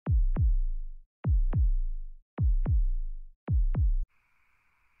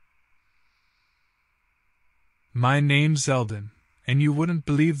My name's Eldon, and you wouldn't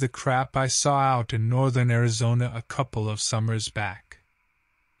believe the crap I saw out in northern Arizona a couple of summers back.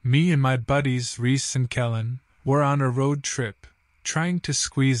 Me and my buddies Reese and Kellen were on a road trip, trying to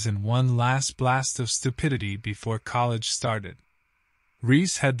squeeze in one last blast of stupidity before college started.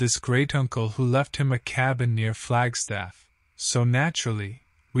 Reese had this great-uncle who left him a cabin near Flagstaff, so naturally,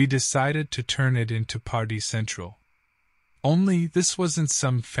 we decided to turn it into Party Central. Only this wasn't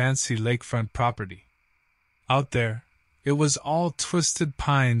some fancy lakefront property. Out there, it was all twisted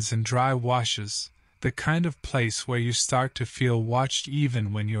pines and dry washes, the kind of place where you start to feel watched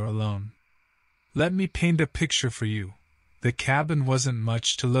even when you're alone. Let me paint a picture for you. The cabin wasn't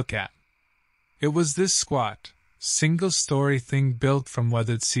much to look at. It was this squat, single-story thing built from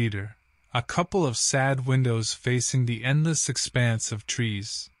weathered cedar, a couple of sad windows facing the endless expanse of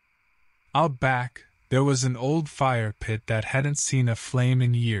trees. Out back, there was an old fire pit that hadn't seen a flame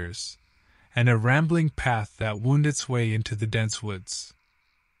in years, and a rambling path that wound its way into the dense woods.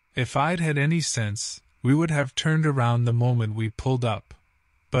 If I'd had any sense, we would have turned around the moment we pulled up,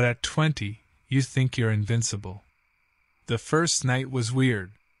 but at 20, you think you're invincible. The first night was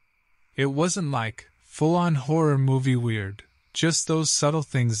weird. It wasn't like full-on horror movie weird, just those subtle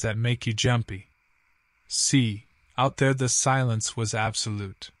things that make you jumpy. See, out there the silence was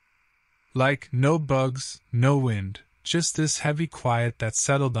absolute. Like no bugs, no wind, just this heavy quiet that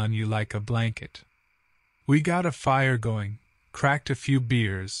settled on you like a blanket. We got a fire going, cracked a few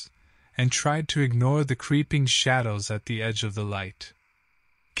beers, and tried to ignore the creeping shadows at the edge of the light.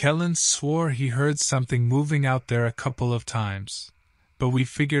 Kellen swore he heard something moving out there a couple of times, but we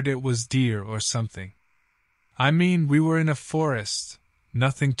figured it was deer or something. I mean, we were in a forest,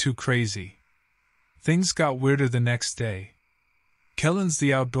 nothing too crazy. Things got weirder the next day. Kellen's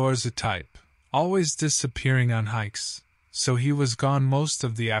the outdoorsy type, always disappearing on hikes, so he was gone most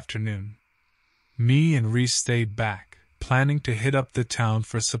of the afternoon. Me and Reese stayed back, planning to hit up the town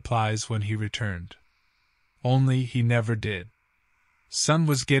for supplies when he returned. Only he never did. Sun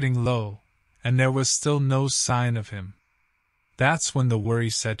was getting low, and there was still no sign of him. That's when the worry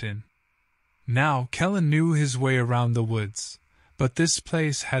set in. Now Kellen knew his way around the woods, but this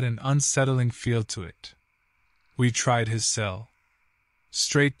place had an unsettling feel to it. We tried his cell.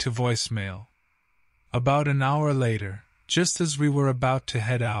 Straight to voicemail. About an hour later, just as we were about to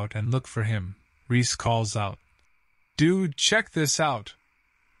head out and look for him, Reese calls out, "Dude, check this out!"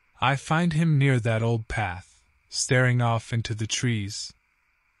 I find him near that old path, staring off into the trees.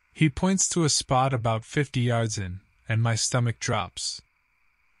 He points to a spot about 50 yards in, and my stomach drops.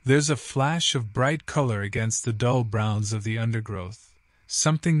 There's a flash of bright color against the dull browns of the undergrowth,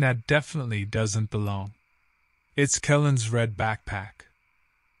 something that definitely doesn't belong. It's Kellen's red backpack.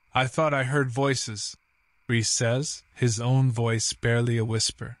 "I thought I heard voices," Reese says, his own voice barely a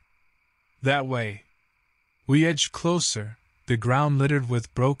whisper. "That way." We edge closer, the ground littered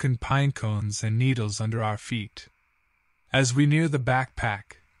with broken pine cones and needles under our feet. As we near the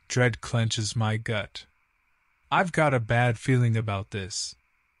backpack, dread clenches my gut. I've got a bad feeling about this.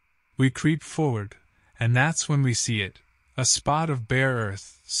 We creep forward, and that's when we see it, a spot of bare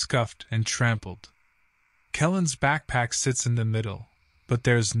earth, scuffed and trampled. Kellen's backpack sits in the middle, but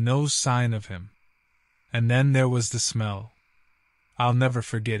there's no sign of him. And then there was the smell. I'll never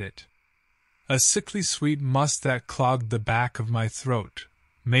forget it. A sickly sweet must that clogged the back of my throat,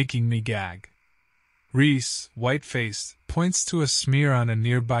 making me gag. Reese, white-faced, points to a smear on a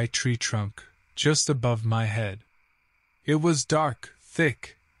nearby tree trunk, just above my head. It was dark,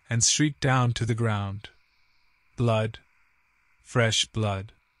 thick, and streaked down to the ground. Blood. Fresh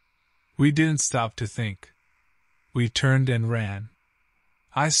blood. We didn't stop to think. We turned and ran.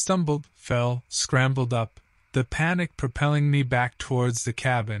 I stumbled, fell, scrambled up, the panic propelling me back towards the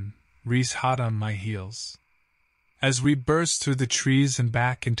cabin, Reese hot on my heels. As we burst through the trees and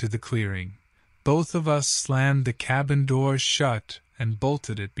back into the clearing, both of us slammed the cabin door shut and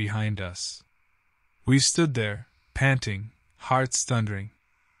bolted it behind us. We stood there, panting, hearts thundering.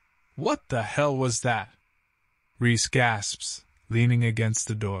 "What the hell was that?" Reese gasps, leaning against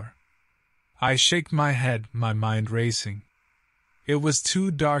the door. I shake my head, my mind racing. It was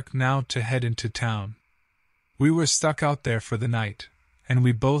too dark now to head into town. We were stuck out there for the night, and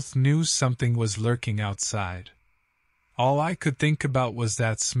we both knew something was lurking outside. All I could think about was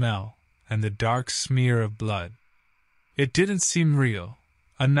that smell, and the dark smear of blood. It didn't seem real,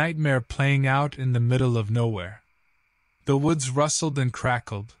 a nightmare playing out in the middle of nowhere. The woods rustled and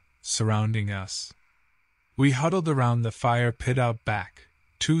crackled, surrounding us. We huddled around the fire pit out back,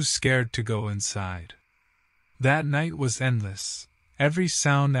 too scared to go inside. That night was endless, every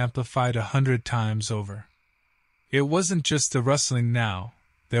sound amplified 100 times over. It wasn't just the rustling now,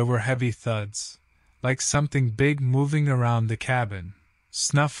 there were heavy thuds, like something big moving around the cabin,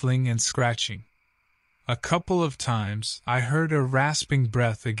 snuffling and scratching. A couple of times I heard a rasping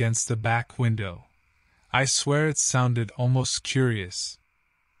breath against the back window. I swear it sounded almost curious.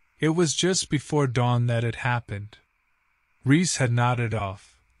 It was just before dawn that it happened. Reese had nodded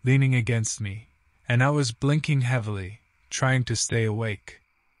off, leaning against me, and I was blinking heavily, trying to stay awake.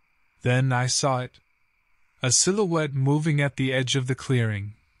 Then I saw it. A silhouette moving at the edge of the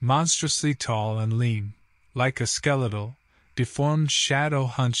clearing, monstrously tall and lean, like a skeletal, deformed shadow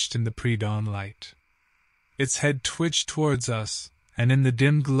hunched in the pre-dawn light. Its head twitched towards us, and in the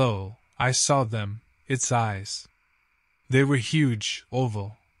dim glow, I saw them, its eyes. They were huge,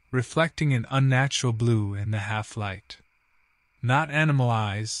 oval, reflecting an unnatural blue in the half-light. Not animal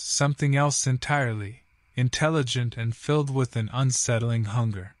eyes, something else entirely, intelligent and filled with an unsettling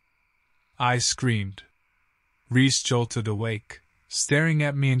hunger. I screamed. Reese jolted awake, staring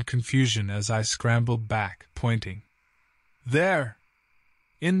at me in confusion as I scrambled back, pointing. There!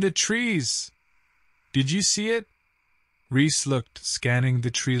 In the trees! Did you see it? Reese looked, scanning the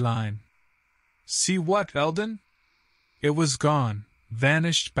tree line. See what, Eldon? It was gone,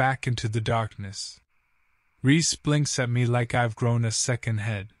 vanished back into the darkness. Reese blinks at me like I've grown a second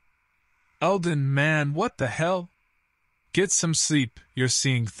head. Eldon, man, what the hell? Get some sleep, you're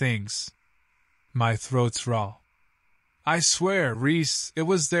seeing things. My throat's raw. I swear, Reese, it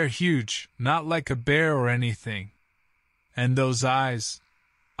was there huge, not like a bear or anything. And those eyes.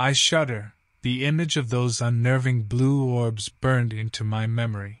 I shudder. The image of those unnerving blue orbs burned into my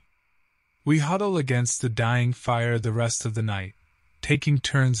memory. We huddle against the dying fire the rest of the night, taking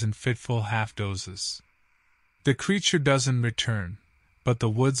turns in fitful half-dozes. The creature doesn't return, but the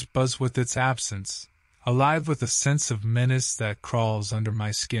woods buzz with its absence, alive with a sense of menace that crawls under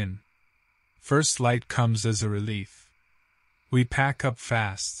my skin. First light comes as a relief. We pack up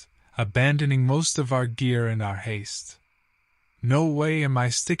fast, abandoning most of our gear in our haste. No way am I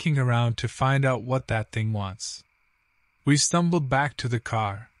sticking around to find out what that thing wants. We stumbled back to the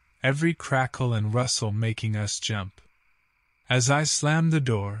car, every crackle and rustle making us jump. As I slam the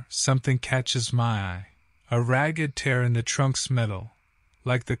door, something catches my eye, a ragged tear in the trunk's metal,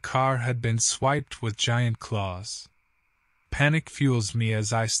 like the car had been swiped with giant claws. Panic fuels me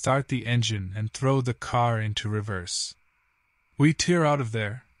as I start the engine and throw the car into reverse. We tear out of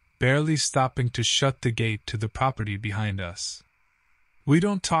there, barely stopping to shut the gate to the property behind us. We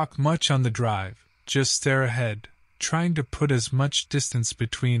don't talk much on the drive, just stare ahead, trying to put as much distance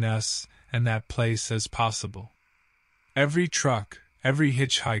between us and that place as possible. Every truck, every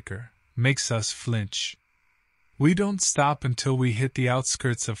hitchhiker, makes us flinch. We don't stop until we hit the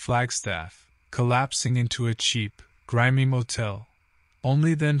outskirts of Flagstaff, collapsing into a cheap, grimy motel,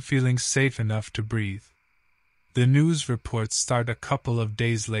 only then feeling safe enough to breathe. The news reports start a couple of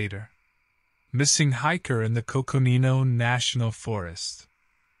days later. Missing hiker in the Coconino National Forest.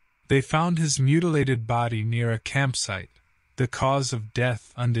 They found his mutilated body near a campsite, the cause of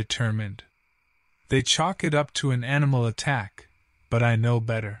death undetermined. They chalk it up to an animal attack, but I know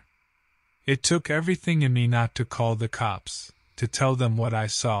better. It took everything in me not to call the cops, to tell them what I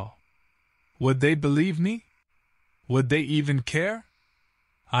saw. Would they believe me? Would they even care?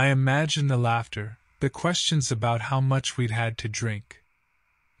 I imagine the laughter, the questions about how much we'd had to drink.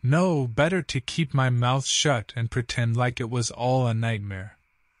 No, better to keep my mouth shut and pretend like it was all a nightmare.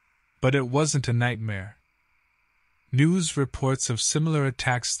 But it wasn't a nightmare. News reports of similar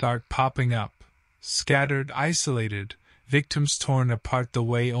attacks start popping up, scattered, isolated, victims torn apart the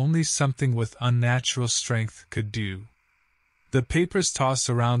way only something with unnatural strength could do. The papers toss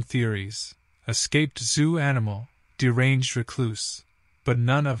around theories, escaped zoo animal, deranged recluse, but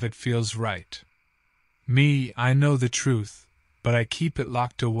none of it feels right. Me, I know the truth, but I keep it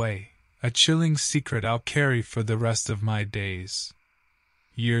locked away, a chilling secret I'll carry for the rest of my days.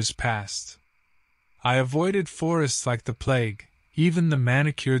 Years passed. I avoided forests like the plague, even the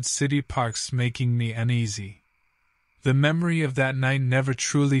manicured city parks making me uneasy. The memory of that night never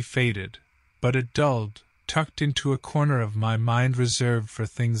truly faded, but it dulled, tucked into a corner of my mind reserved for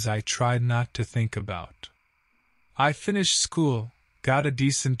things I tried not to think about. I finished school, got a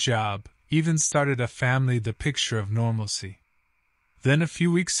decent job, even started a family, the picture of normalcy. Then a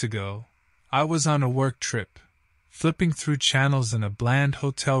few weeks ago, I was on a work trip, flipping through channels in a bland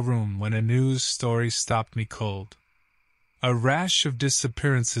hotel room when a news story stopped me cold. A rash of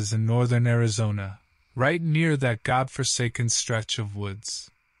disappearances in northern Arizona, right near that godforsaken stretch of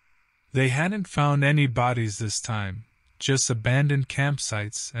woods. They hadn't found any bodies this time, just abandoned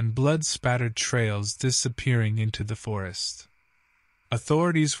campsites and blood-spattered trails disappearing into the forest.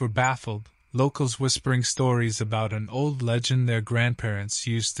 Authorities were baffled, locals whispering stories about an old legend their grandparents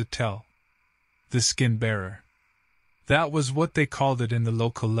used to tell. The skin bearer. That was what they called it in the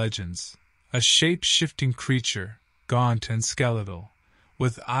local legends. A shape-shifting creature, gaunt and skeletal,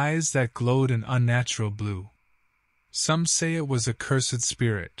 with eyes that glowed an unnatural blue. Some say it was a cursed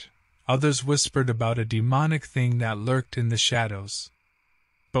spirit, others whispered about a demonic thing that lurked in the shadows.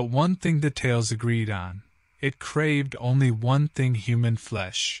 But one thing the tales agreed on, it craved only one thing: human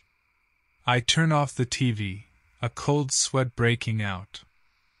flesh. I turn off the TV, a cold sweat breaking out.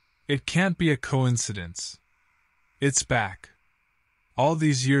 It can't be a coincidence. It's back. All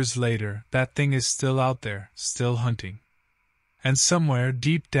these years later, that thing is still out there, still hunting. And somewhere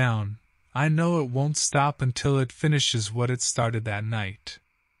deep down, I know it won't stop until it finishes what it started that night.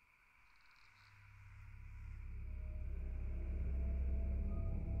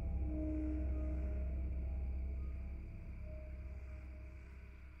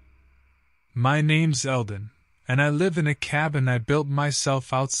 My name's Eldon, and I live in a cabin I built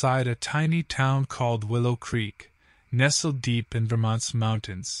myself outside a tiny town called Willow Creek, nestled deep in Vermont's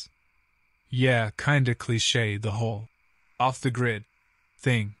mountains. Yeah, kinda cliché, the whole off-the-grid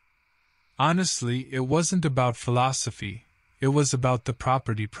thing. Honestly, it wasn't about philosophy, it was about the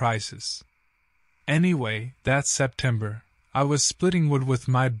property prices. Anyway, that September, I was splitting wood with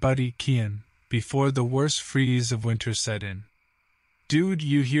my buddy Kian, before the worst freeze of winter set in. "Dude,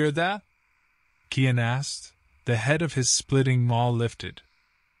 you hear that?" Kian asked. The head of his splitting maul lifted.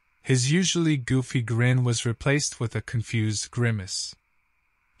 His usually goofy grin was replaced with a confused grimace.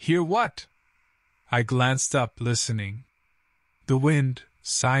 "Hear what?" I glanced up, listening. The wind,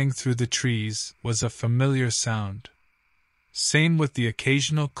 sighing through the trees, was a familiar sound. Same with the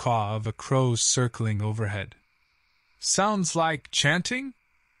occasional caw of a crow circling overhead. "Sounds like chanting?"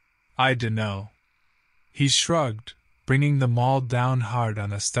 "I dunno." He shrugged, bringing the maul down hard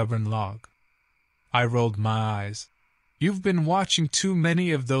on a stubborn log. I rolled my eyes. "You've been watching too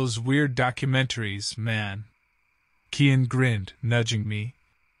many of those weird documentaries, man." Kian grinned, nudging me.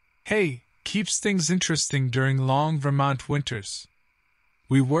 "Hey, keeps things interesting during long Vermont winters."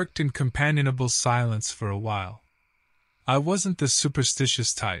 We worked in companionable silence for a while. I wasn't the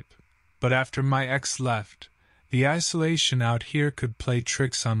superstitious type, but after my ex left, the isolation out here could play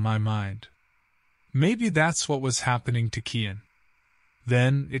tricks on my mind. Maybe that's what was happening to Kian.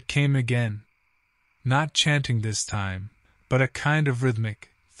 Then it came again. Not chanting this time, but a kind of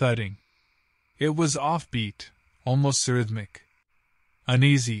rhythmic thudding. It was offbeat, almost rhythmic.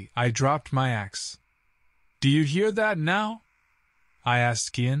 Uneasy, I dropped my axe. "Do you hear that now?" I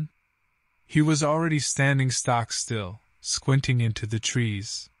asked Kian. He was already standing stock still, squinting into the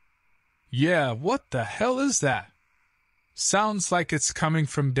trees. "Yeah, what the hell is that?" "Sounds like it's coming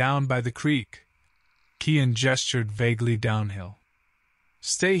from down by the creek." Kian gestured vaguely downhill.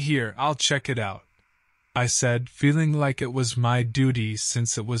 "Stay here, I'll check it out," I said, feeling like it was my duty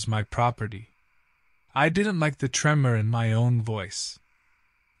since it was my property. I didn't like the tremor in my own voice.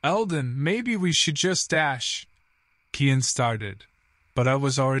 "Eldon, maybe we should just dash," Kian started, but I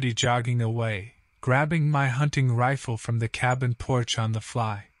was already jogging away, grabbing my hunting rifle from the cabin porch on the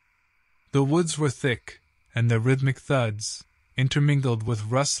fly. The woods were thick, and the rhythmic thuds, intermingled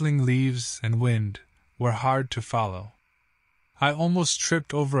with rustling leaves and wind, were hard to follow. I almost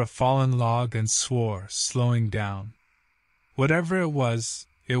tripped over a fallen log and swore, slowing down. Whatever it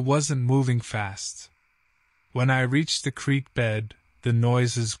wasn't moving fast. When I reached the creek bed, the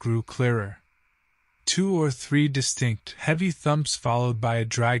noises grew clearer. 2 or 3 distinct, heavy thumps followed by a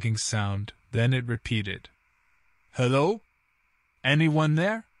dragging sound, then it repeated. "Hello? Anyone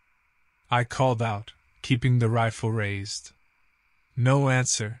there?" I called out, keeping the rifle raised. No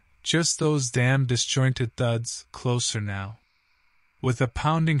answer, just those damn disjointed thuds, closer now. With a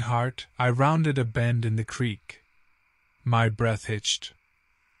pounding heart, I rounded a bend in the creek. My breath hitched.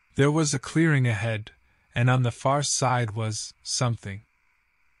 There was a clearing ahead, and on the far side was something.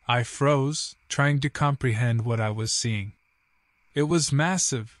 I froze, trying to comprehend what I was seeing. It was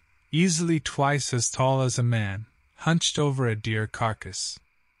massive, easily twice as tall as a man, hunched over a deer carcass.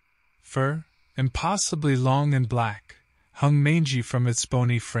 Fur, impossibly long and black, hung mangy from its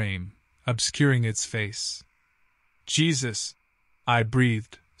bony frame, obscuring its face. "Jesus!" I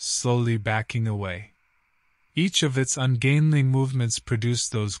breathed, slowly backing away. Each of its ungainly movements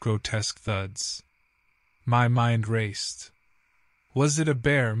produced those grotesque thuds. My mind raced. Was it a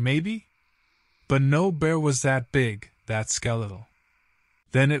bear, maybe? But no bear was that big, that skeletal.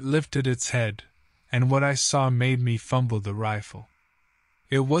 Then it lifted its head, and what I saw made me fumble the rifle.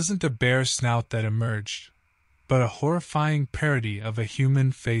 It wasn't a bear snout that emerged, but a horrifying parody of a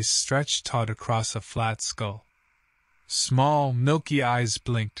human face stretched taut across a flat skull. Small, milky eyes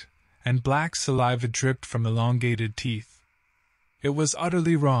blinked, and black saliva dripped from elongated teeth. It was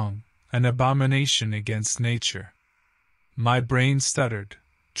utterly wrong, an abomination against nature. My brain stuttered,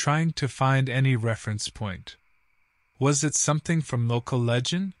 trying to find any reference point. Was it something from local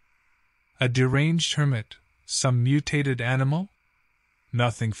legend? A deranged hermit? Some mutated animal?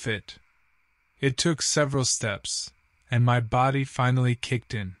 Nothing fit. It took several steps, and my body finally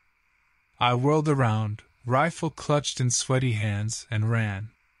kicked in. I whirled around, rifle clutched in sweaty hands, and ran.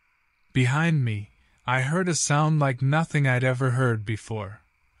 Behind me, I heard a sound like nothing I'd ever heard before,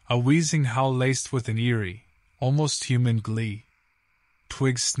 a wheezing howl laced with an eerie, almost human glee.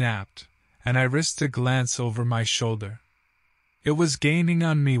 Twigs snapped, and I risked a glance over my shoulder. It was gaining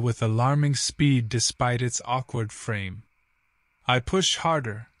on me with alarming speed despite its awkward frame. I pushed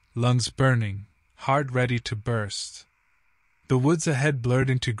harder, lungs burning, heart ready to burst. The woods ahead blurred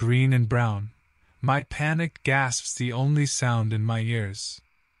into green and brown, my panicked gasps the only sound in my ears.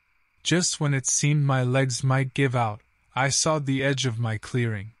 Just when it seemed my legs might give out, I saw the edge of my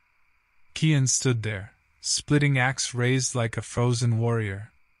clearing. Kian stood there, splitting axe raised like a frozen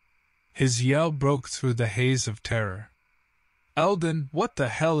warrior. His yell broke through the haze of terror. "Eldon, what the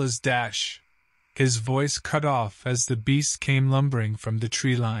hell is Dash?" His voice cut off as the beast came lumbering from the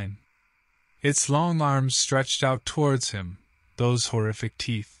tree line. Its long arms stretched out towards him, those horrific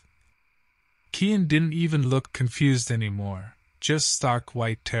teeth. Kian didn't even look confused anymore, just stark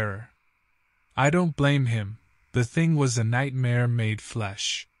white terror. I don't blame him, the thing was a nightmare made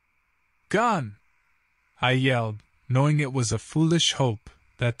flesh. "Gone!" I yelled, knowing it was a foolish hope,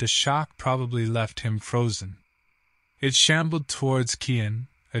 that the shock probably left him frozen. It shambled towards Kian,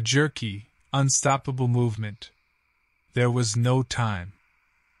 a jerky, unstoppable movement. There was no time.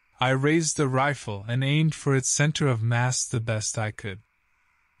 I raised the rifle and aimed for its center of mass the best I could.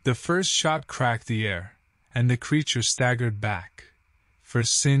 The first shot cracked the air, and the creature staggered back,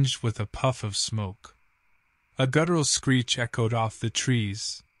 first singed with a puff of smoke. A guttural screech echoed off the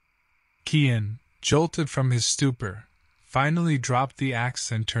trees. Kian, jolted from his stupor, finally dropped the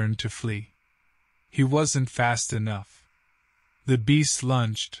axe and turned to flee. He wasn't fast enough. The beast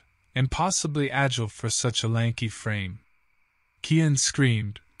lunged, impossibly agile for such a lanky frame. Kian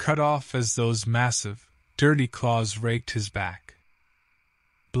screamed, cut off as those massive, dirty claws raked his back.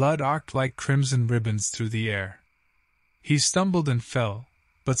 Blood arced like crimson ribbons through the air. He stumbled and fell,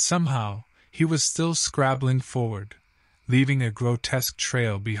 but somehow he was still scrabbling forward, leaving a grotesque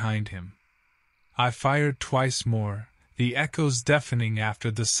trail behind him. I fired twice more, the echoes deafening after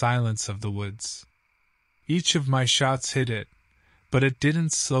the silence of the woods. Each of my shots hit it, but it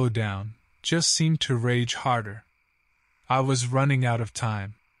didn't slow down, just seemed to rage harder. I was running out of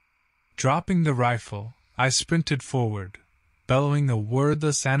time. Dropping the rifle, I sprinted forward, bellowing a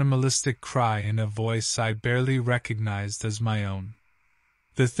wordless animalistic cry in a voice I barely recognized as my own.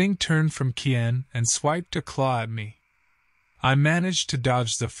 The thing turned from Kian and swiped a claw at me. I managed to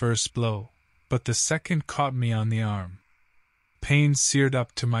dodge the first blow, but the second caught me on the arm. Pain seared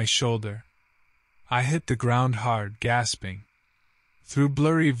up to my shoulder. I hit the ground hard, gasping. Through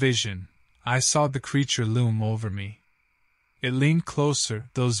blurry vision, I saw the creature loom over me. It leaned closer,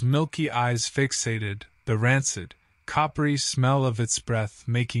 those milky eyes fixated, the rancid, coppery smell of its breath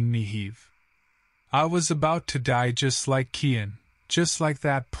making me heave. I was about to die just like Kian, just like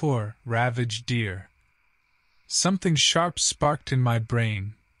that poor, ravaged deer. Something sharp sparked in my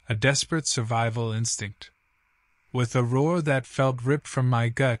brain, a desperate survival instinct. With a roar that felt ripped from my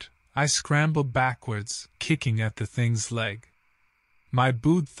gut, I scrambled backwards, kicking at the thing's leg. My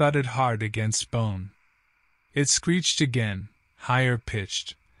boot thudded hard against bone. It screeched again, higher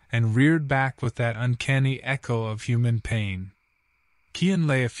pitched, and reared back with that uncanny echo of human pain. Kian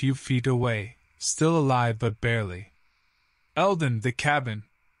lay a few feet away, still alive but barely. "Eldon, the cabin!"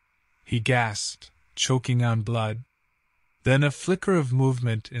 he gasped, choking on blood. Then a flicker of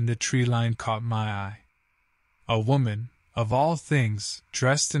movement in the tree line caught my eye. A woman, of all things,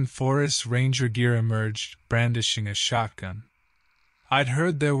 dressed in forest ranger gear emerged, brandishing a shotgun. I'd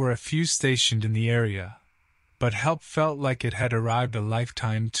heard there were a few stationed in the area, but help felt like it had arrived a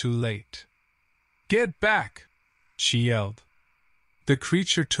lifetime too late. "Get back!" she yelled. The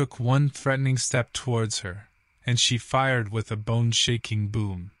creature took one threatening step towards her, and she fired with a bone-shaking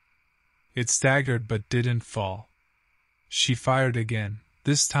boom. It staggered but didn't fall. She fired again,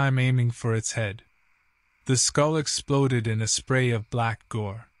 this time aiming for its head. The skull exploded in a spray of black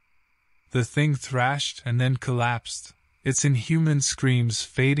gore. The thing thrashed and then collapsed, its inhuman screams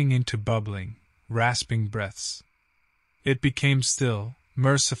fading into bubbling, rasping breaths. It became still,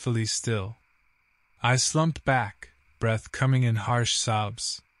 mercifully still. I slumped back, breath coming in harsh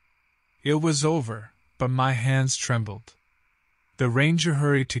sobs. It was over, but my hands trembled. The ranger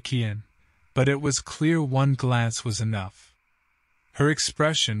hurried to Kian, but it was clear one glance was enough. Her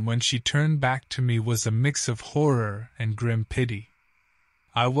expression when she turned back to me was a mix of horror and grim pity.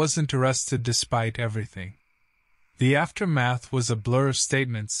 I wasn't arrested despite everything. The aftermath was a blur of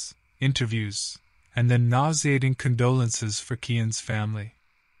statements, interviews, and then nauseating condolences for Kian's family.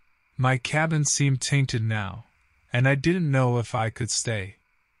 My cabin seemed tainted now, and I didn't know if I could stay.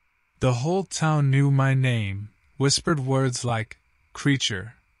 The whole town knew my name, whispered words like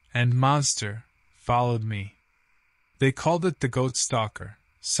creature and monster followed me. They called it the goat stalker,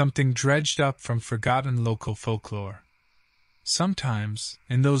 something dredged up from forgotten local folklore. Sometimes,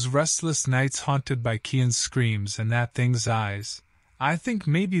 in those restless nights haunted by Kian's screams and that thing's eyes, I think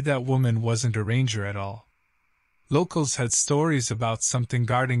maybe that woman wasn't a ranger at all. Locals had stories about something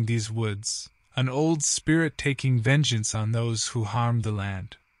guarding these woods, an old spirit taking vengeance on those who harmed the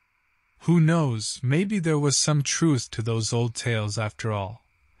land. Who knows, maybe there was some truth to those old tales after all,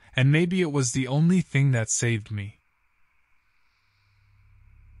 and maybe it was the only thing that saved me.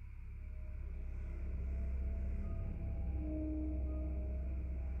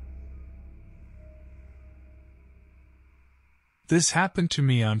 This happened to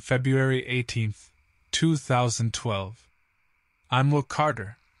me on February 18, 2012. I'm Will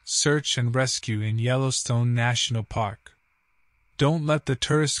Carter, Search and Rescue in Yellowstone National Park. Don't let the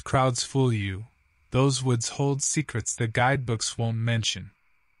tourist crowds fool you. Those woods hold secrets the guidebooks won't mention.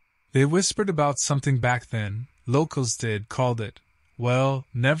 They whispered about something back then, locals did, called it, well,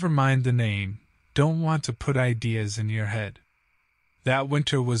 never mind the name, don't want to put ideas in your head. That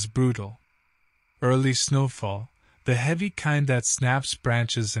winter was brutal. Early snowfall, the heavy kind that snaps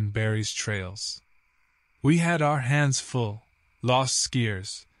branches and buries trails. We had our hands full, lost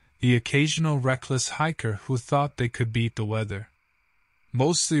skiers, the occasional reckless hiker who thought they could beat the weather.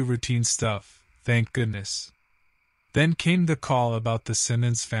 Mostly routine stuff, thank goodness. Then came the call about the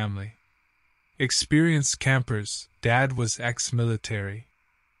Simmons family. Experienced campers, Dad was ex-military.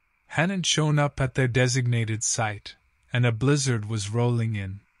 Hadn't shown up at their designated site, and a blizzard was rolling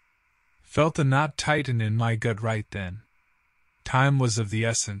in. Felt a knot tighten in my gut right then. Time was of the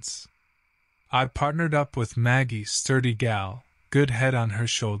essence. I partnered up with Maggie, sturdy gal, good head on her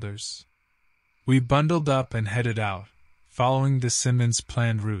shoulders. We bundled up and headed out, following the Simmons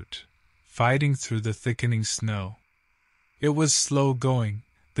planned route, fighting through the thickening snow. It was slow going,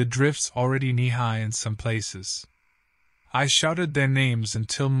 the drifts already knee-high in some places. I shouted their names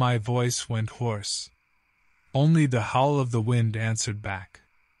until my voice went hoarse. Only the howl of the wind answered back.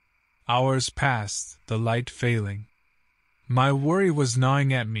 Hours passed, the light failing. My worry was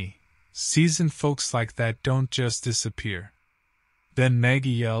gnawing at me. Seasoned folks like that don't just disappear. Then Maggie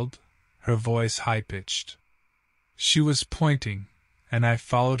yelled, her voice high-pitched. She was pointing, and I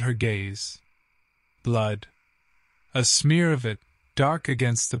followed her gaze. Blood. A smear of it, dark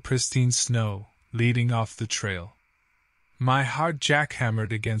against the pristine snow, leading off the trail. My heart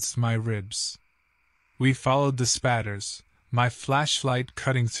jackhammered against my ribs. We followed the spatters, my flashlight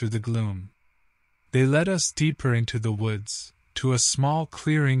cutting through the gloom. They led us deeper into the woods, to a small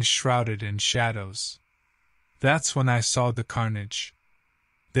clearing shrouded in shadows. That's when I saw the carnage.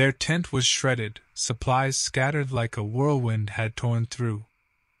 Their tent was shredded, supplies scattered like a whirlwind had torn through.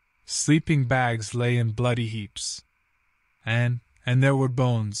 Sleeping bags lay in bloody heaps. And there were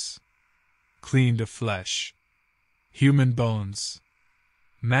bones. Clean to flesh. Human bones.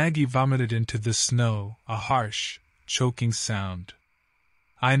 Maggie vomited into the snow, a harsh, choking sound.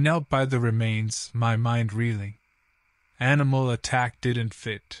 I knelt by the remains, my mind reeling. Animal attack didn't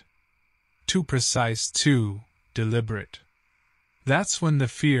fit. Too precise, too deliberate. That's when the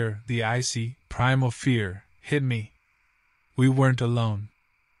fear, the icy, primal fear, hit me. We weren't alone.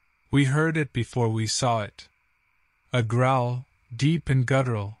 We heard it before we saw it. A growl, deep and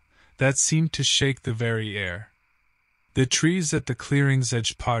guttural, that seemed to shake the very air. The trees at the clearing's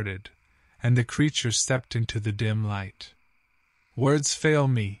edge parted, and the creature stepped into the dim light. Words fail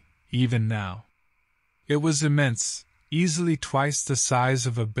me, even now. It was immense, easily twice the size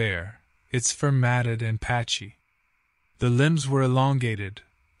of a bear, its fur matted and patchy. The limbs were elongated,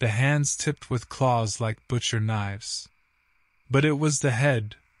 the hands tipped with claws like butcher knives. But it was the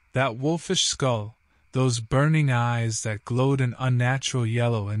head, that wolfish skull, those burning eyes that glowed an unnatural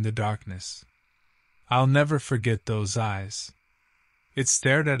yellow in the darkness. I'll never forget those eyes. It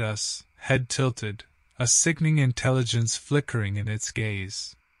stared at us, head tilted, a sickening intelligence flickering in its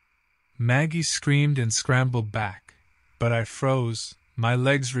gaze. Maggie screamed and scrambled back, but I froze, my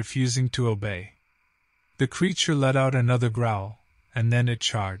legs refusing to obey. The creature let out another growl, and then it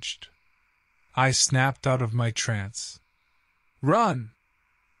charged. I snapped out of my trance. "Run!"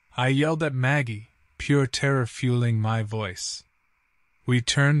 I yelled at Maggie, pure terror fueling my voice. We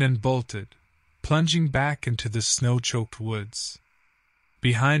turned and bolted, plunging back into the snow-choked woods.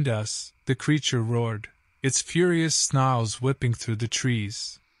 Behind us, the creature roared, its furious snarls whipping through the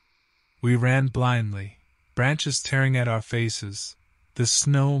trees. We ran blindly, branches tearing at our faces, the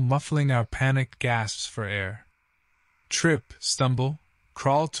snow muffling our panicked gasps for air. Trip, stumble,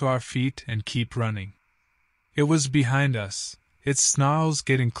 crawl to our feet and keep running. It was behind us, its snarls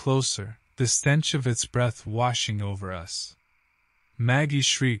getting closer, the stench of its breath washing over us. Maggie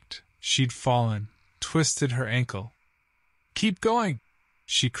shrieked. She'd fallen, twisted her ankle. "Keep going!"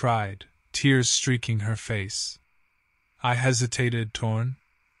 she cried, tears streaking her face. I hesitated, torn.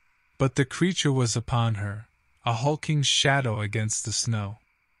 But the creature was upon her, a hulking shadow against the snow.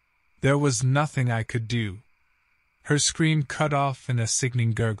 There was nothing I could do. Her scream cut off in a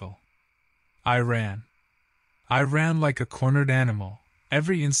sickening gurgle. I ran. I ran like a cornered animal,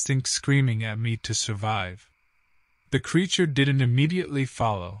 every instinct screaming at me to survive. The creature didn't immediately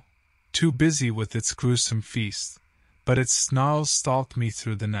follow, too busy with its gruesome feast, but its snarls stalked me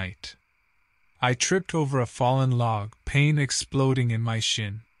through the night. I tripped over a fallen log, pain exploding in my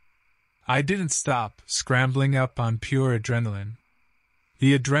shin. I didn't stop, scrambling up on pure adrenaline.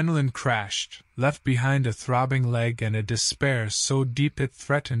 The adrenaline crashed, left behind a throbbing leg and a despair so deep it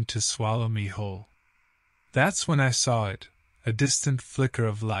threatened to swallow me whole. That's when I saw it, a distant flicker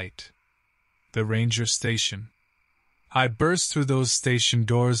of light. The ranger station. I burst through those station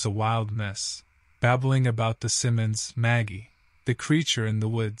doors a wild mess, babbling about the Simmons, Maggie, the creature in the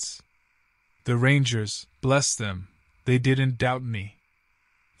woods. The rangers, bless them, they didn't doubt me.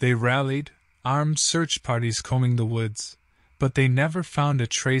 They rallied, armed search parties combing the woods, but they never found a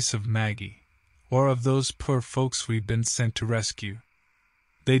trace of Maggie, or of those poor folks we'd been sent to rescue.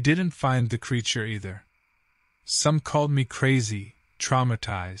 They didn't find the creature either. Some called me crazy,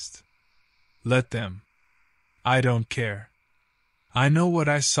 traumatized. Let them. I don't care. I know what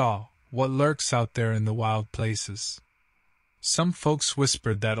I saw, what lurks out there in the wild places. Some folks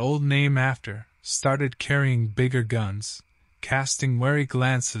whispered that old name after, started carrying bigger guns, casting wary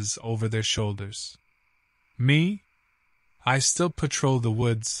glances over their shoulders. Me? I still patrol the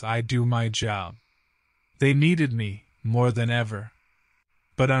woods, I do my job. They needed me, more than ever.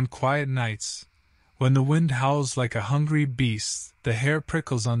 But on quiet nights, when the wind howls like a hungry beast, the hair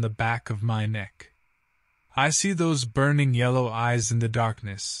prickles on the back of my neck. I see those burning yellow eyes in the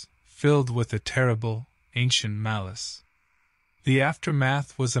darkness, filled with a terrible, ancient malice. The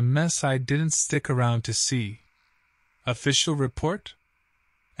aftermath was a mess I didn't stick around to see. Official report?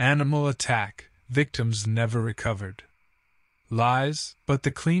 Animal attack, victims never recovered. Lies, but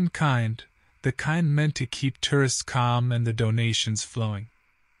the clean kind, the kind meant to keep tourists calm and the donations flowing.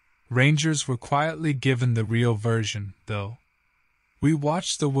 Rangers were quietly given the real version, though. We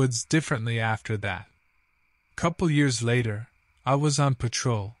watched the woods differently after that. Couple years later, I was on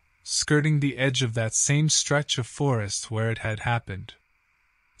patrol, skirting the edge of that same stretch of forest where it had happened.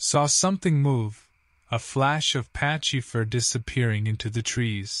 Saw something move, a flash of patchy fur disappearing into the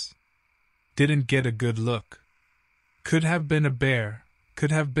trees. Didn't get a good look. Could have been a bear,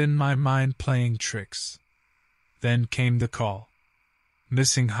 could have been my mind playing tricks. Then came the call.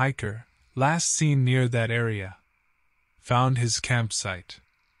 Missing hiker, last seen near that area. Found his campsite.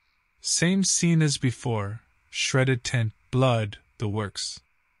 Same scene as before, shredded tent, blood, the works.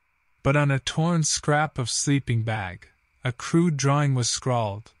 But on a torn scrap of sleeping bag, a crude drawing was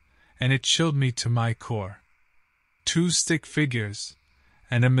scrawled, and it chilled me to my core. 2 stick figures,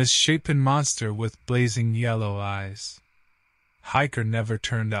 and a misshapen monster with blazing yellow eyes. Hiker never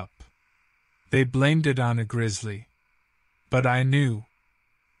turned up. They blamed it on a grizzly. But I knew.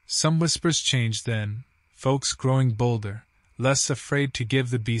 Some whispers changed then, folks growing bolder, less afraid to give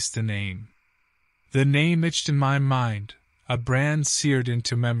the beast a name. The name itched in my mind, a brand seared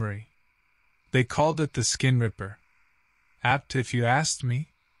into memory. They called it the Skin Ripper. Apt if you asked me.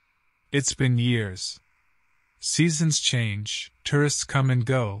 It's been years. Seasons change, tourists come and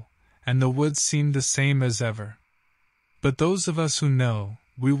go, and the woods seem the same as ever. But those of us who know,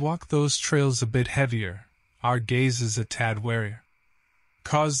 we walk those trails a bit heavier, our gaze is a tad warier.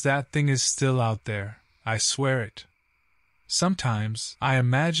 'Cause that thing is still out there, I swear it. Sometimes, I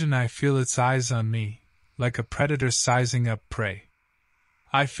imagine I feel its eyes on me, like a predator sizing up prey.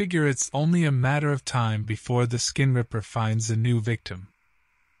 I figure it's only a matter of time before the Skin Ripper finds a new victim.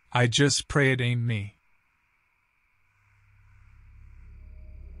 I just pray it ain't me.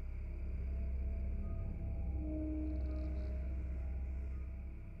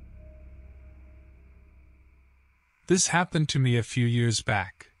 This happened to me a few years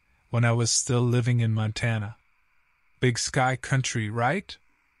back, when I was still living in Montana. Big sky country, right?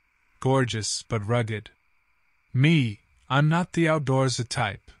 Gorgeous, but rugged. Me, I'm not the outdoorsy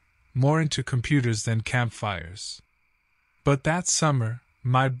type, more into computers than campfires. But that summer,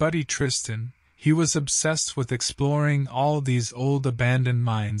 My buddy Tristan, he was obsessed with exploring all these old abandoned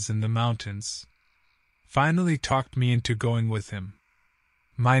mines in the mountains. Finally talked me into going with him.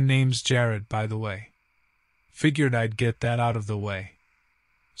 My name's Jared, by the way. Figured I'd get that out of the way.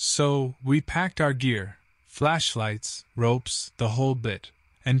 So, we packed our gear, flashlights, ropes, the whole bit,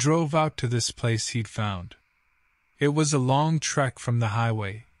 and drove out to this place he'd found. It was a long trek from the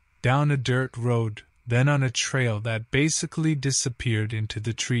highway, down a dirt road, then on a trail that basically disappeared into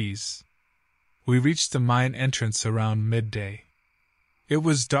the trees. We reached the mine entrance around midday. It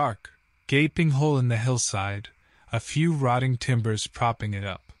was dark, gaping hole in the hillside, a few rotting timbers propping it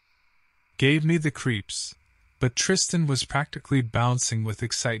up. Gave me the creeps, but Tristan was practically bouncing with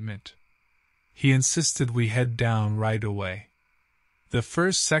excitement. He insisted we head down right away. The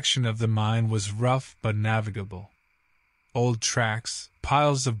first section of the mine was rough but navigable. Old tracks,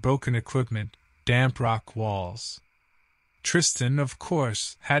 piles of broken equipment, damp rock walls. Tristan, of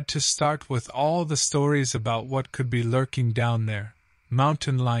course, had to start with all the stories about what could be lurking down there.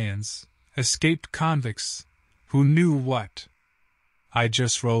 Mountain lions, escaped convicts, who knew what? I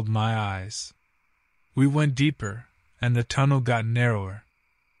just rolled my eyes. We went deeper, and the tunnel got narrower.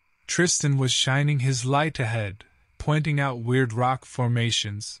 Tristan was shining his light ahead, pointing out weird rock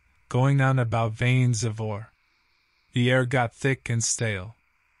formations, going on about veins of ore. The air got thick and stale.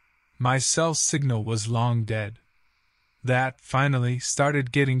 My cell signal was long dead. That, finally,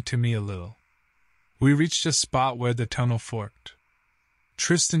 started getting to me a little. We reached a spot where the tunnel forked.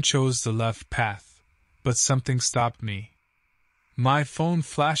 Tristan chose the left path, but something stopped me. My phone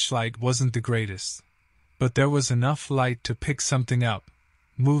flashlight wasn't the greatest, but there was enough light to pick something up,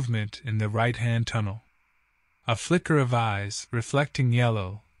 movement in the right-hand tunnel. A flicker of eyes, reflecting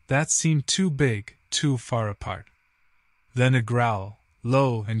yellow, that seemed too big, too far apart. Then a growl,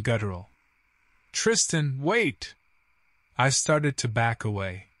 low and guttural. "Tristan, wait!" I started to back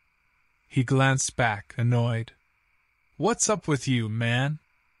away. He glanced back, annoyed. "What's up with you, man?"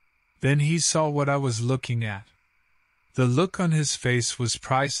 Then he saw what I was looking at. The look on his face was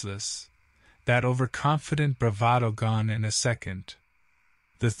priceless, that overconfident bravado gone in a second.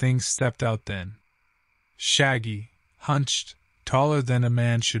 The thing stepped out then. Shaggy, hunched, taller than a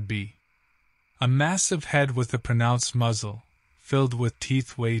man should be. A massive head with a pronounced muzzle, filled with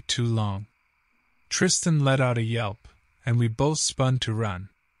teeth way too long. Tristan let out a yelp, and we both spun to run.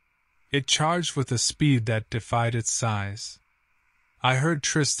 It charged with a speed that defied its size. I heard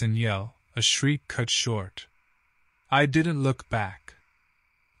Tristan yell, a shriek cut short. I didn't look back.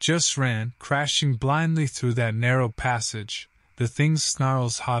 Just ran, crashing blindly through that narrow passage, the thing's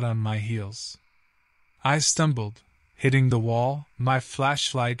snarls hot on my heels. I stumbled, hitting the wall, my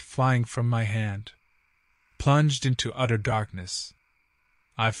flashlight flying from my hand. Plunged into utter darkness.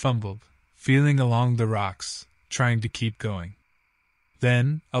 I fumbled, feeling along the rocks, trying to keep going.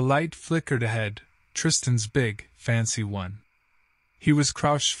 Then, a light flickered ahead, Tristan's big, fancy one. He was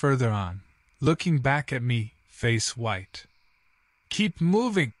crouched further on, looking back at me, face white. "Keep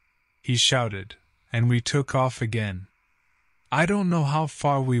moving!" he shouted, and we took off again. I don't know how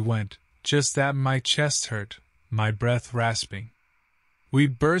far we went, just that my chest hurt, my breath rasping. We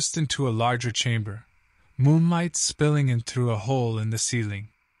burst into a larger chamber, moonlight spilling in through a hole in the ceiling.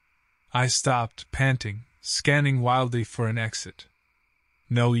 I stopped, panting, scanning wildly for an exit.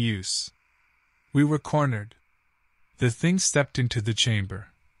 No use. We were cornered. The thing stepped into the chamber,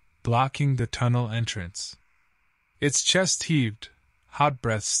 blocking the tunnel entrance. Its chest heaved, hot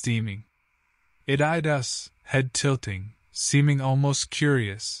breath steaming. It eyed us, head tilting, seeming almost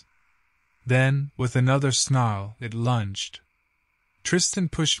curious. Then, with another snarl, it lunged. Tristan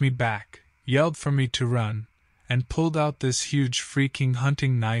pushed me back, yelled for me to run, and pulled out this huge freaking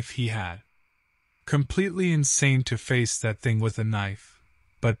hunting knife he had. Completely insane to face that thing with a knife,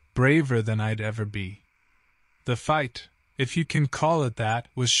 but braver than I'd ever be. The fight, if you can call it that,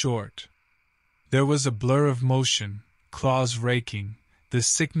 was short. There was a blur of motion, claws raking, the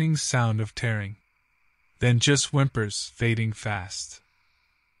sickening sound of tearing. Then just whimpers, fading fast.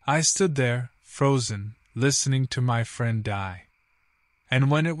 I stood there, frozen, listening to my friend die. And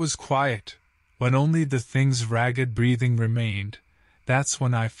when it was quiet, when only the thing's ragged breathing remained, that's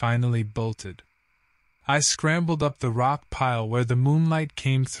when I finally bolted. I scrambled up the rock pile where the moonlight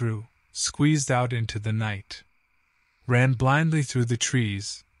came through, squeezed out into the night. Ran blindly through the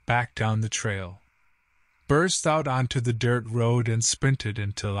trees, back down the trail. Burst out onto the dirt road and sprinted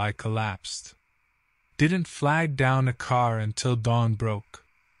until I collapsed. Didn't flag down a car until dawn broke.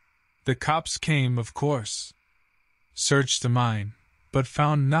 The cops came, of course. Searched the mine, but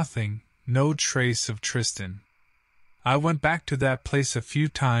found nothing, no trace of Tristan. I went back to that place a few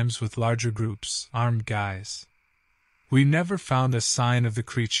times with larger groups, armed guys. We never found a sign of the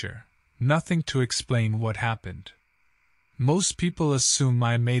creature, nothing to explain what happened. Most people assume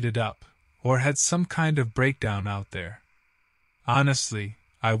I made it up, or had some kind of breakdown out there. Honestly,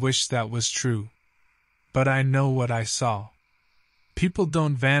 I wish that was true. But I know what I saw. People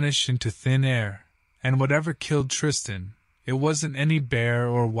don't vanish into thin air, and whatever killed Tristan, it wasn't any bear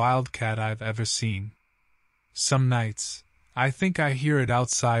or wildcat I've ever seen. Some nights, I think I hear it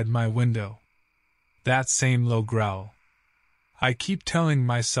outside my window. That same low growl. I keep telling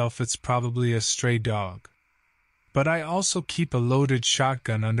myself it's probably a stray dog. But I also keep a loaded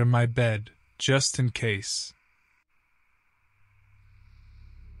shotgun under my bed, just in case.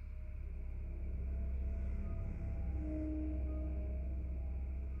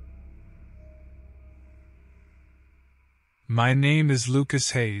 My name is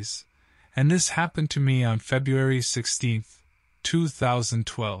Lucas Hayes, and this happened to me on February 16,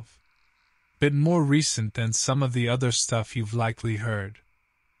 2012. Bit more recent than some of the other stuff you've likely heard.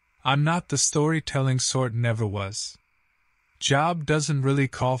 I'm not the storytelling sort, never was. Job doesn't really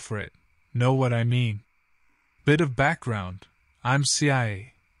call for it, know what I mean. Bit of background, I'm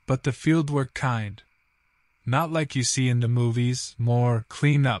CIA, but the fieldwork kind. Not like you see in the movies, more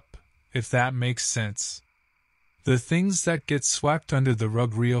clean up, if that makes sense. The things that get swept under the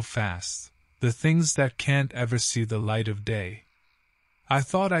rug real fast, the things that can't ever see the light of day. I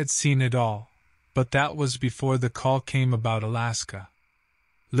thought I'd seen it all, but that was before the call came about Alaska.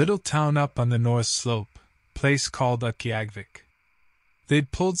 Little town up on the north slope, place called Utqiagvik.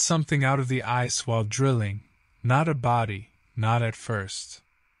 They'd pulled something out of the ice while drilling, not a body, not at first.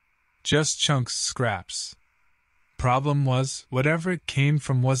 Just chunks, scraps. Problem was, whatever it came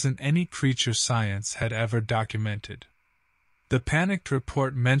from wasn't any creature science had ever documented. The panicked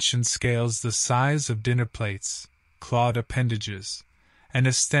report mentioned scales the size of dinner plates, clawed appendages, and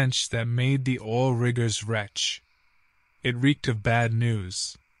a stench that made the oil riggers retch. It reeked of bad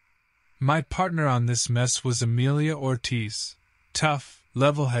news. My partner on this mess was Amelia Ortiz, tough,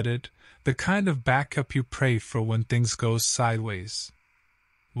 level-headed, the kind of backup you pray for when things go sideways.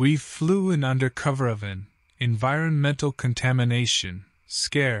 We flew in under cover of an environmental contamination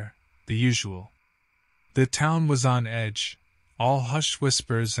scare, the usual. The town was on edge, all hushed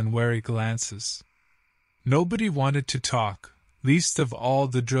whispers and wary glances. Nobody wanted to talk, least of all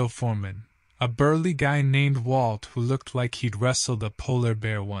the drill foreman, a burly guy named Walt who looked like he'd wrestled a polar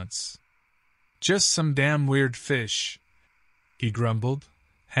bear once. Just some damn weird fish, he grumbled,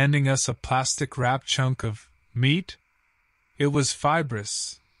 handing us a plastic-wrapped chunk of meat. It was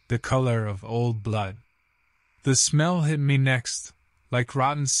fibrous, the color of old blood. The smell hit me next, like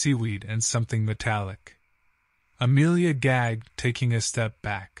rotten seaweed and something metallic. Amelia gagged, taking a step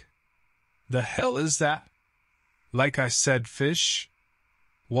back. The hell is that? Like I said, fish?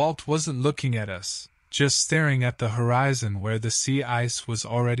 Walt wasn't looking at us, just staring at the horizon where the sea ice was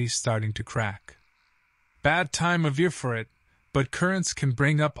already starting to crack. Bad time of year for it, but currents can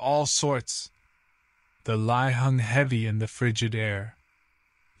bring up all sorts. The lie hung heavy in the frigid air.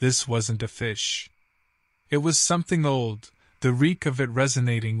 This wasn't a fish. It was something old, the reek of it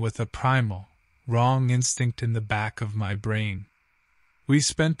resonating with a primal, wrong instinct in the back of my brain. We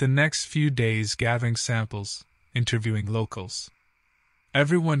spent the next few days gathering samples, interviewing locals.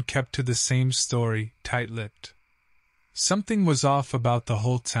 Everyone kept to the same story, tight-lipped. Something was off about the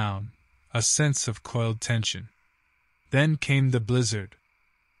whole town, a sense of coiled tension. Then came the blizzard.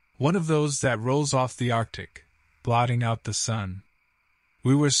 One of those that rolls off the Arctic, blotting out the sun.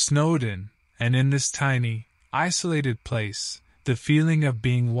 We were snowed in, and in this tiny, isolated place, the feeling of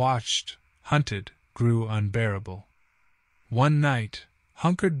being watched, hunted, grew unbearable. One night,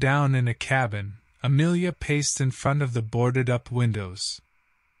 hunkered down in a cabin, Amelia paced in front of the boarded-up windows.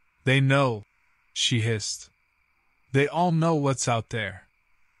 They know, she hissed. They all know what's out there.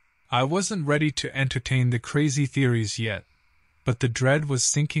 I wasn't ready to entertain the crazy theories yet, but the dread was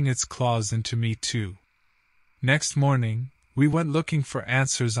sinking its claws into me too. Next morning, we went looking for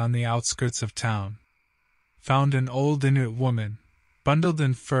answers on the outskirts of town. Found an old Inuit woman, bundled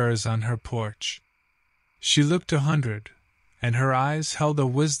in furs on her porch. She looked 100, and her eyes held a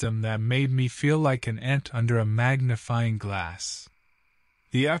wisdom that made me feel like an ant under a magnifying glass.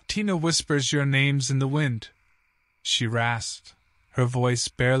 The Actina whispers your names in the wind, she rasped, her voice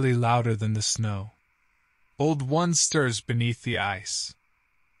barely louder than the snow. Old one stirs beneath the ice.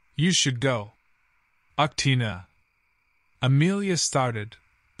 You should go. Actina. Amelia started,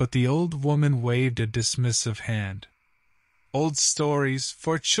 but the old woman waved a dismissive hand. Old stories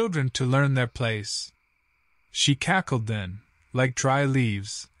for children to learn their place. She cackled then, like dry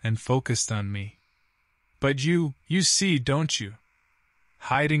leaves, and focused on me. But you see, don't you?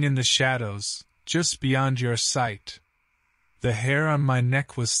 Hiding in the shadows, just beyond your sight, The hair on my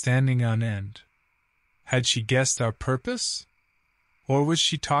neck was standing on end. Had she guessed our purpose? Or was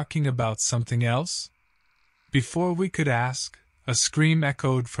she talking about something else? Before we could ask, a scream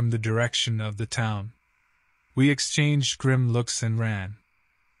echoed from the direction of the town. We exchanged grim looks and ran.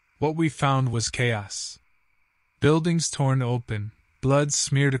 What we found was chaos. Buildings torn open, blood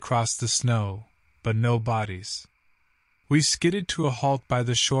smeared across the snow, but no bodies. We skidded to a halt by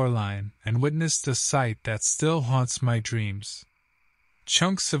the shoreline and witnessed a sight that still haunts my dreams.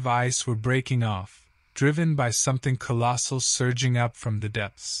 Chunks of ice were breaking off, driven by something colossal surging up from the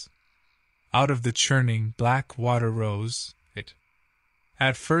depths. Out of the churning, black water rose, it.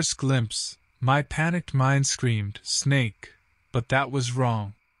 At first glimpse, my panicked mind screamed, "Snake," but that was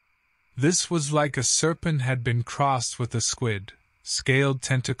wrong. This was like a serpent had been crossed with a squid, scaled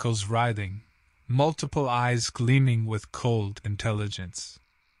tentacles writhing, multiple eyes gleaming with cold intelligence.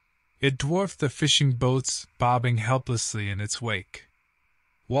 It dwarfed the fishing boats bobbing helplessly in its wake.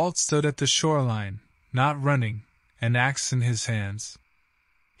 Walt stood at the shoreline, not running, an axe in his hands.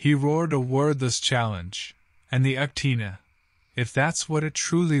 He roared a wordless challenge, and the Actina, if that's what it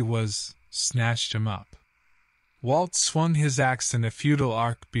truly was, snatched him up. Walt swung his axe in a futile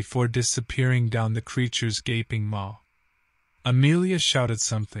arc before disappearing down the creature's gaping maw. Amelia shouted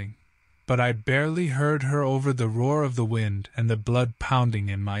something, but I barely heard her over the roar of the wind and the blood pounding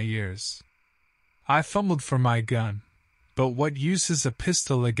in my ears. I fumbled for my gun, but what use is a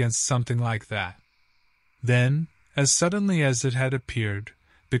pistol against something like that? Then, as suddenly as it had appeared,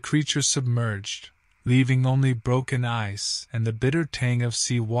 the creature submerged, leaving only broken ice and the bitter tang of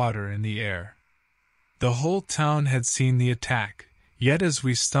sea water in the air. The whole town had seen the attack, yet as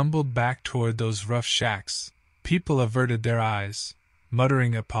we stumbled back toward those rough shacks, people averted their eyes,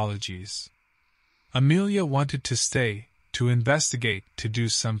 muttering apologies. Amelia wanted to stay, to investigate, to do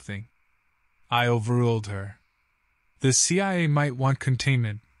something. I overruled her. The CIA might want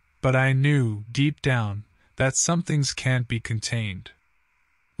containment, but I knew, deep down, that some things can't be contained.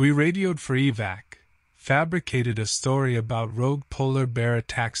 We radioed for evac, fabricated a story about rogue polar bear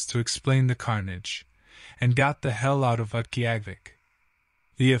attacks to explain the carnage, and got the hell out of Utqiagvik.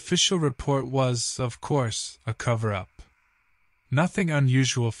 The official report was, of course, a cover-up. Nothing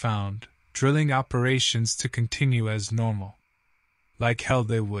unusual found, drilling operations to continue as normal. Like hell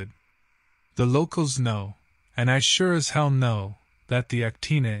they would. The locals know, and I sure as hell know, that the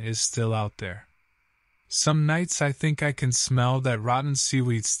Actina is still out there. Some nights I think I can smell that rotten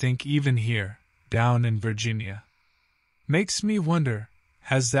seaweed stink even here, down in Virginia. Makes me wonder,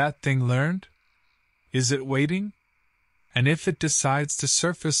 has that thing learned? Is it waiting? And if it decides to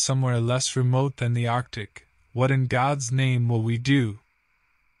surface somewhere less remote than the Arctic, what in God's name will we do?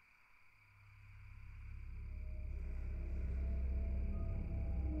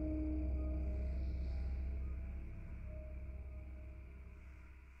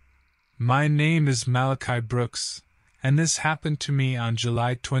 My name is Malachi Brooks, and this happened to me on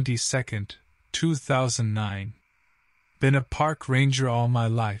July 22nd, 2009. Been a park ranger all my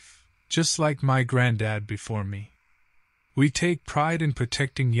life, just like my granddad before me. We take pride in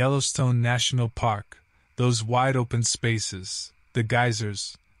protecting Yellowstone National Park, those wide-open spaces, the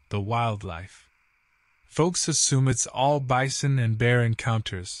geysers, the wildlife. Folks assume it's all bison and bear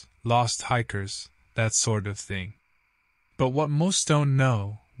encounters, lost hikers, that sort of thing. But what most don't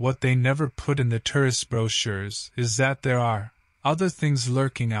know, what they never put in the tourist brochures, is that there are other things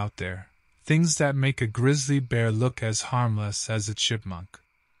lurking out there, things that make a grizzly bear look as harmless as a chipmunk.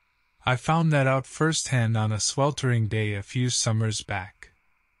 I found that out firsthand on a sweltering day a few summers back.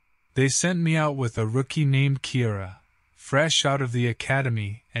 They sent me out with a rookie named Kira, fresh out of the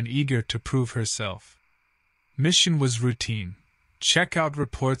academy and eager to prove herself. Mission was routine: check out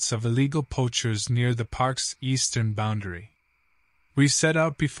reports of illegal poachers near the park's eastern boundary. We set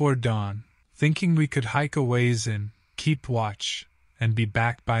out before dawn, thinking we could hike a ways in, keep watch, and be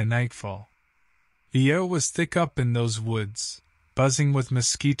back by nightfall. The air was thick up in those woods, buzzing with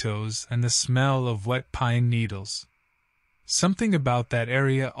mosquitoes and the smell of wet pine needles. Something about that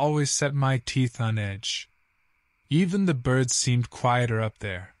area always set my teeth on edge. Even the birds seemed quieter up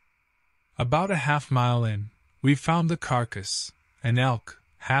there. About a half-mile in, we found the carcass, an elk,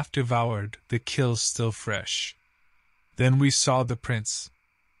 half devoured, the kill still fresh. Then we saw the prints.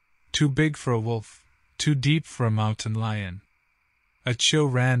 Too big for a wolf, too deep for a mountain lion. A chill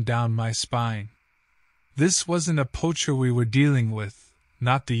ran down my spine. This wasn't a poacher we were dealing with,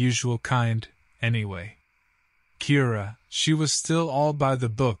 not the usual kind, anyway. Kira, she was still all by the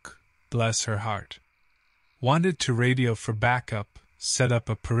book, bless her heart. Wanted to radio for backup, set up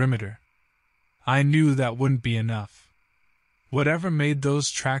a perimeter. I knew that wouldn't be enough. Whatever made those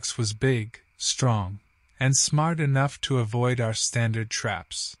tracks was big, strong, and smart enough to avoid our standard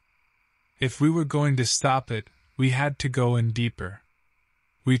traps. If we were going to stop it, we had to go in deeper.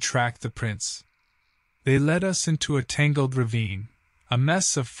 We tracked the prints. They led us into a tangled ravine, a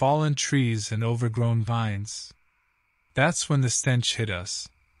mess of fallen trees and overgrown vines. That's when the stench hit us,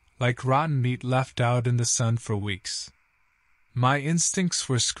 like rotten meat left out in the sun for weeks. My instincts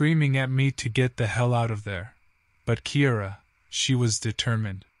were screaming at me to get the hell out of there, but Kiera, she was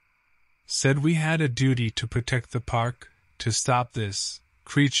determined. Said we had a duty to protect the park, to stop this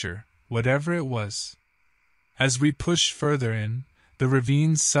creature, whatever it was. As we pushed further in, the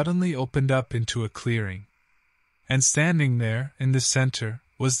ravine suddenly opened up into a clearing. And standing there, in the center,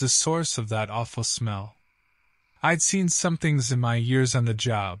 was the source of that awful smell. I'd seen some things in my years on the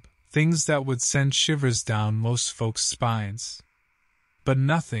job, things that would send shivers down most folks' spines. But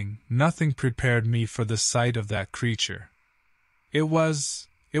nothing prepared me for the sight of that creature. It was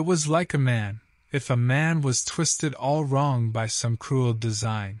like a man, if a man was twisted all wrong by some cruel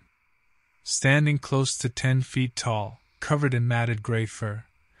design. Standing close to 10 feet tall, covered in matted gray fur,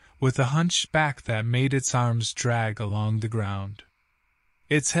 with a hunched back that made its arms drag along the ground.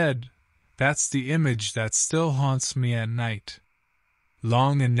 Its head, that's the image that still haunts me at night.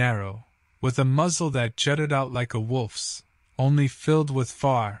 Long and narrow, with a muzzle that jutted out like a wolf's, only filled with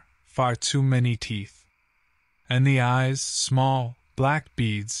far too many teeth. And the eyes, small, black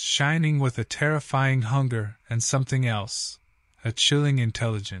beads shining with a terrifying hunger and something else, a chilling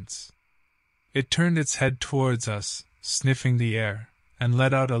intelligence. It turned its head towards us, sniffing the air, and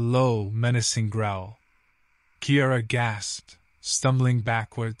let out a low, menacing growl. Kiera gasped, stumbling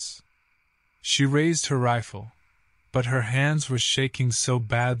backwards. She raised her rifle, but her hands were shaking so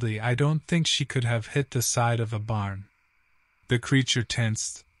badly I don't think she could have hit the side of a barn. The creature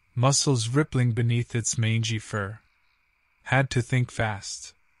tensed, muscles rippling beneath its mangy fur. Had to think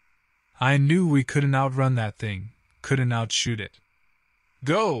fast. I knew we couldn't outrun that thing, couldn't outshoot it.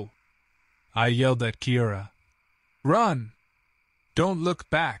 "Go!" I yelled at Kiera. "Run! Don't look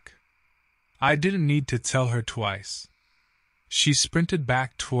back!" I didn't need to tell her twice. She sprinted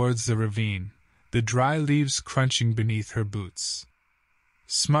back towards the ravine, the dry leaves crunching beneath her boots.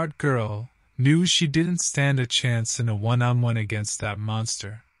 Smart girl, knew she didn't stand a chance in a one-on-one against that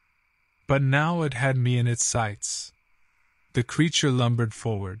monster. But now it had me in its sights. The creature lumbered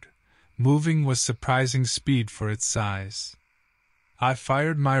forward, moving with surprising speed for its size. I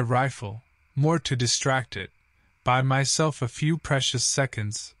fired my rifle, more to distract it, buy myself a few precious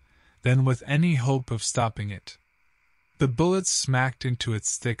seconds, than with any hope of stopping it. The bullets smacked into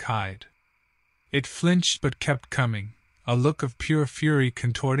its thick hide. It flinched but kept coming, a look of pure fury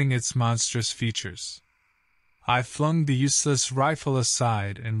contorting its monstrous features. I flung the useless rifle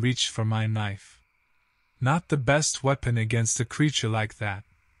aside and reached for my knife. Not the best weapon against a creature like that,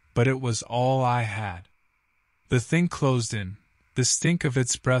 but it was all I had. The thing closed in, the stink of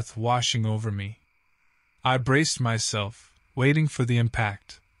its breath washing over me. I braced myself, waiting for the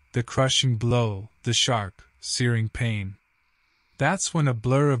impact, the crushing blow, the sharp, searing pain. That's when a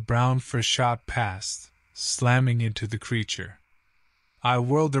blur of brown fur shot past, slamming into the creature. I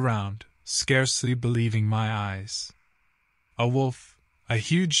whirled around, scarcely believing my eyes. A wolf, a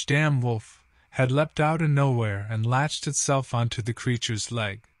huge damn wolf, had leapt out of nowhere and latched itself onto the creature's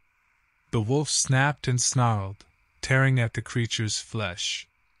leg. The wolf snapped and snarled, tearing at the creature's flesh.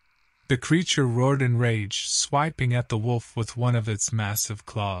 The creature roared in rage, swiping at the wolf with one of its massive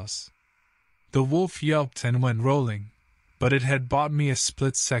claws. The wolf yelped and went rolling, but it had bought me a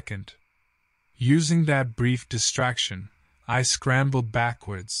split second. Using that brief distraction, I scrambled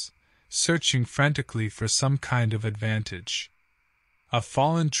backwards, searching frantically for some kind of advantage. A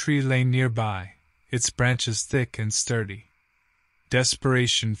fallen tree lay nearby, its branches thick and sturdy.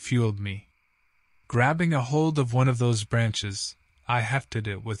 Desperation fueled me. Grabbing a hold of one of those branches, I hefted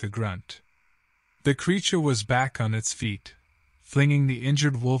it with a grunt. The creature was back on its feet, flinging the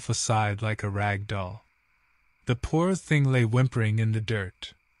injured wolf aside like a rag doll. The poor thing lay whimpering in the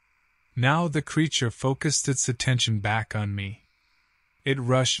dirt. Now the creature focused its attention back on me. It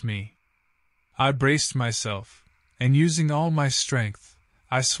rushed me. I braced myself, and using all my strength,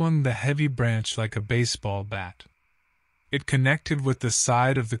 I swung the heavy branch like a baseball bat. It connected with the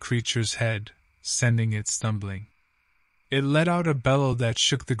side of the creature's head, sending it stumbling. It let out a bellow that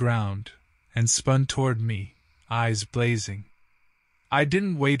shook the ground, and spun toward me, eyes blazing. I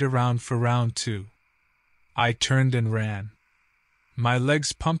didn't wait around for round two. I turned and ran. My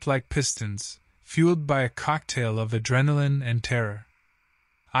legs pumped like pistons, fueled by a cocktail of adrenaline and terror.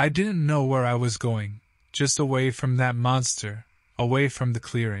 I didn't know where I was going, just away from that monster, away from the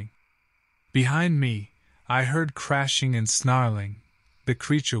clearing. Behind me, I heard crashing and snarling. The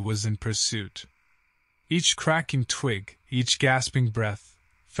creature was in pursuit. Each cracking twig, each gasping breath,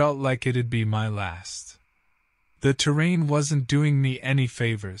 felt like it'd be my last. The terrain wasn't doing me any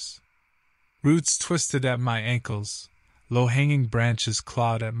favors. Roots twisted at my ankles, low-hanging branches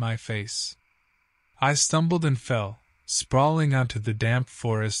clawed at my face. I stumbled and fell, sprawling onto the damp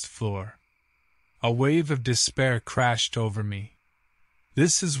forest floor. A wave of despair crashed over me.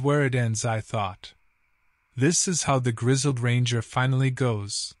 This is where it ends, I thought. This is how the grizzled ranger finally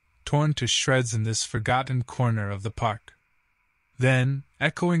goes, torn to shreds in this forgotten corner of the park. Then,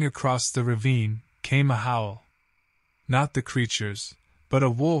 echoing across the ravine, came a howl. Not the creature's, but a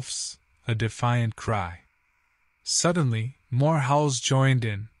wolf's, a defiant cry. Suddenly, more howls joined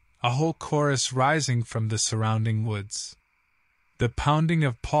in, a whole chorus rising from the surrounding woods. The pounding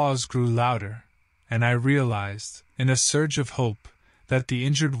of paws grew louder, and I realized, in a surge of hope, that the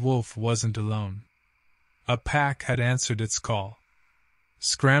injured wolf wasn't alone. A pack had answered its call.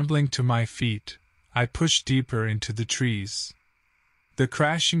 Scrambling to my feet, I pushed deeper into the trees. The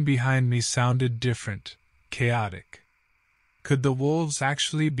crashing behind me sounded different, chaotic. Could the wolves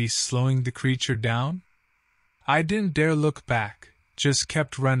actually be slowing the creature down? I didn't dare look back, just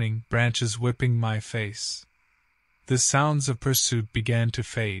kept running, branches whipping my face. The sounds of pursuit began to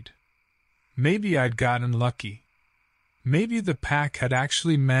fade. Maybe I'd gotten lucky. Maybe the pack had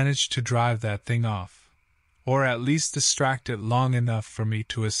actually managed to drive that thing off, or at least distract it long enough for me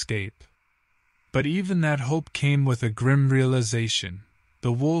to escape. But even that hope came with a grim realization.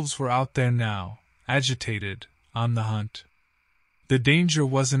 The wolves were out there now, agitated, on the hunt. The danger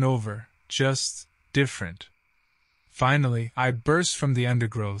wasn't over, just different. Finally, I burst from the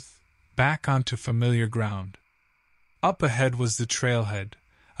undergrowth, back onto familiar ground. Up ahead was the trailhead,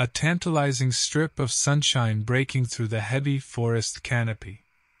 a tantalizing strip of sunshine breaking through the heavy forest canopy.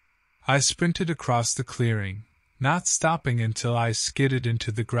 I sprinted across the clearing, not stopping until I skidded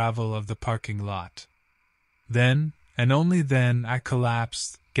into the gravel of the parking lot. Then, and only then, I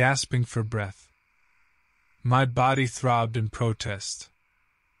collapsed, gasping for breath. My body throbbed in protest.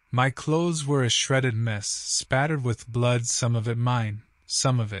 My clothes were a shredded mess, spattered with blood, some of it mine,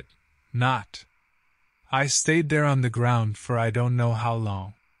 some of it not. I stayed there on the ground for I don't know how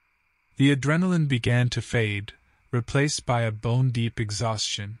long. The adrenaline began to fade, replaced by a bone-deep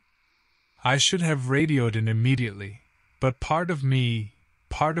exhaustion. I should have radioed in immediately, but part of me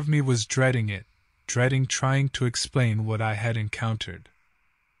was dreading it, dreading trying to explain what I had encountered.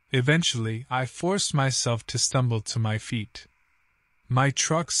 Eventually, I forced myself to stumble to my feet. My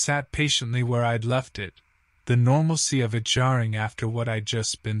truck sat patiently where I'd left it, the normalcy of it jarring after what I'd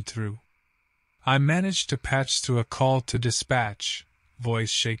just been through. I managed to patch through a call to dispatch,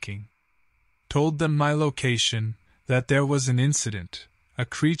 voice shaking. Told them my location, that there was an incident, a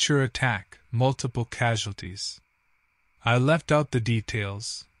creature attack, multiple casualties. I left out the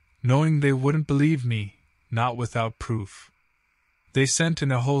details, knowing they wouldn't believe me, not without proof. They sent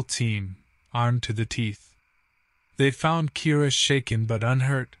in a whole team, armed to the teeth. They found Kira shaken but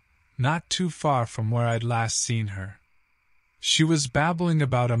unhurt, not too far from where I'd last seen her. She was babbling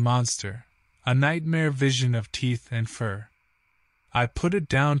about a monster, a nightmare vision of teeth and fur. I put it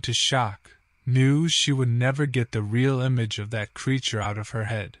down to shock, knew she would never get the real image of that creature out of her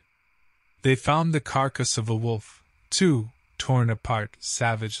head. They found the carcass of a wolf, too, torn apart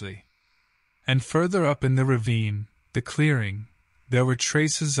savagely. And further up in the ravine, the clearing, there were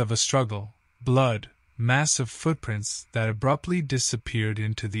traces of a struggle, blood, massive footprints that abruptly disappeared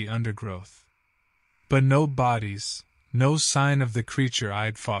into the undergrowth. But no bodies, no sign of the creature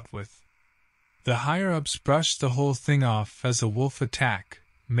I'd fought with. The higher-ups brushed the whole thing off as a wolf attack,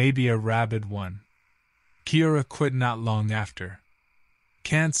 maybe a rabid one. Kira quit not long after.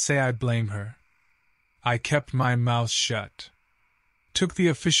 Can't say I blame her. I kept my mouth shut. Took the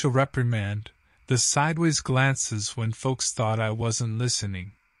official reprimand, the sideways glances when folks thought I wasn't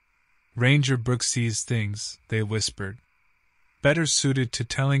listening. Ranger Brooks sees things, they whispered. Better suited to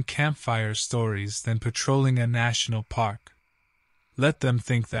telling campfire stories than patrolling a national park. Let them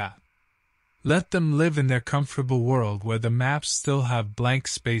think that. Let them live in their comfortable world where the maps still have blank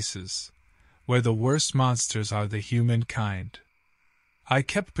spaces, where the worst monsters are the humankind. I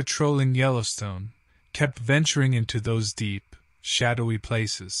kept patrolling Yellowstone, kept venturing into those deep, shadowy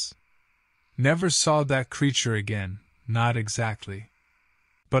places. Never saw that creature again, not exactly.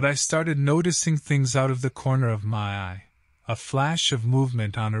 But I started noticing things out of the corner of my eye, a flash of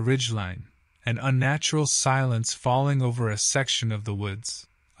movement on a ridgeline, an unnatural silence falling over a section of the woods,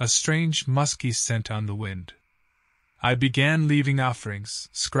 a strange musky scent on the wind. I began leaving offerings,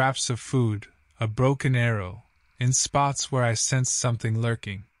 scraps of food, a broken arrow, in spots where I sensed something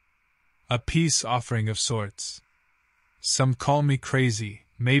lurking. A peace offering of sorts. Some call me crazy,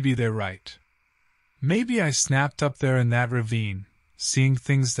 maybe they're right. Maybe I snapped up there in that ravine, seeing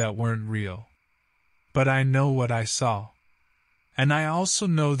things that weren't real. But I know what I saw. And I also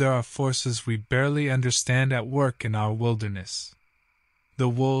know there are forces we barely understand at work in our wilderness. The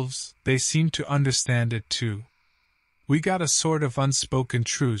wolves, they seem to understand it too. We got a sort of unspoken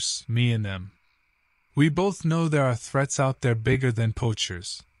truce, me and them. We both know there are threats out there bigger than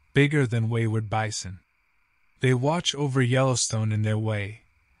poachers, bigger than wayward bison. They watch over Yellowstone in their way,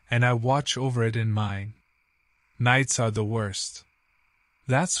 and I watch over it in mine. Nights are the worst.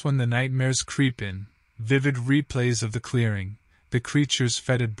 That's when the nightmares creep in, vivid replays of the clearing, the creature's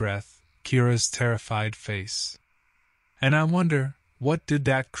fetid breath, Kira's terrified face. And I wonder, what did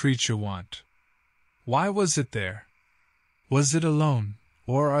that creature want? Why was it there? Was it alone,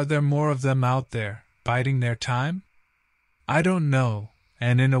 or are there more of them out there, biding their time? I don't know,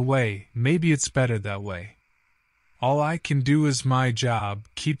 and in a way, maybe it's better that way. All I can do is my job,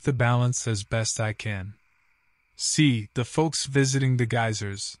 keep the balance as best I can. See, the folks visiting the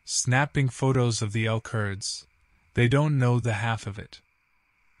geysers, snapping photos of the elk herds, they don't know the half of it.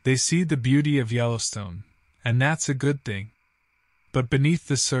 They see the beauty of Yellowstone, and that's a good thing. But beneath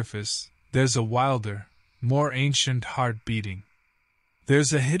the surface, there's a wilder, more ancient heart beating.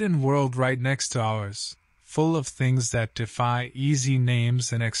 There's a hidden world right next to ours, full of things that defy easy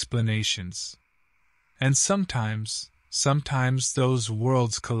names and explanations. And sometimes those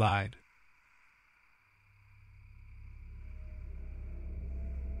worlds collide.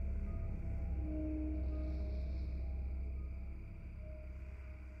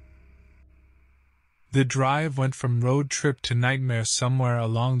 The drive went from road trip to nightmare somewhere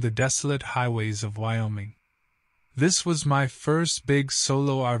along the desolate highways of Wyoming. This was my first big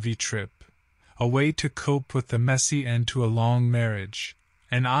solo RV trip, a way to cope with the messy end to a long marriage,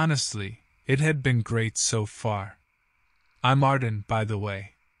 and honestly, it had been great so far. I'm Arden, by the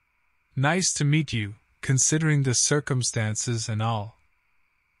way. Nice to meet you, considering the circumstances and all.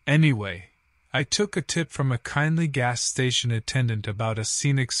 Anyway, I took a tip from a kindly gas station attendant about a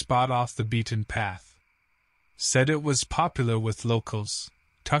scenic spot off the beaten path. Said it was popular with locals,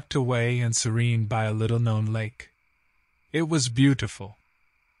 tucked away and serene by a little-known lake. It was beautiful.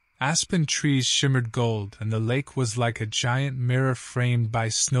 Aspen trees shimmered gold, and the lake was like a giant mirror framed by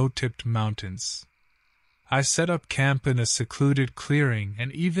snow-tipped mountains. I set up camp in a secluded clearing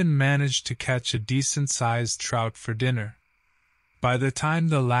and even managed to catch a decent-sized trout for dinner. By the time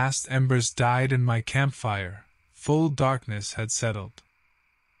the last embers died in my campfire, full darkness had settled.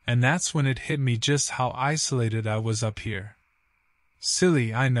 And that's when it hit me just how isolated I was up here.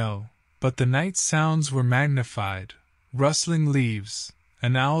 Silly, I know, but the night sounds were magnified, rustling leaves,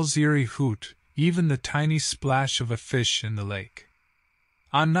 an owl's eerie hoot, even the tiny splash of a fish in the lake.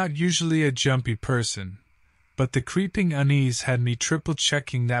 I'm not usually a jumpy person, but the creeping unease had me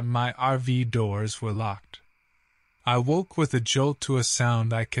triple-checking that my RV doors were locked. I woke with a jolt to a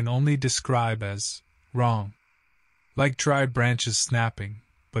sound I can only describe as wrong. Like dry branches snapping,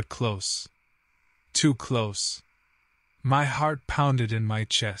 but close. Too close. My heart pounded in my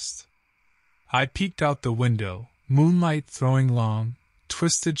chest. I peeked out the window, moonlight throwing long,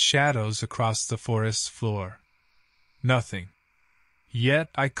 twisted shadows across the forest floor. Nothing. Yet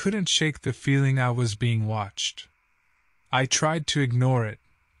I couldn't shake the feeling I was being watched. I tried to ignore it,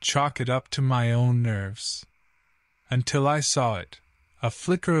 chalk it up to my own nerves. Until I saw it, a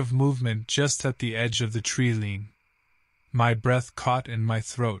flicker of movement just at the edge of the tree line. My breath caught in my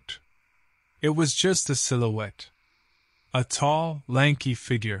throat. It was just a silhouette. A tall, lanky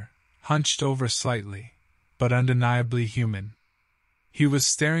figure, hunched over slightly, but undeniably human. He was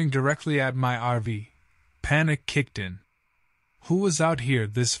staring directly at my RV. Panic kicked in. Who was out here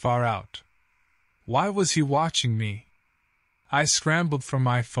this far out? Why was he watching me? I scrambled for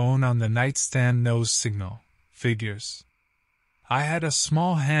my phone on the nightstand nose signal. Figures. I had a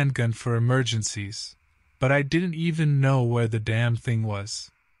small handgun for emergencies, but I didn't even know where the damn thing was.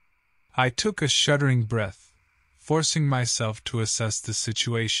 I took a shuddering breath, forcing myself to assess the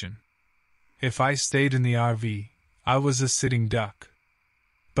situation. If I stayed in the RV, I was a sitting duck.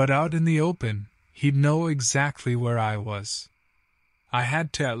 But out in the open, he'd know exactly where I was. I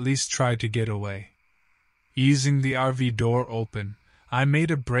had to at least try to get away. Easing the RV door open, I made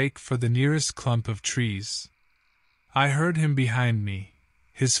a break for the nearest clump of trees. I heard him behind me,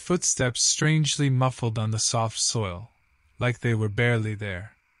 his footsteps strangely muffled on the soft soil, like they were barely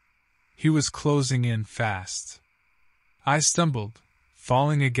there. He was closing in fast. I stumbled,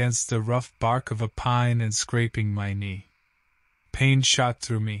 falling against the rough bark of a pine and scraping my knee. Pain shot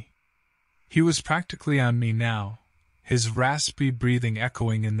through me. He was practically on me now, his raspy breathing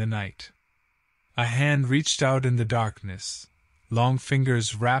echoing in the night. A hand reached out in the darkness, long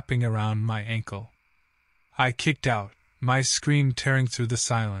fingers wrapping around my ankle. I kicked out, my scream tearing through the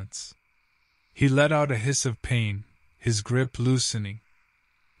silence. He let out a hiss of pain, his grip loosening.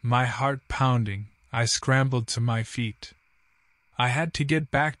 My heart pounding, I scrambled to my feet. I had to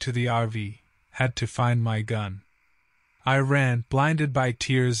get back to the RV, had to find my gun. I ran, blinded by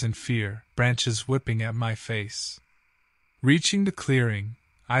tears and fear, branches whipping at my face. Reaching the clearing,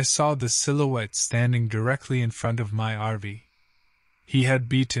 I saw the silhouette standing directly in front of my RV. He had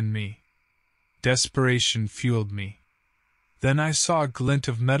beaten me. Desperation fueled me. Then I saw a glint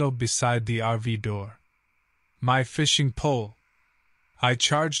of metal beside the RV door. My fishing pole. I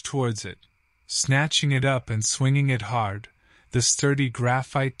charged towards it, snatching it up and swinging it hard, the sturdy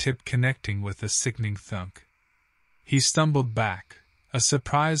graphite tip connecting with a sickening thunk. He stumbled back, a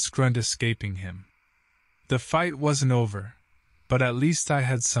surprised grunt escaping him. The fight wasn't over, but at least I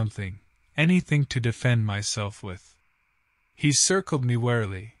had something, anything to defend myself with. He circled me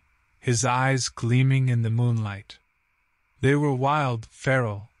warily, his eyes gleaming in the moonlight. They were wild,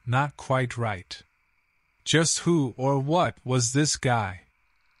 feral, not quite right. Just who or what was this guy?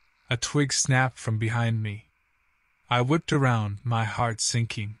 A twig snapped from behind me. I whipped around, my heart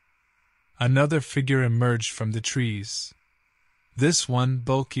sinking. Another figure emerged from the trees. This one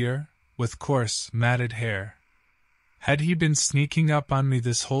bulkier, with coarse, matted hair. Had he been sneaking up on me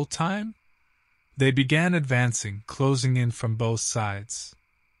this whole time? They began advancing, closing in from both sides.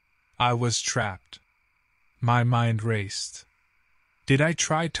 I was trapped. My mind raced. Did I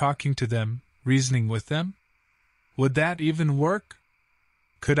try talking to them, reasoning with them? Would that even work?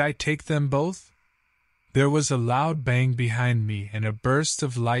 Could I take them both? There was a loud bang behind me and a burst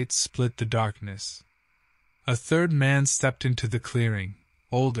of light split the darkness. A third man stepped into the clearing,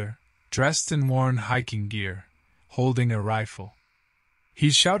 older, dressed in worn hiking gear, holding a rifle. He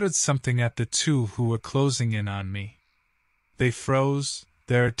shouted something at the two who were closing in on me. They froze,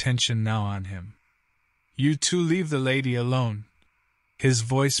 their attention now on him. "You two leave the lady alone." His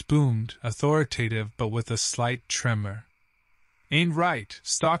voice boomed, authoritative but with a slight tremor. "Ain't right,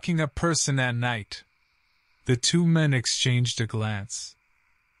 stalking a person at night." The two men exchanged a glance.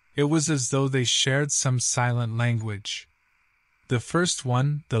 It was as though they shared some silent language. The first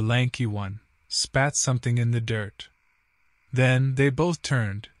one, the lanky one, spat something in the dirt. Then they both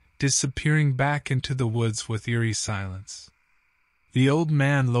turned, disappearing back into the woods with eerie silence. The old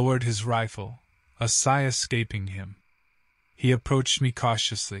man lowered his rifle, a sigh escaping him. He approached me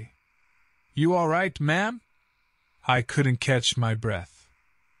cautiously. "You all right, ma'am?" I couldn't catch my breath.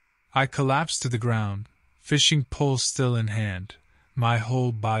 I collapsed to the ground, fishing pole still in hand, my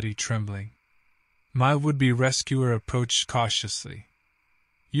whole body trembling. My would-be rescuer approached cautiously.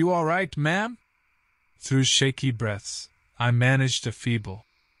 "You all right, ma'am?" Through shaky breaths, I managed a feeble,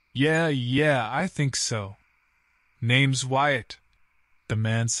 Yeah, I think so." "Name's Wyatt," the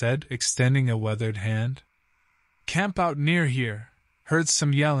man said, extending a weathered hand. "Camp out near here. Heard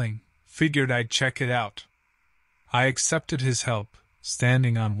some yelling, figured I'd check it out." I accepted his help,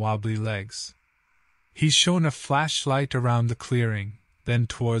 standing on wobbly legs. He shone a flashlight around the clearing, then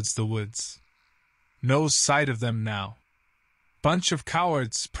towards the woods. "No sight of them now. Bunch of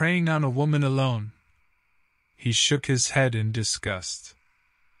cowards preying on a woman alone." He shook his head in disgust.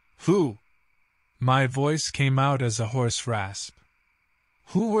 "Who?" My voice came out as a hoarse rasp.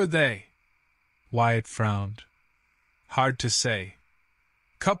 "Who were they?" Wyatt frowned. "Hard to say.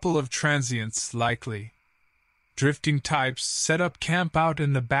 Couple of transients, likely. Drifting types set up camp out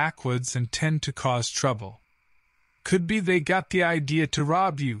in the backwoods and tend to cause trouble. Could be they got the idea to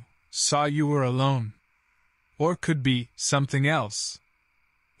rob you, saw you were alone. Or could be something else."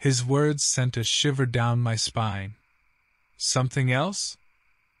 His words sent a shiver down my spine. "Something else?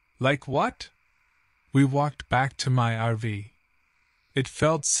 Like what?" We walked back to my RV. It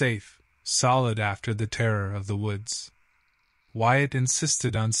felt safe, solid after the terror of the woods. Wyatt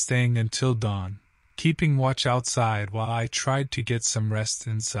insisted on staying until dawn, keeping watch outside while I tried to get some rest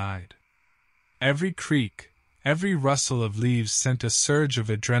inside. Every creak, every rustle of leaves sent a surge of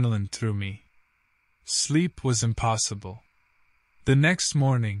adrenaline through me. Sleep was impossible. The next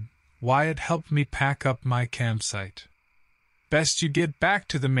morning, Wyatt helped me pack up my campsite. "Best you get back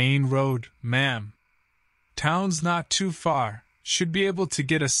to the main road, ma'am. Town's not too far, should be able to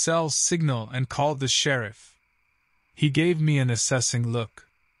get a cell signal and call the sheriff." He gave me an assessing look.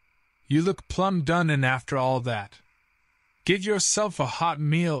 "You look plumb done in after all that. Get yourself a hot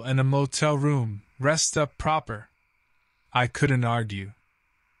meal and a motel room, rest up proper." I couldn't argue.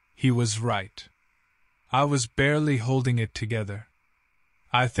 He was right. I was barely holding it together.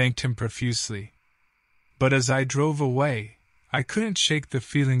 I thanked him profusely. But as I drove away, I couldn't shake the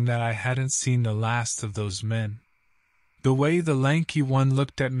feeling that I hadn't seen the last of those men. The way the lanky one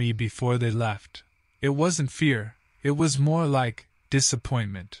looked at me before they left, It wasn't fear, it was more like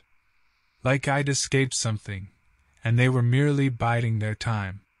disappointment. Like I'd escaped something, and they were merely biding their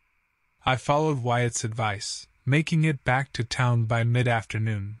time. I followed Wyatt's advice, making it back to town by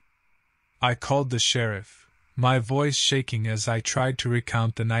mid-afternoon. I called the sheriff, my voice shaking as I tried to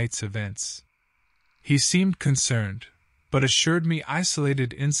recount the night's events. He seemed concerned, but assured me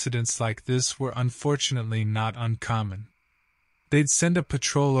isolated incidents like this were unfortunately not uncommon. They'd send a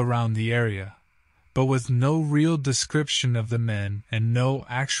patrol around the area, but with no real description of the men and no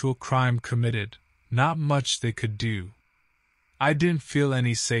actual crime committed, not much they could do. I didn't feel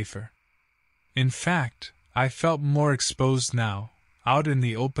any safer. In fact, I felt more exposed now, out in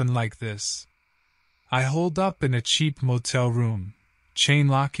the open like this. I holed up in a cheap motel room,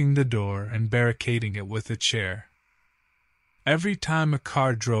 chain-locking the door and barricading it with a chair. Every time a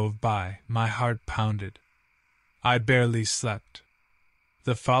car drove by, my heart pounded. I barely slept.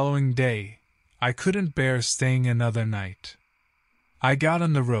 The following day, I couldn't bear staying another night. I got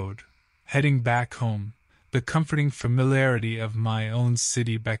on the road, heading back home, the comforting familiarity of my own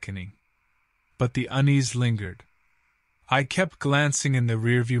city beckoning. But the unease lingered. I kept glancing in the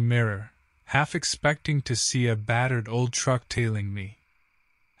rearview mirror, half expecting to see a battered old truck tailing me.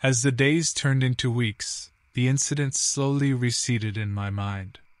 As the days turned into weeks, the incidents slowly receded in my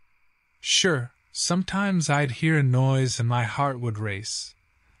mind. Sure, sometimes I'd hear a noise and my heart would race,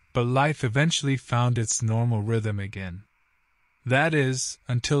 but life eventually found its normal rhythm again. That is,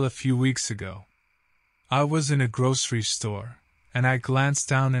 until a few weeks ago. I was in a grocery store, and I glanced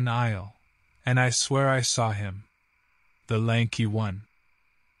down an aisle, and I swear I saw him. The lanky one.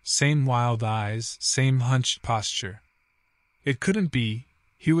 Same wild eyes, same hunched posture. It couldn't be,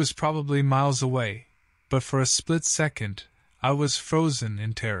 he was probably miles away, but for a split second, I was frozen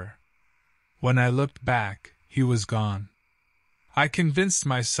in terror. When I looked back, he was gone. I convinced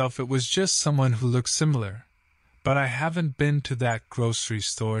myself it was just someone who looked similar, but I haven't been to that grocery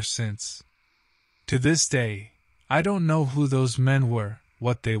store since. To this day, I don't know who those men were,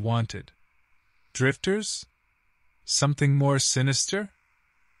 what they wanted. Drifters? Something more sinister?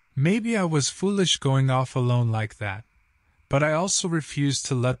 Maybe I was foolish going off alone like that, but I also refused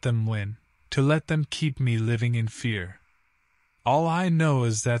to let them win, to let them keep me living in fear. All I know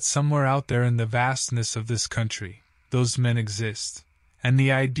is that somewhere out there in the vastness of this country, those men exist, and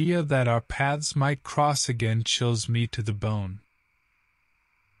the idea that our paths might cross again chills me to the bone.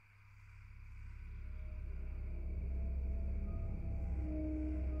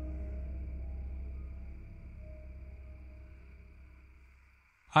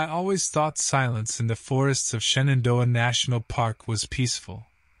 I always thought silence in the forests of Shenandoah National Park was peaceful,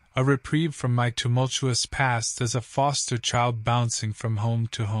 a reprieve from my tumultuous past as a foster child bouncing from home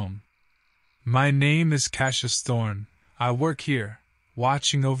to home. My name is Cassius Thorne. I work here,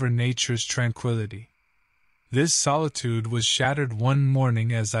 watching over nature's tranquility. This solitude was shattered one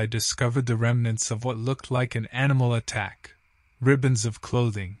morning as I discovered the remnants of what looked like an animal attack, ribbons of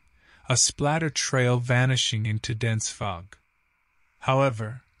clothing, a splatter trail vanishing into dense fog.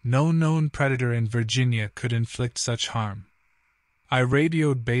 However, no known predator in Virginia could inflict such harm. I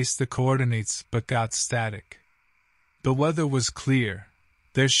radioed base the coordinates but got static. The weather was clear.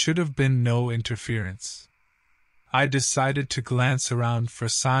 There should have been no interference. I decided to glance around for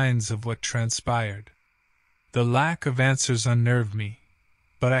signs of what transpired. The lack of answers unnerved me,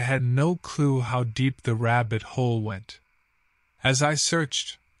 but I had no clue how deep the rabbit hole went. As I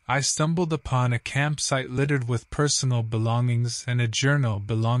searched, I stumbled upon a campsite littered with personal belongings and a journal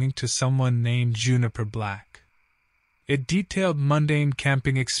belonging to someone named Juniper Black. It detailed mundane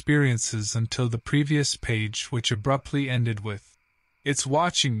camping experiences until the previous page, which abruptly ended with, "It's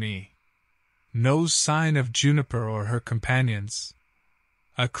watching me." No sign of Juniper or her companions.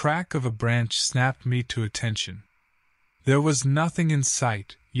 A crack of a branch snapped me to attention. There was nothing in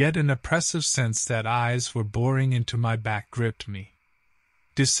sight, yet an oppressive sense that eyes were boring into my back gripped me.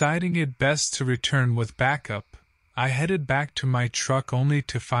 Deciding it best to return with backup, I headed back to my truck only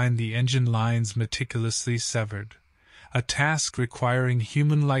to find the engine lines meticulously severed, a task requiring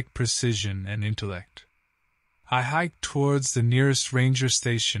human-like precision and intellect. I hiked towards the nearest ranger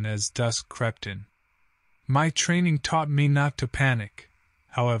station as dusk crept in. My training taught me not to panic.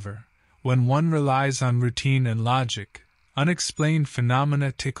 However, when one relies on routine and logic, unexplained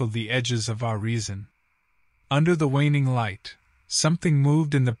phenomena tickle the edges of our reason. Under the waning light, something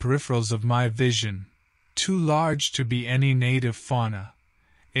moved in the peripherals of my vision, too large to be any native fauna.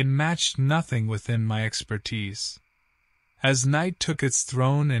 It matched nothing within my expertise. As night took its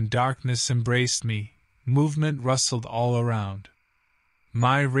throne and darkness embraced me, movement rustled all around.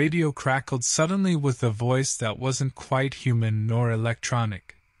 My radio crackled suddenly with a voice that wasn't quite human nor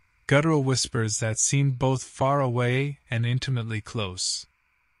electronic. guttural whispers that seemed both far away and intimately close.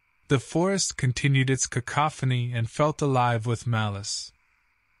 The forest continued its cacophony and felt alive with malice.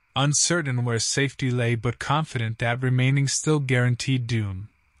 Uncertain where safety lay but confident that remaining still guaranteed doom,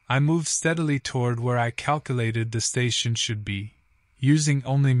 I moved steadily toward where I calculated the station should be, using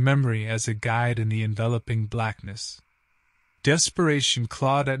only memory as a guide in the enveloping blackness. Desperation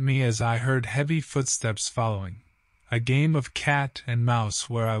clawed at me as I heard heavy footsteps following, a game of cat and mouse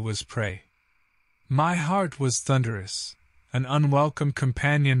where I was prey. My heart was thunderous, an unwelcome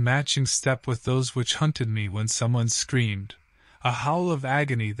companion matching step with those which hunted me when someone screamed, a howl of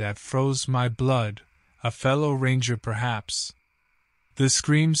agony that froze my blood, a fellow ranger perhaps. The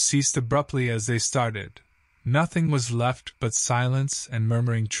screams ceased abruptly as they started. Nothing was left but silence and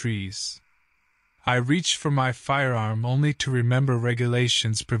murmuring trees. I reached for my firearm only to remember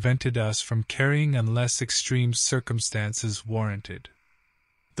regulations prevented us from carrying unless extreme circumstances warranted.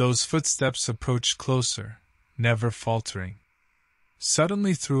 Those footsteps approached closer, never faltering.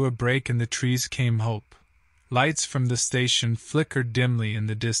 Suddenly through a break in the trees came hope. Lights from the station flickered dimly in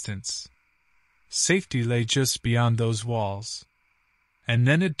the distance. Safety lay just beyond those walls. And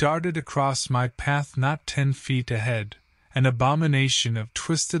then it darted across my path not 10 feet ahead, an abomination of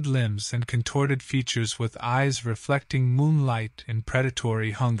twisted limbs and contorted features with eyes reflecting moonlight in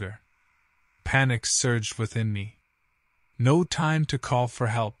predatory hunger. Panic surged within me. No time to call for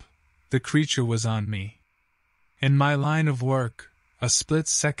help. The creature was on me. In my line of work, a split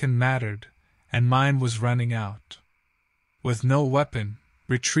second mattered, and mine was running out. With no weapon,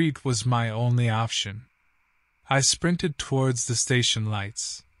 retreat was my only option. I sprinted towards the station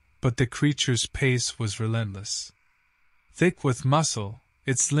lights, but the creature's pace was relentless. Thick with muscle,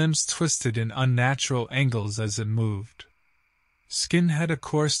 its limbs twisted in unnatural angles as it moved. Skin had a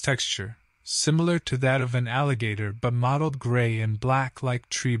coarse texture, similar to that of an alligator but mottled gray and black like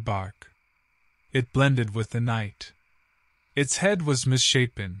tree bark. It blended with the night. Its head was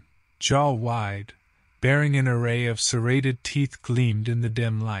misshapen, jaw wide, bearing an array of serrated teeth gleamed in the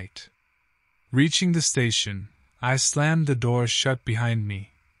dim light. Reaching the station, I slammed the door shut behind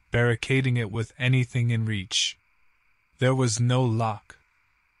me, barricading it with anything in reach. There was no lock.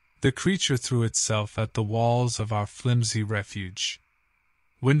 The creature threw itself at the walls of our flimsy refuge.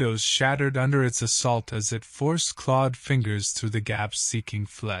 Windows shattered under its assault as it forced clawed fingers through the gaps seeking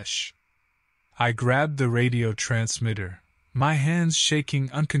flesh. I grabbed the radio transmitter, my hands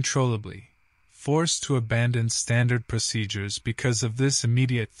shaking uncontrollably, forced to abandon standard procedures because of this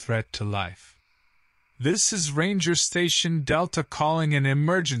immediate threat to life. "This is Ranger Station Delta calling an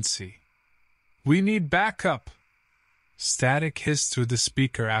emergency. We need backup." Static hissed through the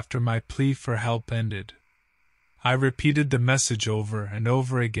speaker after my plea for help ended. I repeated the message over and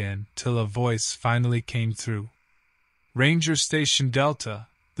over again till a voice finally came through. "Ranger Station Delta,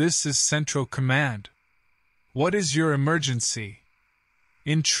 this is Central Command. What is your emergency?"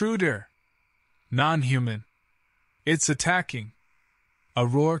 "Intruder. Non-human. It's attacking." A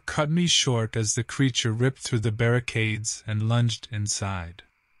roar cut me short as the creature ripped through the barricades and lunged inside.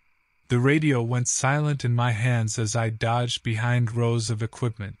 The radio went silent in my hands as I dodged behind rows of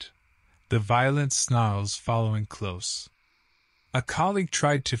equipment, the violent snarls following close. A colleague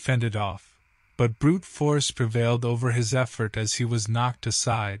tried to fend it off, but brute force prevailed over his effort as he was knocked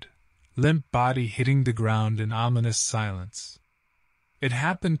aside, limp body hitting the ground in ominous silence. It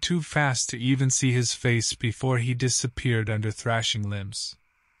happened too fast to even see his face before he disappeared under thrashing limbs.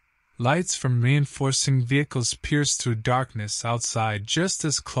 Lights from reinforcing vehicles pierced through darkness outside just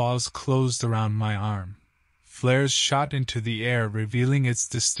as claws closed around my arm. Flares shot into the air, revealing its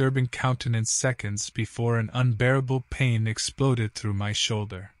disturbing countenance seconds before an unbearable pain exploded through my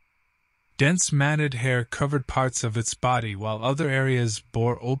shoulder. Dense matted hair covered parts of its body while other areas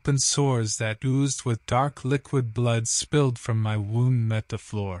bore open sores that oozed with dark liquid blood spilled from my wound met the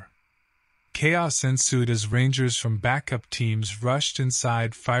floor. Chaos ensued as rangers from backup teams rushed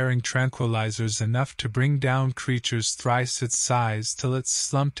inside firing tranquilizers enough to bring down creatures thrice its size till it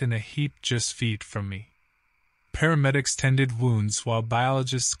slumped in a heap just feet from me. Paramedics tended wounds while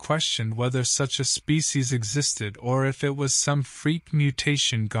biologists questioned whether such a species existed or if it was some freak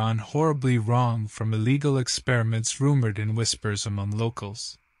mutation gone horribly wrong from illegal experiments rumored in whispers among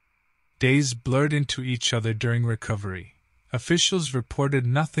locals. Days blurred into each other during recovery. Officials reported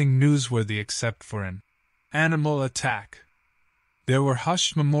nothing newsworthy except for an animal attack. There were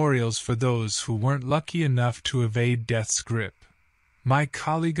hushed memorials for those who weren't lucky enough to evade death's grip. My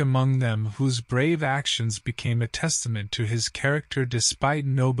colleague among them whose brave actions became a testament to his character despite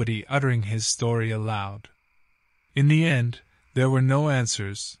nobody uttering his story aloud. In the end, there were no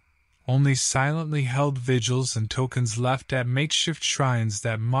answers, only silently held vigils and tokens left at makeshift shrines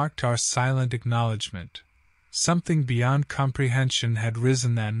that marked our silent acknowledgement. Something beyond comprehension had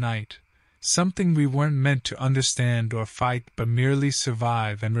risen that night, something we weren't meant to understand or fight but merely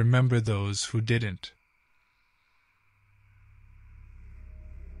survive and remember those who didn't.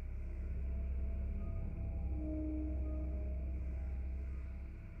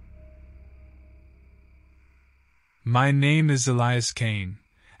 My name is Elias Kane,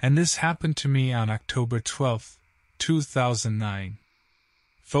 and this happened to me on October 12, 2009.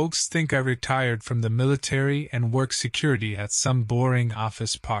 Folks think I retired from the military and work security at some boring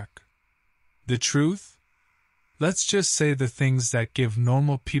office park. The truth? Let's just say the things that give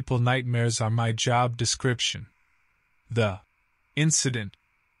normal people nightmares are my job description. The incident,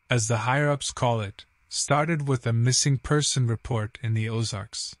 as the higher-ups call it, started with a missing person report in the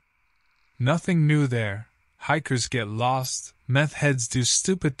Ozarks. Nothing new there. Hikers get lost, meth heads do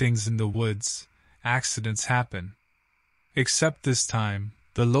stupid things in the woods, accidents happen. Except this time,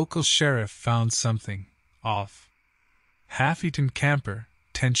 the local sheriff found something off. Half-eaten camper,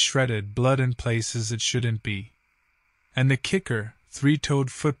 tent shredded, blood in places it shouldn't be. And the kicker,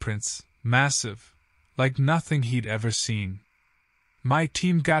 3-toed footprints, massive, like nothing he'd ever seen. My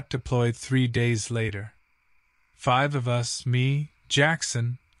team got deployed 3 days later. 5 of us, me,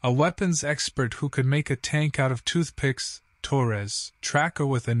 Jackson, a weapons expert who could make a tank out of toothpicks, Torres, tracker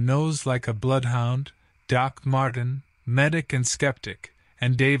with a nose like a bloodhound, Doc Martin, medic and skeptic,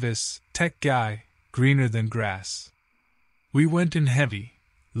 and Davis, tech guy, greener than grass. We went in heavy,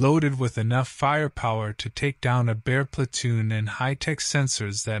 loaded with enough firepower to take down a bear platoon and high-tech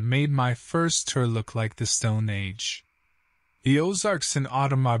sensors that made my first tour look like the Stone Age. The Ozarks in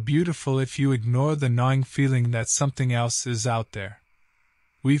autumn are beautiful if you ignore the gnawing feeling that something else is out there.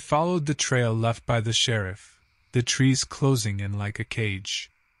 We followed the trail left by the sheriff, the trees closing in like a cage.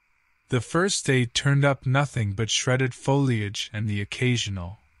 The first day turned up nothing but shredded foliage and the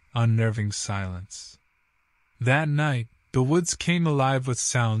occasional, unnerving silence. That night, the woods came alive with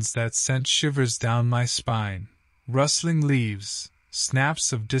sounds that sent shivers down my spine, rustling leaves,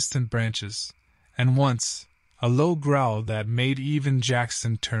 snaps of distant branches, and once, a low growl that made even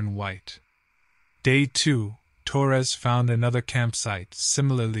Jackson turn white. Day 2, Torres found another campsite,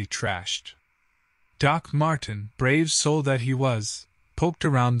 similarly trashed. Doc Martin, brave soul that he was, poked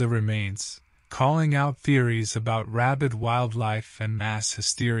around the remains, calling out theories about rabid wildlife and mass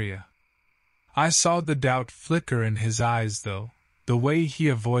hysteria. I saw the doubt flicker in his eyes, though, the way he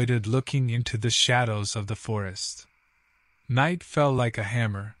avoided looking into the shadows of the forest. Night fell like a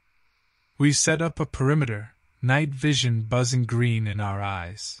hammer. We set up a perimeter, night vision buzzing green in our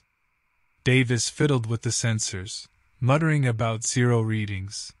eyes. Davis fiddled with the sensors, muttering about 0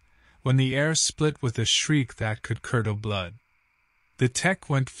 readings, when the air split with a shriek that could curdle blood. The tech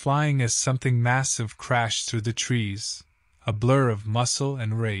went flying as something massive crashed through the trees, a blur of muscle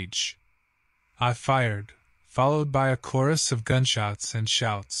and rage. I fired, followed by a chorus of gunshots and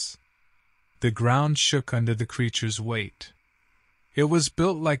shouts. The ground shook under the creature's weight. It was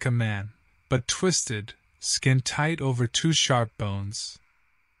built like a man, but twisted, skin tight over 2 sharp bones.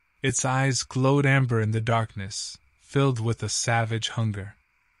 Its eyes glowed amber in the darkness, filled with a savage hunger.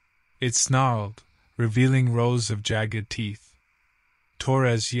 It snarled, revealing rows of jagged teeth.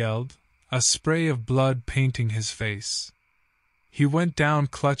 Torres yelled, a spray of blood painting his face. He went down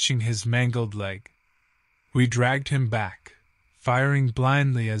clutching his mangled leg. We dragged him back, firing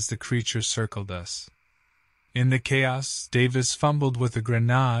blindly as the creature circled us. In the chaos, Davis fumbled with a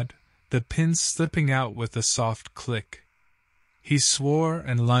grenade, the pin slipping out with a soft click. He swore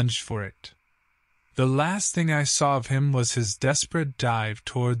and lunged for it. The last thing I saw of him was his desperate dive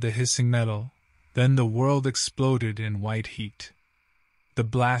toward the hissing metal, then the world exploded in white heat. The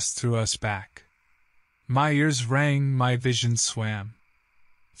blast threw us back. My ears rang, my vision swam.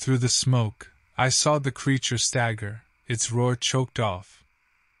 Through the smoke, I saw the creature stagger, its roar choked off.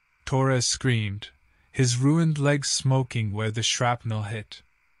 Torres screamed, his ruined legs smoking where the shrapnel hit.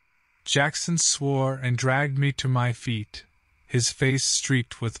 Jackson swore and dragged me to my feet, his face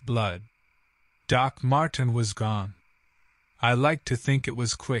streaked with blood. Doc Martin was gone. I like to think it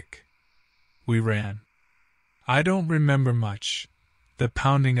was quick. We ran. I don't remember much. The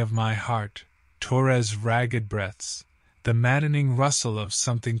pounding of my heart, Torres' ragged breaths, the maddening rustle of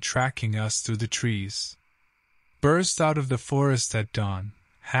something tracking us through the trees. Burst out of the forest at dawn,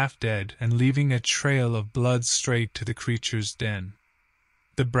 half dead and leaving a trail of blood straight to the creature's den.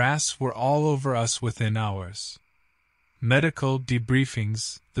 The brass were all over us within hours. Medical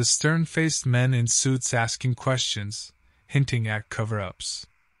debriefings, the stern-faced men in suits asking questions, hinting at cover-ups.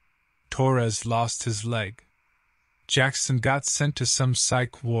 Torres lost his leg. Jackson got sent to some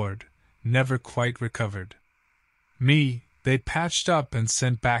psych ward, never quite recovered. Me, they patched up and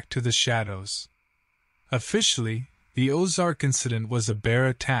sent back to the shadows. Officially, the Ozark incident was a bear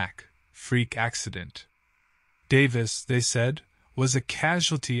attack, freak accident. Davis, they said, was a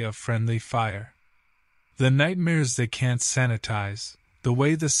casualty of friendly fire. The nightmares they can't sanitize, the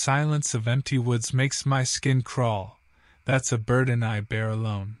way the silence of empty woods makes my skin crawl, that's a burden I bear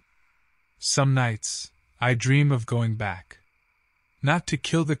alone. Some nights, I dream of going back. Not to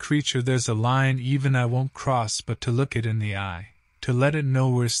kill the creature, there's a line even I won't cross, but to look it in the eye, to let it know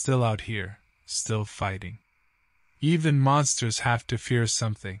we're still out here, still fighting. Even monsters have to fear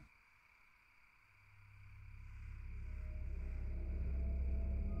something.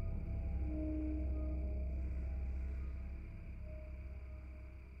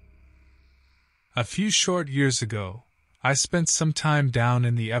 A few short years ago, I spent some time down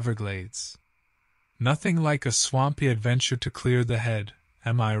in the Everglades. Nothing like a swampy adventure to clear the head,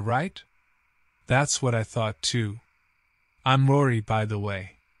 am I right? That's what I thought too. I'm Rory, by the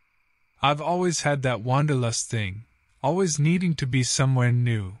way. I've always had that wanderlust thing, always needing to be somewhere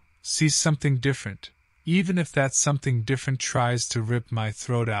new, see something different, even if that something different tries to rip my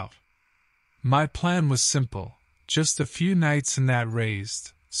throat out. My plan was simple, just a few nights in that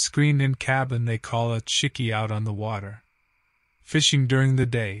raised, screened-in cabin they call a chickie out on the water. Fishing during the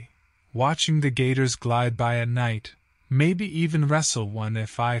day, watching the gators glide by at night, maybe even wrestle one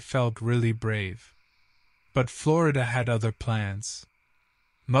if I felt really brave. But Florida had other plans.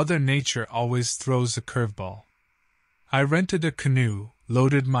 Mother Nature always throws a curveball. I rented a canoe,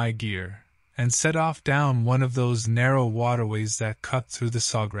 loaded my gear, and set off down one of those narrow waterways that cut through the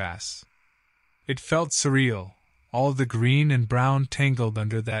sawgrass. It felt surreal, all the green and brown tangled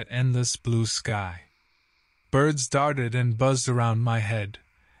under that endless blue sky. Birds darted and buzzed around my head,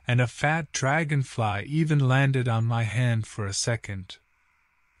 and a fat dragonfly even landed on my hand for a second.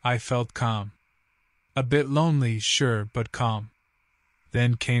 I felt calm. A bit lonely, sure, but calm.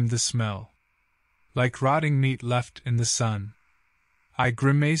 Then came the smell. Like rotting meat left in the sun. I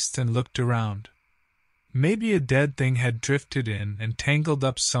grimaced and looked around. Maybe a dead thing had drifted in and tangled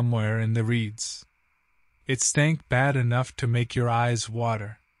up somewhere in the reeds. It stank bad enough to make your eyes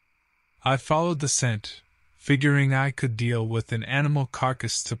water. I followed the scent, figuring I could deal with an animal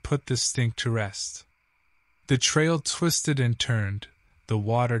carcass to put the stink to rest. The trail twisted and turned, the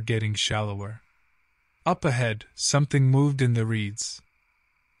water getting shallower. Up ahead, something moved in the reeds.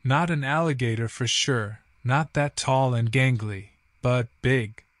 Not an alligator for sure, not that tall and gangly, but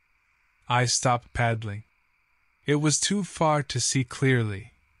big. I stopped paddling. It was too far to see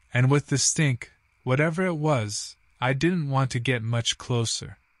clearly, and with the stink, whatever it was, I didn't want to get much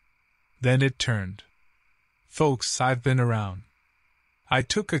closer. Then it turned. Folks, I've been around. I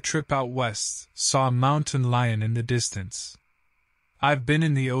took a trip out west, saw a mountain lion in the distance. I've been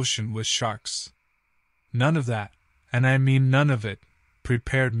in the ocean with sharks. None of that, and I mean none of it,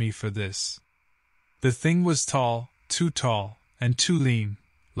 prepared me for this. The thing was tall, and too lean,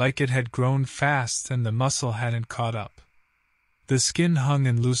 like it had grown fast and the muscle hadn't caught up. The skin hung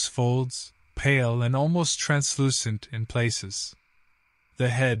in loose folds, pale and almost translucent in places. The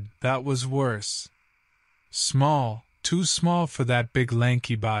head, that was worse. Small, too small for that big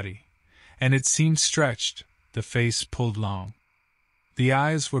lanky body, and it seemed stretched, the face pulled long. The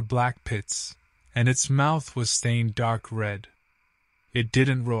eyes were black pits, and its mouth was stained dark red. It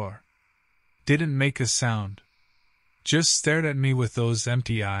didn't roar. Didn't make a sound. Just stared at me with those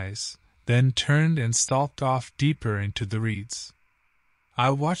empty eyes, then turned and stalked off deeper into the reeds. I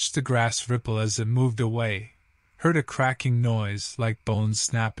watched the grass ripple as it moved away, heard a cracking noise like bones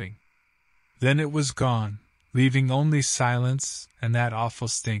snapping. Then it was gone, leaving only silence and that awful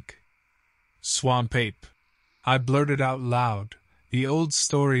stink. Swamp ape. I blurted out loud, the old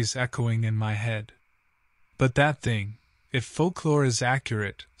stories echoing in my head. But that thing, if folklore is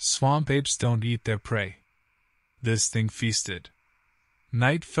accurate, swamp apes don't eat their prey. This thing feasted.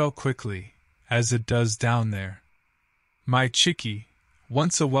 Night fell quickly, as it does down there. My chickie,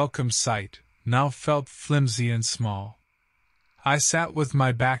 once a welcome sight, now felt flimsy and small. I sat with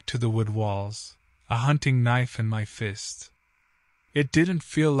my back to the wood walls, a hunting knife in my fist. It didn't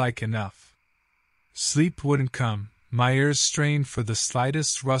feel like enough. Sleep wouldn't come, my ears strained for the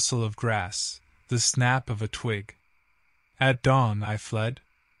slightest rustle of grass, the snap of a twig. At dawn I fled.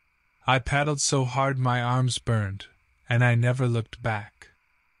 I paddled so hard my arms burned, and I never looked back.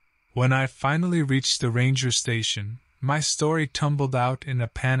 When I finally reached the ranger station, my story tumbled out in a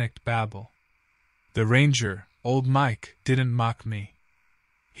panicked babble. The ranger, old Mike, didn't mock me.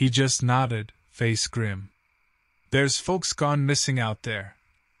 He just nodded, face grim. "There's folks gone missing out there,"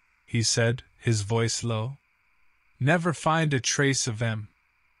 he said, his voice low. "Never find a trace of 'em.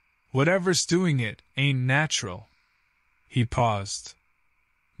 Whatever's doing it ain't natural. He paused.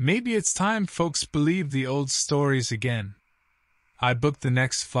 Maybe it's time folks believe the old stories again. I booked the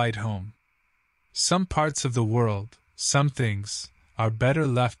next flight home. Some parts of the world, some things, are better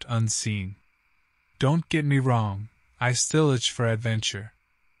left unseen. Don't get me wrong, I still itch for adventure.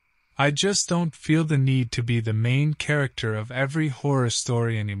 I just don't feel the need to be the main character of every horror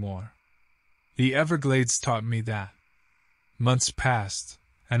story anymore. The Everglades taught me that. Months passed,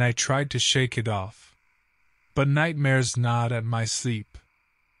 and I tried to shake it off. But nightmares gnawed at my sleep.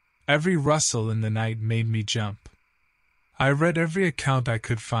 Every rustle in the night made me jump. I read every account I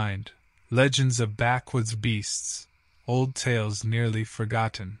could find, legends of backwoods beasts, old tales nearly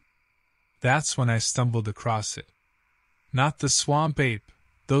forgotten. That's when I stumbled across it. Not the swamp ape,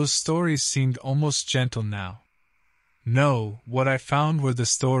 those stories seemed almost gentle now. No, what I found were the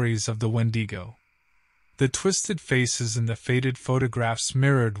stories of the Wendigo. The twisted faces in the faded photographs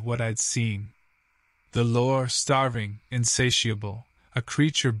mirrored what I'd seen. The lore, starving, insatiable, a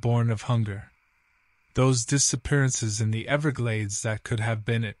creature born of hunger. Those disappearances in the Everglades that could have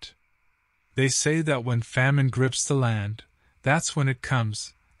been it. They say that when famine grips the land, that's when it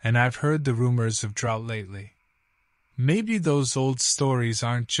comes, and I've heard the rumors of drought lately. Maybe those old stories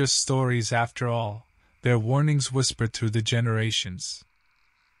aren't just stories after all, they're warnings whispered through the generations.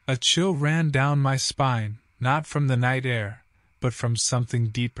 A chill ran down my spine, not from the night air, but from something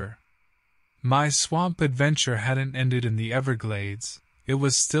deeper. My swamp adventure hadn't ended in the Everglades, it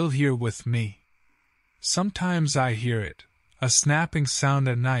was still here with me. Sometimes I hear it, a snapping sound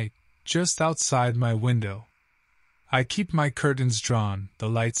at night, just outside my window. I keep my curtains drawn, the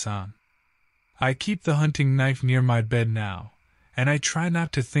lights on. I keep the hunting knife near my bed now, and I try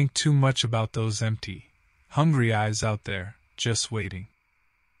not to think too much about those empty, hungry eyes out there, just waiting.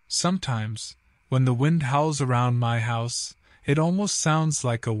 Sometimes, when the wind howls around my house, it almost sounds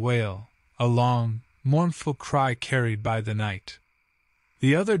like a wail, a long, mournful cry carried by the night.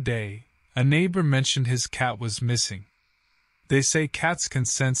 The other day, a neighbor mentioned his cat was missing. They say cats can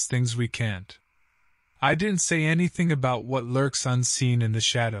sense things we can't. I didn't say anything about what lurks unseen in the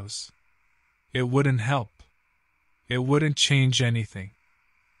shadows. It wouldn't help. It wouldn't change anything.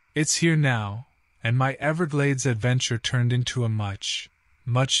 It's here now, and my Everglades adventure turned into a much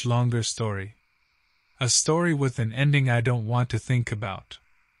longer story. A story with an ending I don't want to think about.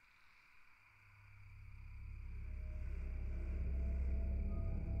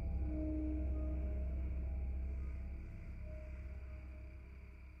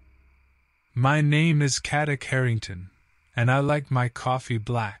 My name is Caddick Harrington, and I like my coffee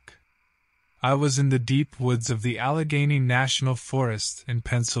black. I was in the deep woods of the Allegheny National Forest in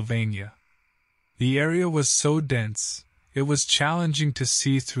Pennsylvania. The area was so dense, it was challenging to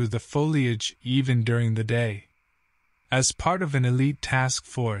see through the foliage even during the day. As part of an elite task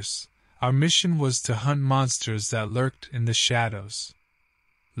force, our mission was to hunt monsters that lurked in the shadows.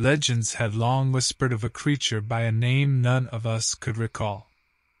 Legends had long whispered of a creature by a name none of us could recall.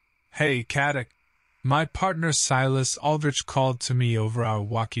 "Hey, Caddick," my partner Silas Aldrich called to me over our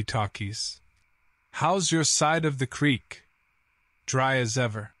walkie-talkies. "How's your side of the creek?" "Dry as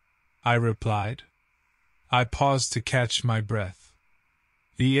ever," I replied. I paused to catch my breath.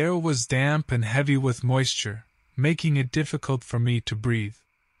 The air was damp and heavy with moisture, making it difficult for me to breathe.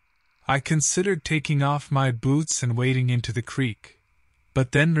 I considered taking off my boots and wading into the creek,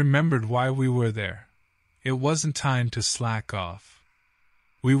 but then remembered why we were there. It wasn't time to slack off.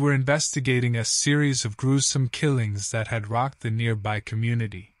 We were investigating a series of gruesome killings that had rocked the nearby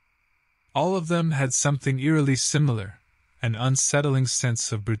community. All of them had something eerily similar, an unsettling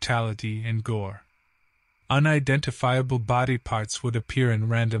sense of brutality and gore. Unidentifiable body parts would appear in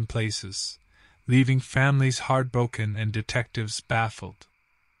random places, leaving families heartbroken and detectives baffled.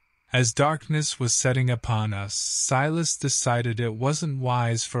 As darkness was setting upon us, Silas decided it wasn't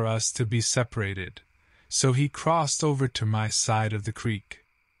wise for us to be separated, so he crossed over to my side of the creek.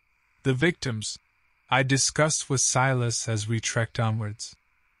 The victims, I discussed with Silas as we trekked onwards,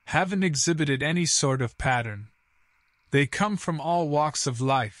 haven't exhibited any sort of pattern. They come from all walks of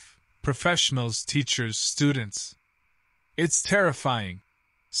life, professionals, teachers, students. "It's terrifying,"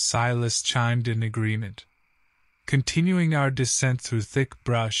 Silas chimed in agreement. Continuing our descent through thick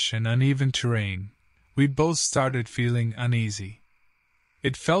brush and uneven terrain, we both started feeling uneasy.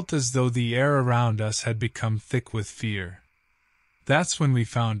 It felt as though the air around us had become thick with fear. That's when we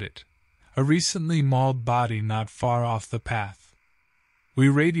found it, a recently mauled body not far off the path. We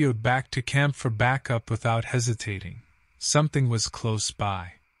radioed back to camp for backup without hesitating. Something was close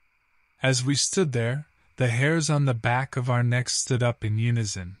by. As we stood there, the hairs on the back of our necks stood up in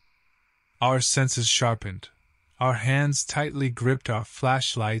unison. Our senses sharpened, Our hands tightly gripped our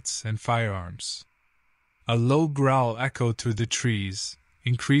flashlights and firearms. A low growl echoed through the trees,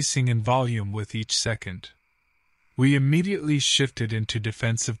 increasing in volume with each second. We immediately shifted into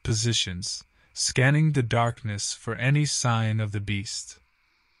defensive positions, scanning the darkness for any sign of the beast.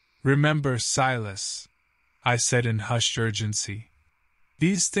 "Remember, Silas," I said in hushed urgency.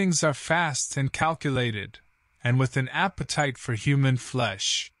 "These things are fast and calculated, and with an appetite for human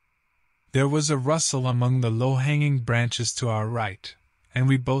flesh." There was a rustle among the low-hanging branches to our right, and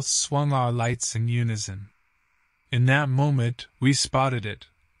we both swung our lights in unison. In that moment, we spotted it,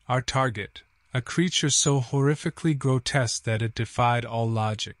 our target, a creature so horrifically grotesque that it defied all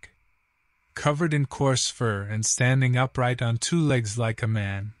logic. Covered in coarse fur and standing upright on two legs like a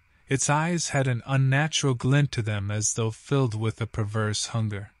man, its eyes had an unnatural glint to them as though filled with a perverse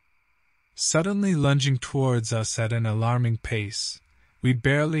hunger. Suddenly lunging towards us at an alarming pace, we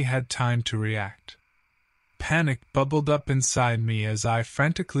barely had time to react. Panic bubbled up inside me as I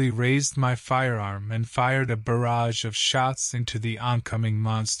frantically raised my firearm and fired a barrage of shots into the oncoming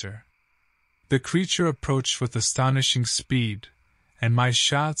monster. The creature approached with astonishing speed, and my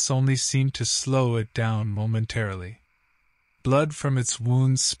shots only seemed to slow it down momentarily. Blood from its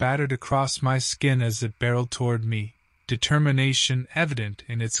wounds spattered across my skin as it barreled toward me, determination evident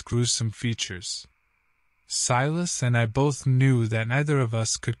in its gruesome features. Silas and I both knew that neither of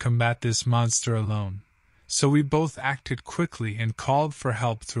us could combat this monster alone, so we both acted quickly and called for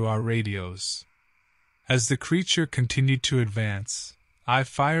help through our radios. As the creature continued to advance, I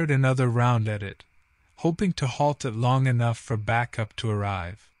fired another round at it, hoping to halt it long enough for backup to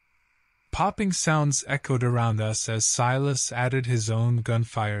arrive. Popping sounds echoed around us as Silas added his own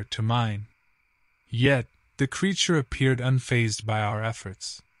gunfire to mine. Yet, the creature appeared unfazed by our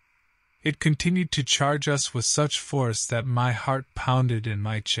efforts. It continued to charge us with such force that my heart pounded in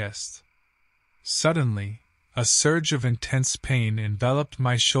my chest. Suddenly, a surge of intense pain enveloped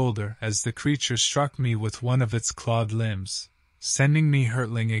my shoulder as the creature struck me with one of its clawed limbs, sending me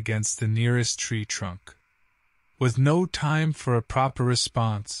hurtling against the nearest tree trunk. With no time for a proper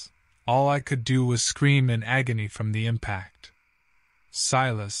response, all I could do was scream in agony from the impact.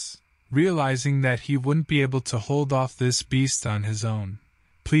 Silas, realizing that he wouldn't be able to hold off this beast on his own,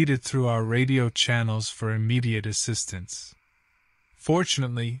 pleaded through our radio channels for immediate assistance.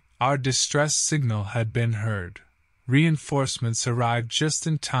 Fortunately, our distress signal had been heard. Reinforcements arrived just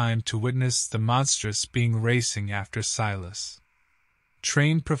in time to witness the monstrous being racing after Silas.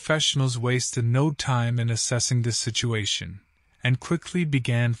 Trained professionals wasted no time in assessing the situation, and quickly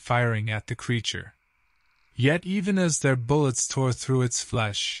began firing at the creature. Yet even as their bullets tore through its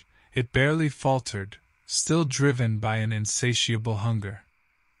flesh, it barely faltered, still driven by an insatiable hunger.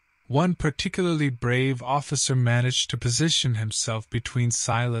 One particularly brave officer managed to position himself between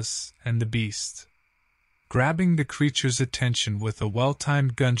Silas and the beast. Grabbing the creature's attention with a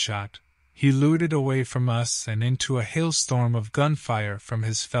well-timed gunshot, he lured it away from us and into a hailstorm of gunfire from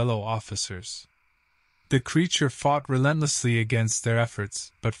his fellow officers. The creature fought relentlessly against their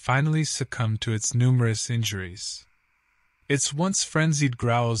efforts, but finally succumbed to its numerous injuries. Its once frenzied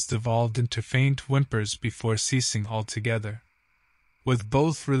growls devolved into faint whimpers before ceasing altogether. With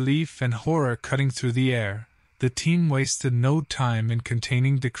both relief and horror cutting through the air, the team wasted no time in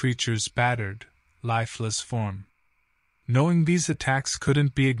containing the creature's battered, lifeless form. Knowing these attacks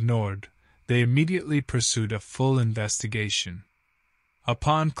couldn't be ignored, they immediately pursued a full investigation.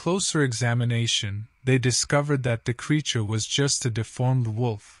 Upon closer examination, they discovered that the creature was just a deformed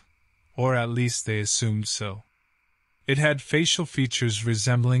wolf, or at least they assumed so. It had facial features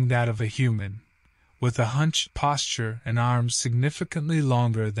resembling that of a human, with a hunched posture and arms significantly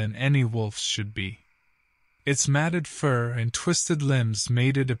longer than any wolf's should be. Its matted fur and twisted limbs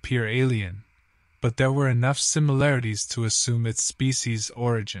made it appear alien, but there were enough similarities to assume its species'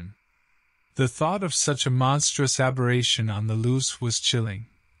 origin. The thought of such a monstrous aberration on the loose was chilling.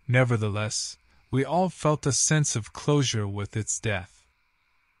 Nevertheless, we all felt a sense of closure with its death.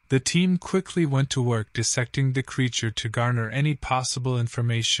 The team quickly went to work dissecting the creature to garner any possible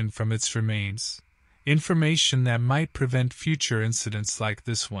information from its remains, information that might prevent future incidents like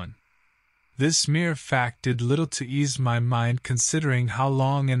this one. This mere fact did little to ease my mind considering how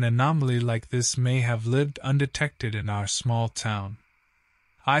long an anomaly like this may have lived undetected in our small town.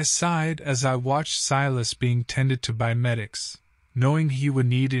 I sighed as I watched Silas being tended to by medics, knowing he would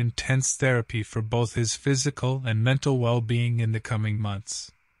need intense therapy for both his physical and mental well-being in the coming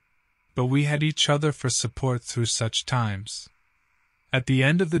months. But we had each other for support through such times. At the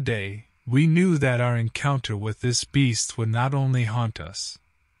end of the day, we knew that our encounter with this beast would not only haunt us,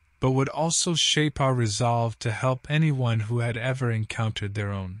 but would also shape our resolve to help anyone who had ever encountered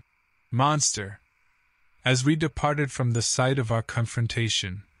their own monster. As we departed from the site of our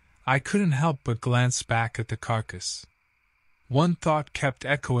confrontation, I couldn't help but glance back at the carcass. One thought kept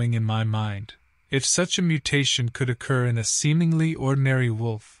echoing in my mind. If such a mutation could occur in a seemingly ordinary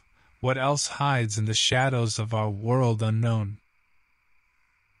wolf, what else hides in the shadows of our world unknown?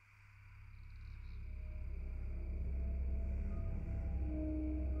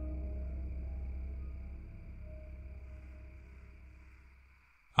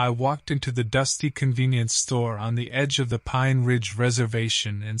 I walked into the dusty convenience store on the edge of the Pine Ridge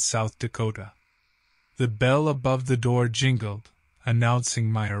Reservation in South Dakota. The bell above the door jingled,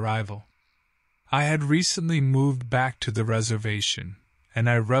 announcing my arrival. I had recently moved back to the reservation, and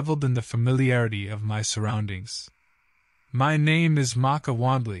I reveled in the familiarity of my surroundings. My name is Maka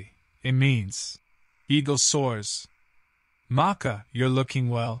Wandley. It means, "Eagle soars." "Maka, you're looking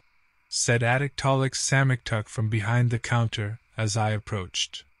well," said Adiktalik Samiktuk from behind the counter as I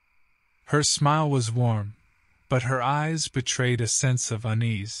approached. Her smile was warm, but her eyes betrayed a sense of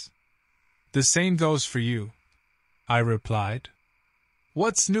unease. "The same goes for you," I replied.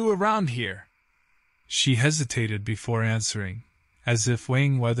 "What's new around here?" She hesitated before answering, as if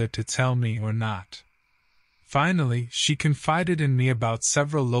weighing whether to tell me or not. Finally, she confided in me about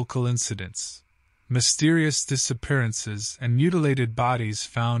several local incidents, mysterious disappearances, and mutilated bodies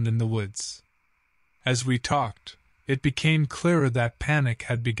found in the woods. As we talked, it became clearer that panic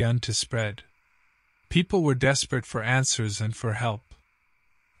had begun to spread. People were desperate for answers and for help.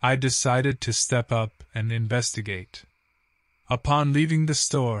 I decided to step up and investigate. Upon leaving the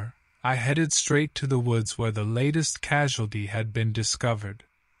store, I headed straight to the woods where the latest casualty had been discovered.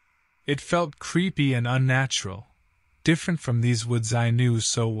 It felt creepy and unnatural, different from these woods I knew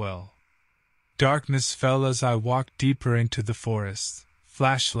so well. Darkness fell as I walked deeper into the forest,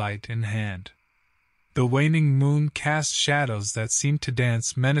 flashlight in hand. The waning moon cast shadows that seemed to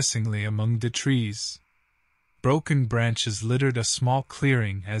dance menacingly among the trees. Broken branches littered a small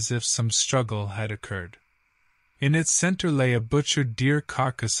clearing as if some struggle had occurred. In its center lay a butchered deer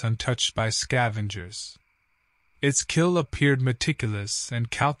carcass untouched by scavengers. Its kill appeared meticulous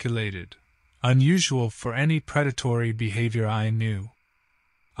and calculated, unusual for any predatory behavior I knew.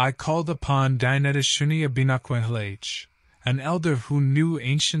 I called upon Dinetashuni Abinakwenhlach, an elder who knew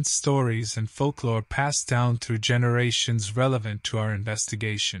ancient stories and folklore passed down through generations relevant to our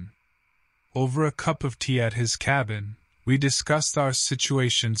investigation. Over a cup of tea at his cabin, we discussed our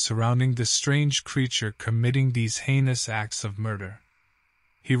situation surrounding the strange creature committing these heinous acts of murder.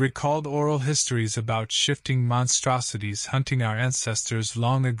 He recalled oral histories about shifting monstrosities hunting our ancestors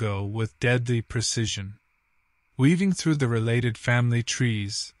long ago with deadly precision. Weaving through the related family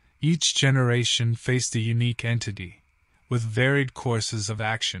trees, each generation faced a unique entity, with varied courses of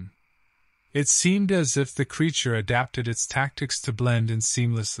action. It seemed as if the creature adapted its tactics to blend in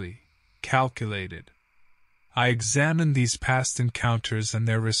seamlessly, calculated. I examined these past encounters and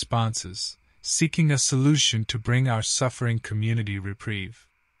their responses, seeking a solution to bring our suffering community reprieve.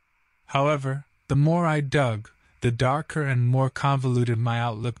 However, the more I dug, the darker and more convoluted my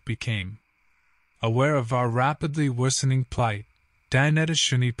outlook became. Aware of our rapidly worsening plight,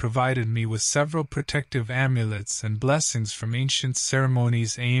 Dinetashuni provided me with several protective amulets and blessings from ancient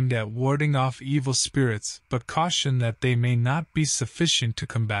ceremonies aimed at warding off evil spirits, but cautioned that they may not be sufficient to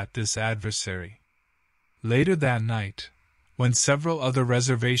combat this adversary. Later that night, when several other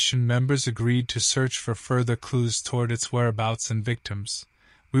reservation members agreed to search for further clues toward its whereabouts and victims,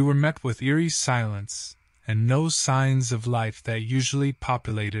 we were met with eerie silence and no signs of life that usually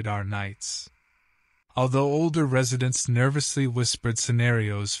populated our nights. Although older residents nervously whispered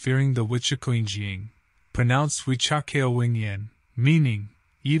scenarios fearing the Wichikoinjing, pronounced Wichakeowingyen, meaning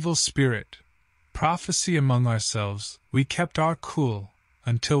evil spirit, prophecy among ourselves, we kept our cool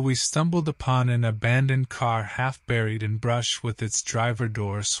until we stumbled upon an abandoned car half buried in brush with its driver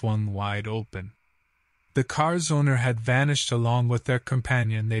door swung wide open. The car's owner had vanished along with their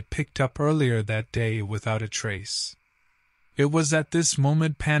companion they picked up earlier that day without a trace. It was at this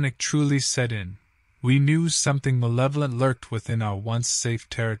moment panic truly set in. We knew something malevolent lurked within our once safe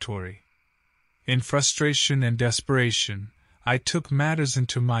territory. In frustration and desperation, I took matters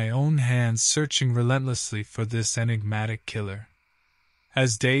into my own hands, searching relentlessly for this enigmatic killer.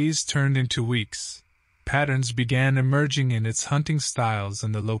 As days turned into weeks, patterns began emerging in its hunting styles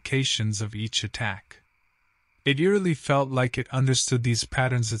and the locations of each attack. It eerily felt like it understood these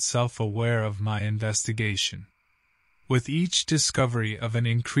patterns itself, aware of my investigation. With each discovery of an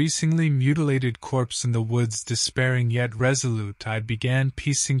increasingly mutilated corpse in the woods, despairing yet resolute, I began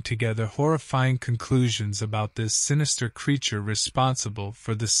piecing together horrifying conclusions about this sinister creature responsible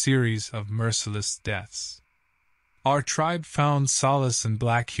for the series of merciless deaths. Our tribe found solace in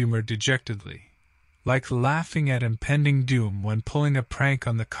black humor dejectedly, like laughing at impending doom when pulling a prank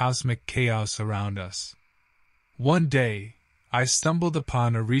on the cosmic chaos around us. One day, I stumbled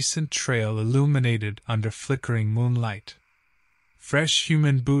upon a recent trail illuminated under flickering moonlight. Fresh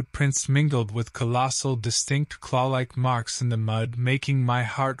human boot prints mingled with colossal distinct claw-like marks in the mud, making my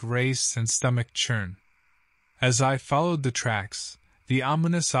heart race and stomach churn. As I followed the tracks, the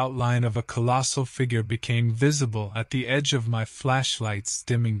ominous outline of a colossal figure became visible at the edge of my flashlight's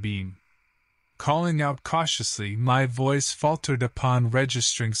dimming beam. Calling out cautiously, my voice faltered upon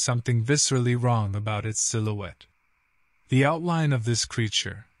registering something viscerally wrong about its silhouette. The outline of this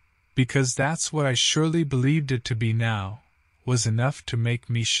creature, because that's what I surely believed it to be now, was enough to make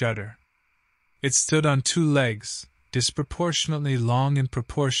me shudder. It stood on two legs, disproportionately long in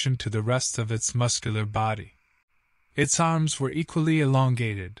proportion to the rest of its muscular body. Its arms were equally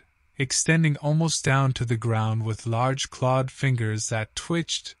elongated, extending almost down to the ground with large clawed fingers that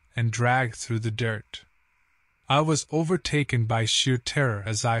twitched and dragged through the dirt. I was overtaken by sheer terror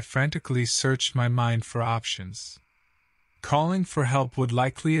as I frantically searched my mind for options. Calling for help would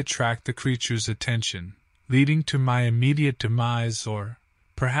likely attract the creature's attention, leading to my immediate demise or,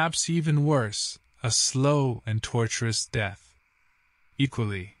 perhaps even worse, a slow and torturous death.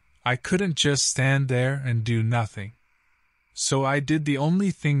 Equally, I couldn't just stand there and do nothing. So I did the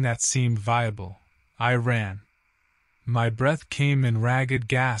only thing that seemed viable. I ran. My breath came in ragged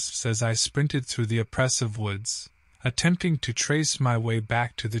gasps as I sprinted through the oppressive woods, attempting to trace my way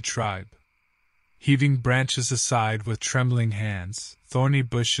back to the tribe. Heaving branches aside with trembling hands, thorny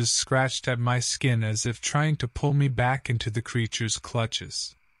bushes scratched at my skin as if trying to pull me back into the creature's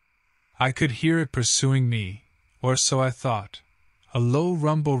clutches. I could hear it pursuing me, or so I thought, a low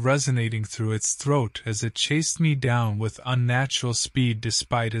rumble resonating through its throat as it chased me down with unnatural speed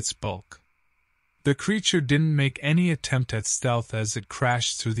despite its bulk. The creature didn't make any attempt at stealth as it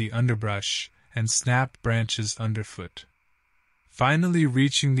crashed through the underbrush and snapped branches underfoot. Finally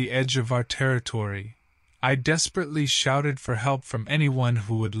reaching the edge of our territory, I desperately shouted for help from anyone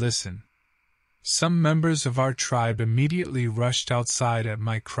who would listen. Some members of our tribe immediately rushed outside at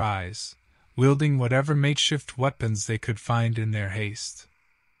my cries, wielding whatever makeshift weapons they could find in their haste.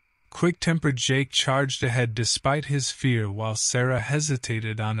 Quick-tempered Jake charged ahead despite his fear while Sarah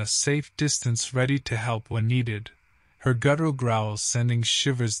hesitated on a safe distance ready to help when needed, her guttural growls sending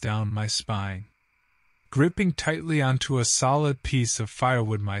shivers down my spine. Gripping tightly onto a solid piece of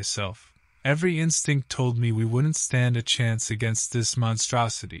firewood myself, every instinct told me we wouldn't stand a chance against this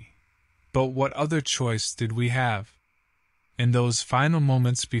monstrosity. But what other choice did we have? In those final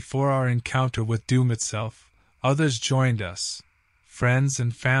moments before our encounter with doom itself, others joined us. Friends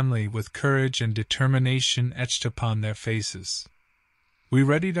and family with courage and determination etched upon their faces. We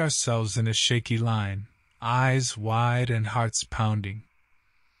readied ourselves in a shaky line, eyes wide and hearts pounding.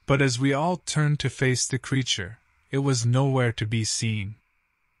 But as we all turned to face the creature, it was nowhere to be seen.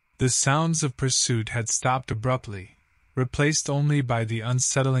 The sounds of pursuit had stopped abruptly, replaced only by the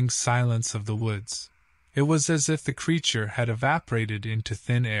unsettling silence of the woods. It was as if the creature had evaporated into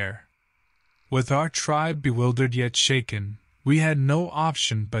thin air. With our tribe bewildered yet shaken, we had no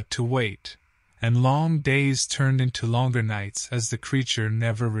option but to wait, and long days turned into longer nights as the creature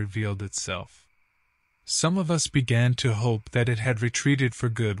never revealed itself. Some of us began to hope that it had retreated for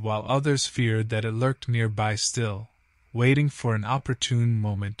good while others feared that it lurked nearby still, waiting for an opportune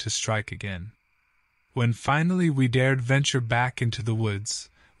moment to strike again. When finally we dared venture back into the woods,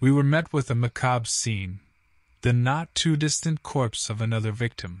 we were met with a macabre scene, the not-too-distant corpse of another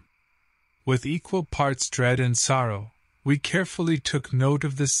victim. With equal parts dread and sorrow, we carefully took note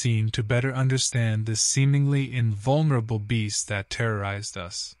of the scene to better understand the seemingly invulnerable beast that terrorized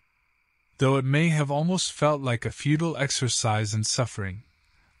us. Though it may have almost felt like a futile exercise in suffering,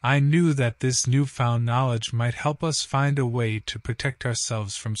 I knew that this newfound knowledge might help us find a way to protect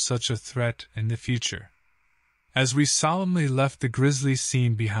ourselves from such a threat in the future. As we solemnly left the grisly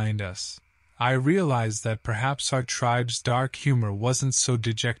scene behind us, I realized that perhaps our tribe's dark humor wasn't so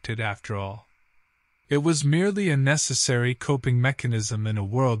dejected after all. It was merely a necessary coping mechanism in a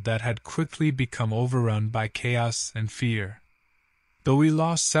world that had quickly become overrun by chaos and fear. Though we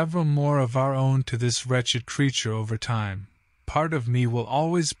lost several more of our own to this wretched creature over time, part of me will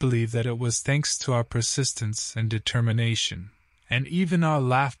always believe that it was thanks to our persistence and determination, and even our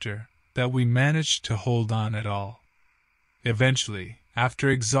laughter, that we managed to hold on at all. Eventually, after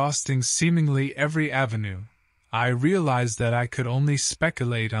exhausting seemingly every avenue, I realized that I could only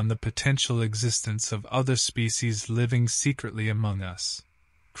speculate on the potential existence of other species living secretly among us.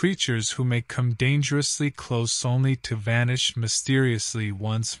 Creatures who may come dangerously close only to vanish mysteriously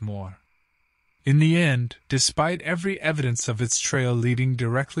once more. In the end, despite every evidence of its trail leading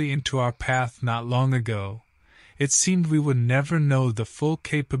directly into our path not long ago, it seemed we would never know the full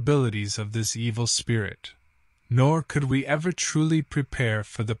capabilities of this evil spirit, nor could we ever truly prepare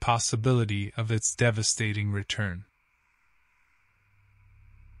for the possibility of its devastating return.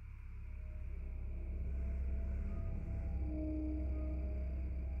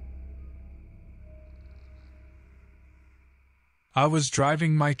 I was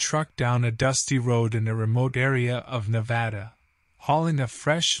driving my truck down a dusty road in a remote area of Nevada, hauling a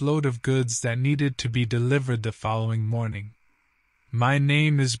fresh load of goods that needed to be delivered the following morning. My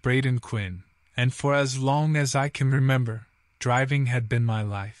name is Braden Quinn, and for as long as I can remember, driving had been my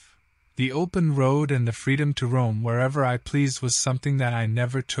life. The open road and the freedom to roam wherever I pleased was something that I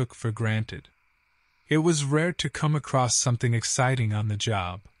never took for granted. It was rare to come across something exciting on the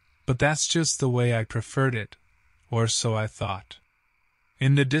job, but that's just the way I preferred it, or so I thought.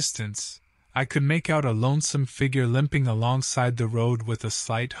 In the distance, I could make out a lonesome figure limping alongside the road with a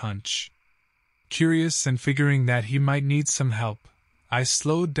slight hunch. Curious and figuring that he might need some help, I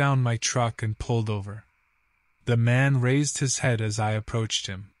slowed down my truck and pulled over. The man raised his head as I approached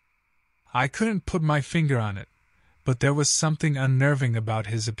him. I couldn't put my finger on it, but there was something unnerving about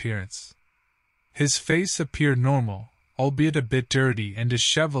his appearance. His face appeared normal, albeit a bit dirty and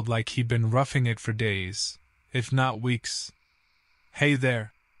disheveled like he'd been roughing it for days, if not weeks. "Hey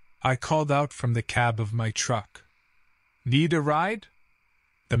there," I called out from the cab of my truck. "Need a ride?"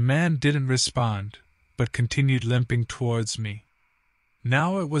 The man didn't respond, but continued limping towards me.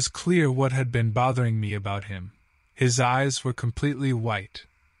 Now it was clear what had been bothering me about him. His eyes were completely white,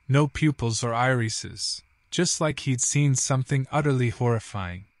 no pupils or irises, just like he'd seen something utterly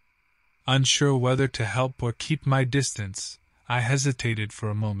horrifying. Unsure whether to help or keep my distance, I hesitated for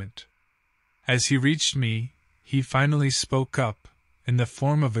a moment. As he reached me, he finally spoke up, in the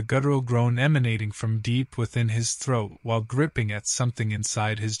form of a guttural groan emanating from deep within his throat while gripping at something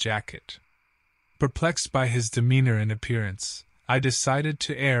inside his jacket. Perplexed by his demeanor and appearance, I decided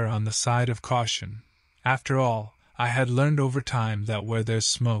to err on the side of caution. After all, I had learned over time that where there's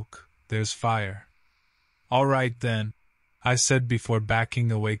smoke, there's fire. "All right then," I said before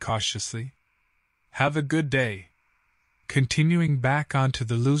backing away cautiously. "Have a good day." Continuing back onto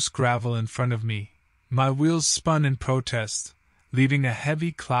the loose gravel in front of me, my wheels spun in protest, leaving a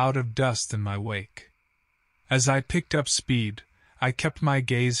heavy cloud of dust in my wake. As I picked up speed, I kept my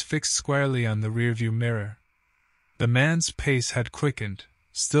gaze fixed squarely on the rearview mirror. The man's pace had quickened,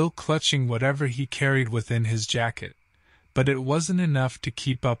 still clutching whatever he carried within his jacket, but it wasn't enough to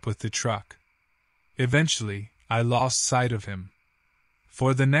keep up with the truck. Eventually, I lost sight of him.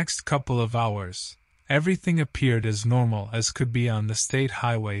 For the next couple of hours, everything appeared as normal as could be on the state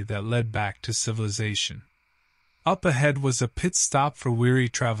highway that led back to civilization. Up ahead was a pit stop for weary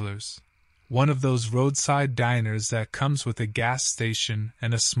travelers, one of those roadside diners that comes with a gas station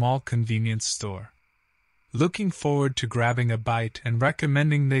and a small convenience store. Looking forward to grabbing a bite and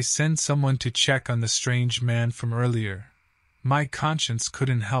recommending they send someone to check on the strange man from earlier, my conscience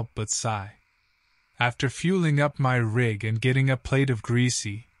couldn't help but sigh. After fueling up my rig and getting a plate of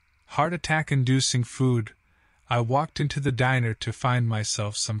greasy, heart-attack-inducing food, I walked into the diner to find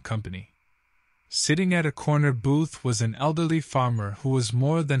myself some company. Sitting at a corner booth was an elderly farmer who was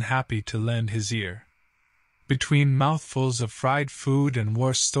more than happy to lend his ear. Between mouthfuls of fried food and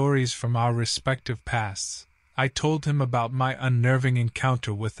war stories from our respective pasts, I told him about my unnerving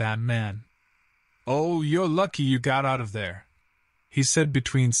encounter with that man. "Oh, you're lucky you got out of there," he said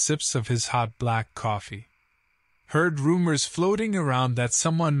between sips of his hot black coffee. "Heard rumors floating around that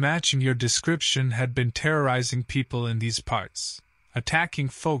someone matching your description had been terrorizing people in these parts, attacking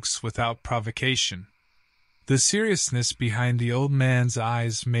folks without provocation." The seriousness behind the old man's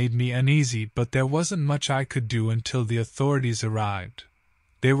eyes made me uneasy, but there wasn't much I could do until the authorities arrived.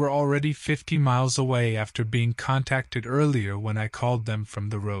 They were already 50 miles away after being contacted earlier when I called them from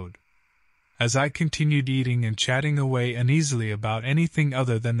the road. As I continued eating and chatting away uneasily about anything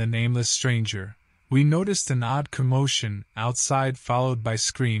other than the nameless stranger, we noticed an odd commotion outside followed by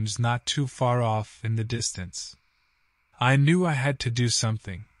screams not too far off in the distance. I knew I had to do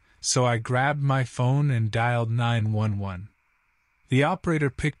something, so I grabbed my phone and dialed 911. The operator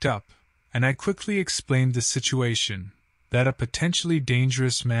picked up, and I quickly explained the situation, that a potentially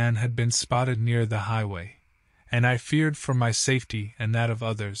dangerous man had been spotted near the highway, and I feared for my safety and that of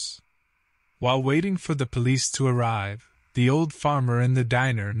others. While waiting for the police to arrive, the old farmer in the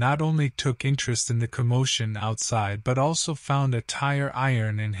diner not only took interest in the commotion outside but also found a tire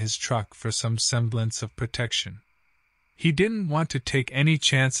iron in his truck for some semblance of protection. He didn't want to take any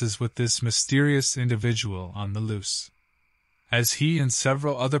chances with this mysterious individual on the loose. As he and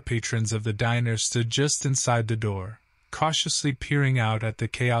several other patrons of the diner stood just inside the door, cautiously peering out at the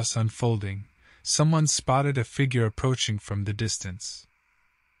chaos unfolding, someone spotted a figure approaching from the distance.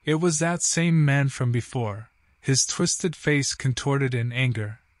 It was that same man from before, his twisted face contorted in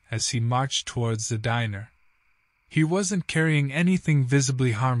anger, as he marched towards the diner. He wasn't carrying anything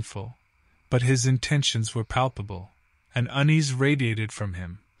visibly harmful, but his intentions were palpable, and unease radiated from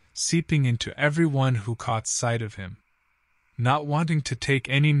him, seeping into everyone who caught sight of him. Not wanting to take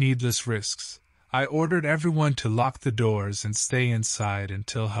any needless risks, I ordered everyone to lock the doors and stay inside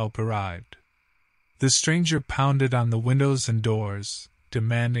until help arrived. The stranger pounded on the windows and doors,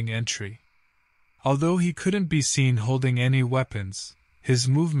 demanding entry. Although he couldn't be seen holding any weapons, his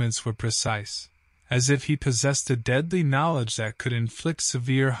movements were precise, as if he possessed a deadly knowledge that could inflict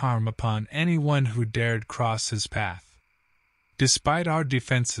severe harm upon anyone who dared cross his path. Despite our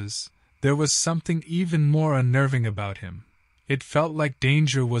defenses, there was something even more unnerving about him. It felt like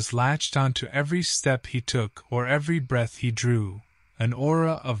danger was latched onto every step he took or every breath he drew, an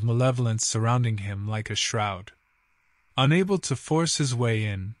aura of malevolence surrounding him like a shroud. Unable to force his way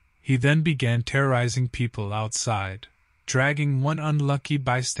in, he then began terrorizing people outside, dragging one unlucky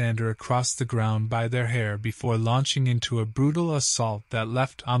bystander across the ground by their hair before launching into a brutal assault that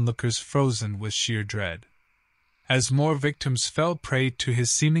left onlookers frozen with sheer dread. As more victims fell prey to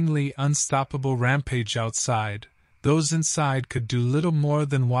his seemingly unstoppable rampage outside, those inside could do little more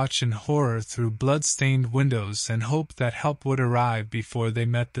than watch in horror through blood-stained windows and hope that help would arrive before they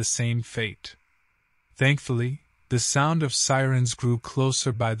met the same fate. Thankfully, the sound of sirens grew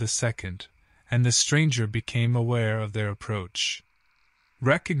closer by the second, and the stranger became aware of their approach.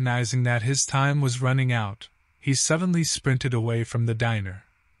 Recognizing that his time was running out, he suddenly sprinted away from the diner,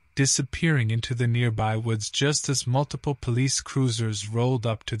 disappearing into the nearby woods just as multiple police cruisers rolled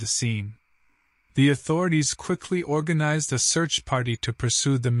up to the scene. The authorities quickly organized a search party to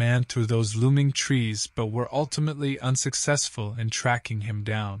pursue the man through those looming trees but were ultimately unsuccessful in tracking him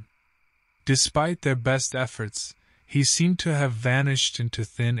down. Despite their best efforts, he seemed to have vanished into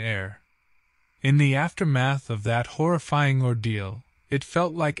thin air. In the aftermath of that horrifying ordeal, it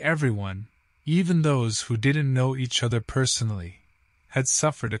felt like everyone, even those who didn't know each other personally, had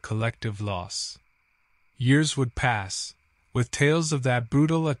suffered a collective loss. Years would pass, with tales of that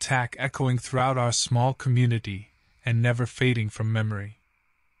brutal attack echoing throughout our small community and never fading from memory.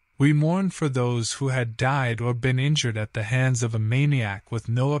 We mourned for those who had died or been injured at the hands of a maniac with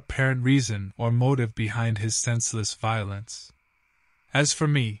no apparent reason or motive behind his senseless violence. As for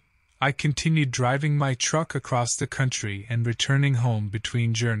me, I continued driving my truck across the country and returning home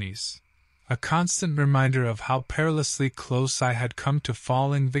between journeys, a constant reminder of how perilously close I had come to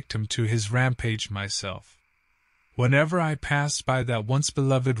falling victim to his rampage myself. Whenever I passed by that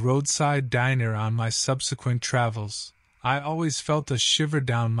once-beloved roadside diner on my subsequent travels, I always felt a shiver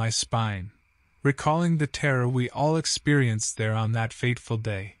down my spine, recalling the terror we all experienced there on that fateful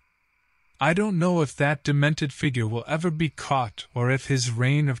day. I don't know if that demented figure will ever be caught or if his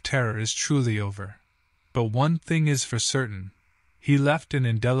reign of terror is truly over, but one thing is for certain, he left an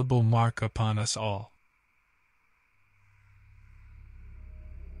indelible mark upon us all.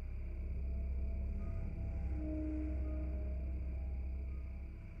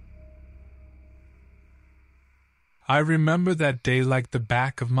 I remember that day like the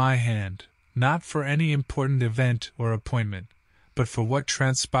back of my hand, not for any important event or appointment, but for what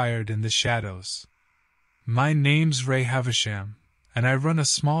transpired in the shadows. My name's Ray Havisham, and I run a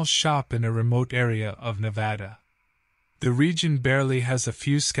small shop in a remote area of Nevada. The region barely has a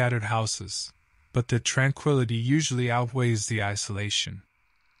few scattered houses, but the tranquility usually outweighs the isolation.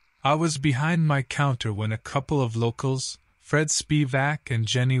 I was behind my counter when a couple of locals, Fred Spivak and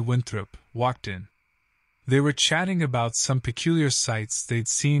Jenny Winthrop, walked in. They were chatting about some peculiar sights they'd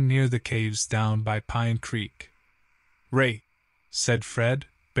seen near the caves down by Pine Creek. "Ray," said Fred,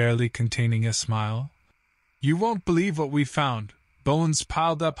 barely containing a smile, "you won't believe what we found, bones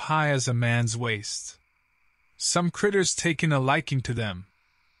piled up high as a man's waist. Some critters taking a liking to them."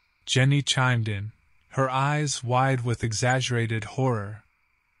 Jenny chimed in, her eyes wide with exaggerated horror.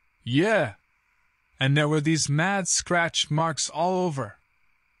 "Yeah, and there were these mad scratch marks all over,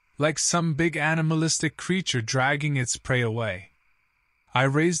 like some big animalistic creature dragging its prey away." I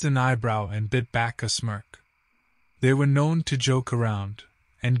raised an eyebrow and bit back a smirk. They were known to joke around,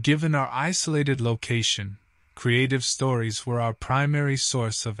 and given our isolated location, creative stories were our primary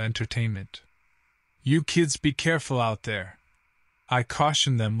source of entertainment. "You kids be careful out there," I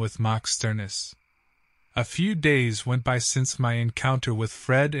cautioned them with mock sternness. A few days went by since my encounter with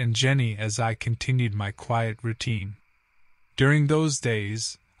Fred and Jenny as I continued my quiet routine. During those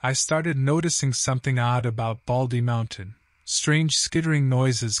days, I started noticing something odd about Baldy Mountain, strange skittering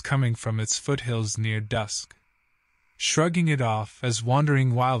noises coming from its foothills near dusk. Shrugging it off as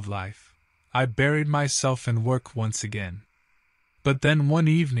wandering wildlife, I buried myself in work once again. But then one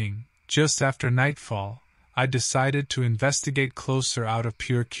evening, just after nightfall, I decided to investigate closer out of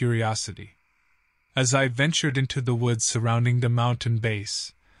pure curiosity. As I ventured into the woods surrounding the mountain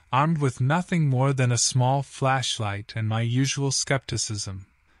base, armed with nothing more than a small flashlight and my usual skepticism,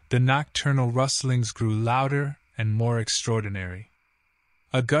 the nocturnal rustlings grew louder and more extraordinary.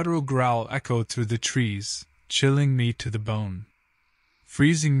 A guttural growl echoed through the trees, chilling me to the bone.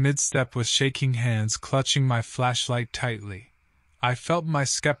 Freezing mid-step with shaking hands clutching my flashlight tightly, I felt my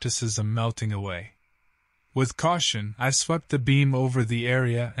skepticism melting away. With caution, I swept the beam over the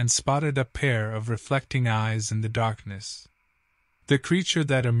area and spotted a pair of reflecting eyes in the darkness. The creature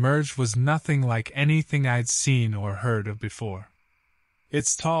that emerged was nothing like anything I'd seen or heard of before.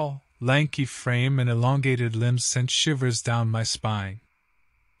 Its tall, lanky frame and elongated limbs sent shivers down my spine.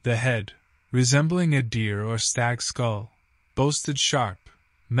 The head, resembling a deer or stag skull, boasted sharp,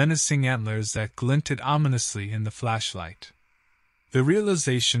 menacing antlers that glinted ominously in the flashlight. The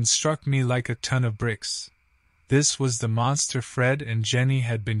realization struck me like a ton of bricks. This was the monster Fred and Jenny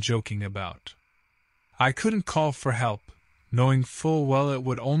had been joking about. I couldn't call for help, knowing full well it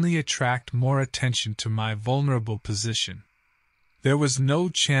would only attract more attention to my vulnerable position. There was no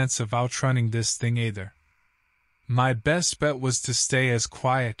chance of outrunning this thing either. My best bet was to stay as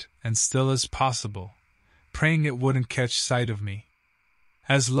quiet and still as possible, praying it wouldn't catch sight of me.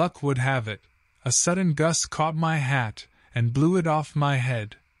 As luck would have it, a sudden gust caught my hat and blew it off my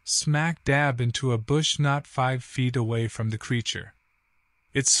head, smack dab into a bush not 5 feet away from the creature.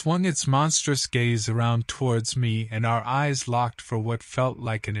 It swung its monstrous gaze around towards me and our eyes locked for what felt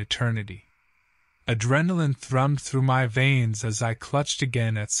like an eternity. Adrenaline thrummed through my veins as I clutched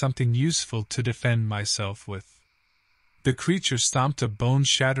again at something useful to defend myself with. The creature stomped a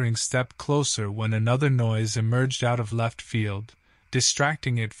bone-shattering step closer when another noise emerged out of left field,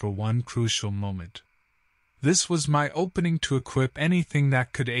 distracting it for one crucial moment. This was my opening to equip anything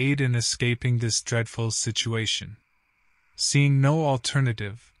that could aid in escaping this dreadful situation. Seeing no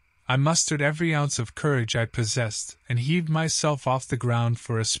alternative, I mustered every ounce of courage I possessed and heaved myself off the ground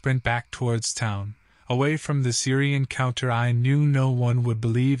for a sprint back towards town, away from this eerie encounter I knew no one would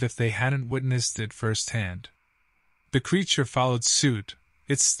believe if they hadn't witnessed it firsthand. The creature followed suit,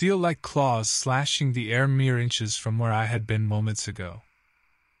 its steel-like claws slashing the air mere inches from where I had been moments ago.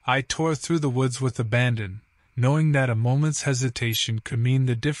 I tore through the woods with abandon, knowing that a moment's hesitation could mean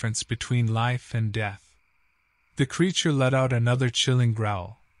the difference between life and death. The creature let out another chilling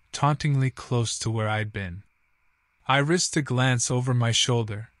growl, tauntingly close to where I'd been. I risked a glance over my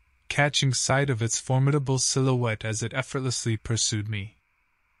shoulder, catching sight of its formidable silhouette as it effortlessly pursued me.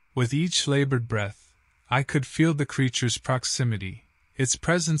 With each labored breath, I could feel the creature's proximity, its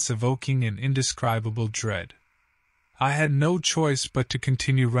presence evoking an indescribable dread. I had no choice but to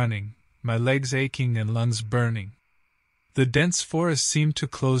continue running, my legs aching and lungs burning. The dense forest seemed to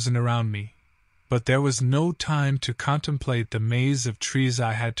close in around me, but there was no time to contemplate the maze of trees.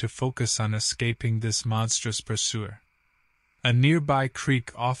 I had to focus on escaping this monstrous pursuer. A nearby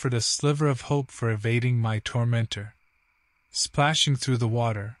creek offered a sliver of hope for evading my tormentor. Splashing through the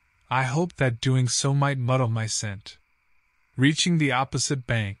water, I hoped that doing so might muddle my scent. Reaching the opposite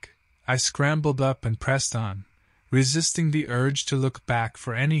bank, I scrambled up and pressed on, resisting the urge to look back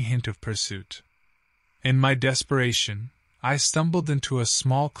for any hint of pursuit. In my desperation, I stumbled into a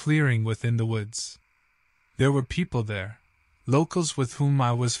small clearing within the woods. There were people there, locals with whom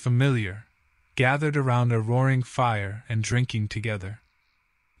I was familiar, gathered around a roaring fire and drinking together.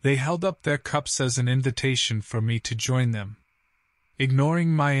 They held up their cups as an invitation for me to join them.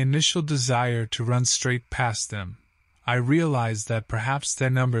 Ignoring my initial desire to run straight past them, I realized that perhaps their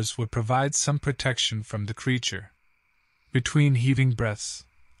numbers would provide some protection from the creature. Between heaving breaths,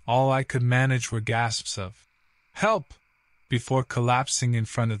 all I could manage were gasps of "Help!" before collapsing in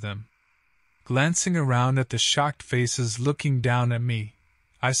front of them. Glancing around at the shocked faces looking down at me,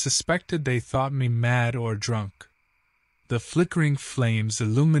 I suspected they thought me mad or drunk. The flickering flames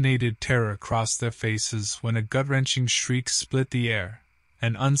illuminated terror across their faces when a gut-wrenching shriek split the air,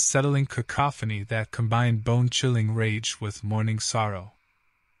 an unsettling cacophony that combined bone-chilling rage with mourning sorrow.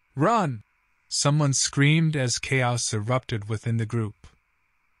 "Run!" someone screamed as chaos erupted within the group.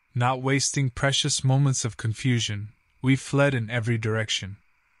 Not wasting precious moments of confusion, we fled in every direction.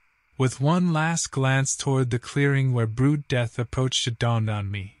 With one last glance toward the clearing where brute death approached, it dawned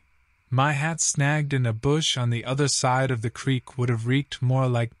on me. My hat snagged in a bush on the other side of the creek would have reeked more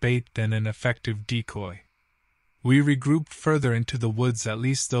like bait than an effective decoy. We regrouped further into the woods, at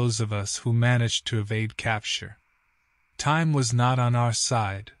least those of us who managed to evade capture. Time was not on our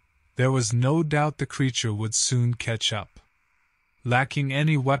side. There was no doubt the creature would soon catch up. Lacking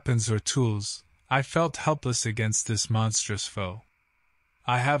any weapons or tools, I felt helpless against this monstrous foe.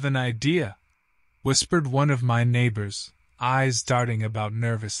 "I have an idea," whispered one of my neighbors, eyes darting about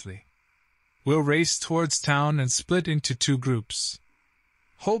nervously. "We'll race towards town and split into 2 groups.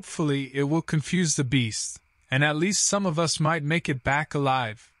 Hopefully it will confuse the beast, and at least some of us might make it back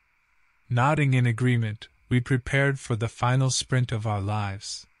alive." Nodding in agreement, we prepared for the final sprint of our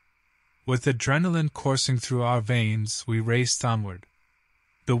lives. With adrenaline coursing through our veins, we raced onward.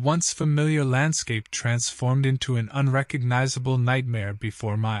 The once familiar landscape transformed into an unrecognizable nightmare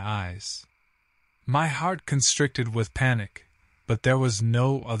before my eyes. My heart constricted with panic, but there was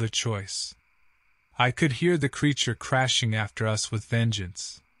no other choice. I could hear the creature crashing after us with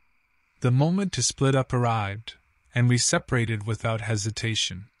vengeance. The moment to split up arrived, and we separated without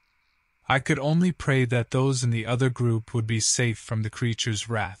hesitation. I could only pray that those in the other group would be safe from the creature's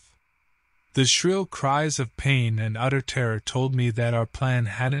wrath. The shrill cries of pain and utter terror told me that our plan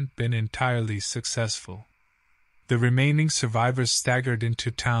hadn't been entirely successful. The remaining survivors staggered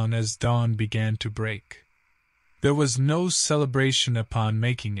into town as dawn began to break. There was no celebration upon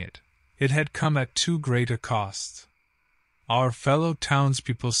making it. It had come at too great a cost. Our fellow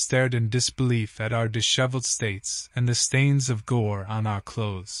townspeople stared in disbelief at our disheveled states and the stains of gore on our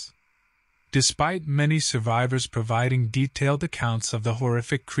clothes. Despite many survivors providing detailed accounts of the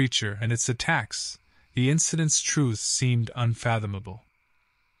horrific creature and its attacks, the incident's truth seemed unfathomable.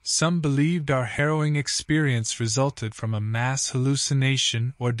 Some believed our harrowing experience resulted from a mass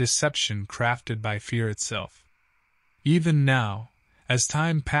hallucination or deception crafted by fear itself. Even now, as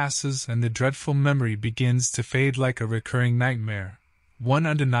time passes and the dreadful memory begins to fade like a recurring nightmare, one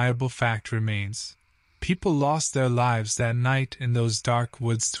undeniable fact remains. People lost their lives that night in those dark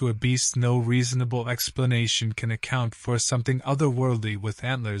woods to a beast no reasonable explanation can account for, something otherworldly with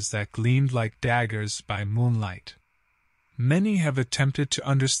antlers that gleamed like daggers by moonlight. Many have attempted to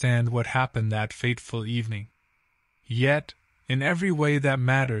understand what happened that fateful evening. Yet, in every way that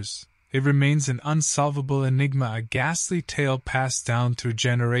matters, it remains an unsolvable enigma, a ghastly tale passed down through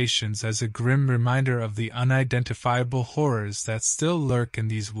generations as a grim reminder of the unidentifiable horrors that still lurk in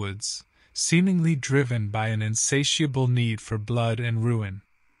these woods, seemingly driven by an insatiable need for blood and ruin.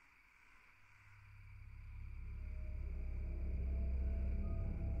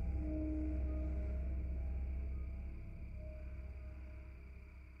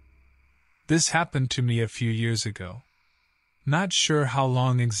 This happened to me a few years ago. Not sure how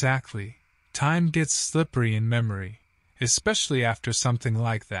long exactly. Time gets slippery in memory, especially after something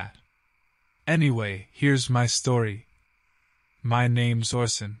like that. Anyway, here's my story. My name's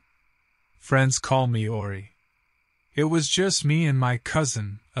Orson. Friends call me Ori. It was just me and my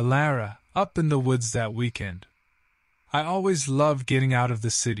cousin, Alara, up in the woods that weekend. I always loved getting out of the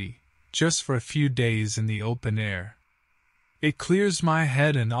city, just for a few days in the open air. It clears my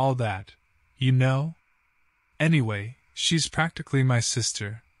head and all that, you know? Anyway, she's practically my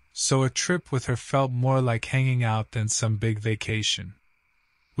sister, so a trip with her felt more like hanging out than some big vacation.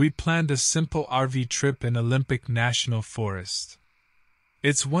 We planned a simple RV trip in Olympic National Forest.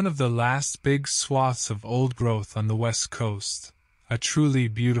 It's one of the last big swaths of old growth on the west coast, a truly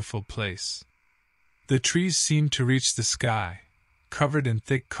beautiful place. The trees seemed to reach the sky, covered in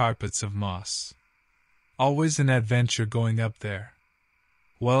thick carpets of moss. Always an adventure going up there.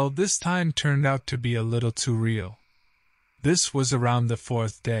 Well, this time turned out to be a little too real. This was around the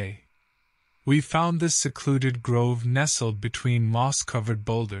 4th day. We found this secluded grove nestled between moss-covered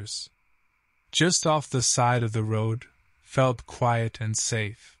boulders. Just off the side of the road, felt quiet and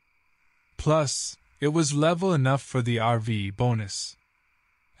safe. Plus, it was level enough for the RV bonus.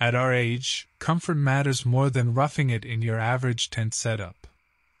 At our age, comfort matters more than roughing it in your average tent setup.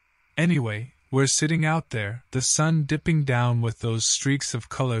 Anyway, we're sitting out there, the sun dipping down with those streaks of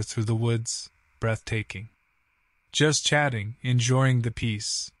color through the woods, breathtaking. Just chatting, enjoying the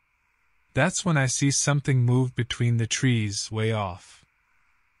peace. That's when I see something move between the trees way off.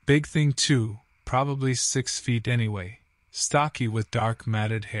 Big thing too, probably 6 feet anyway, stocky with dark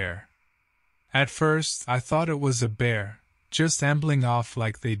matted hair. At first, I thought it was a bear, just ambling off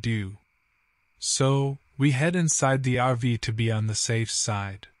like they do. So, we head inside the RV to be on the safe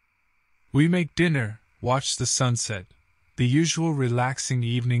side. We make dinner, watch the sunset, the usual relaxing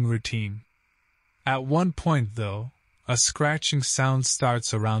evening routine. At one point, though, a scratching sound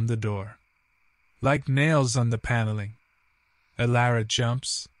starts around the door. Like nails on the paneling. Alara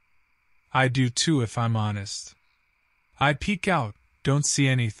jumps. I do too, if I'm honest. I peek out, don't see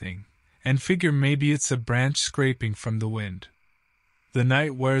anything, and figure maybe it's a branch scraping from the wind. The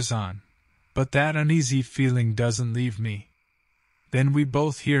night wears on. But that uneasy feeling doesn't leave me. Then we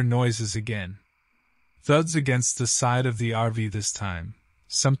both hear noises again. Thuds against the side of the RV this time,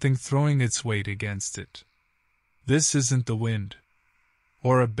 something throwing its weight against it. This isn't the wind.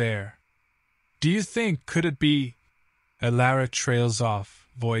 Or a bear. Do you think, could it be? Alara trails off,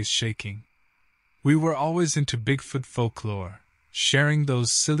 voice shaking. We were always into Bigfoot folklore, sharing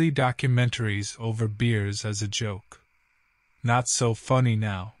those silly documentaries over beers as a joke. Not so funny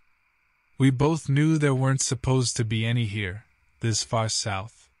now. We both knew there weren't supposed to be any here, this far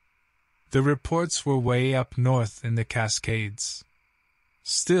south. The reports were way up north in the Cascades.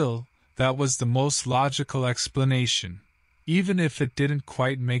 Still, that was the most logical explanation, even if it didn't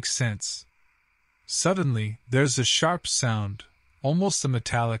quite make sense. Suddenly, there's a sharp sound, almost a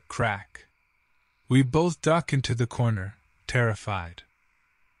metallic crack. We both duck into the corner, terrified.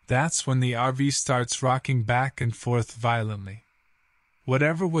 That's when the RV starts rocking back and forth violently.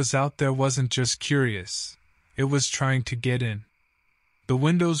 Whatever was out there wasn't just curious, it was trying to get in. The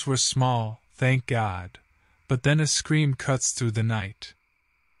windows were small, thank God, but then a scream cuts through the night.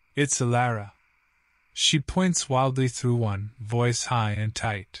 It's Alara. She points wildly through one, voice high and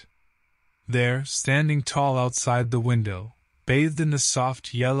tight. There, standing tall outside the window, bathed in the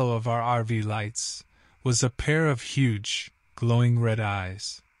soft yellow of our RV lights, was a pair of huge, glowing red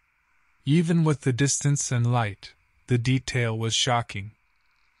eyes. Even with the distance and light, the detail was shocking.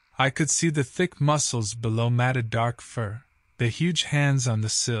 I could see the thick muscles below matted dark fur, the huge hands on the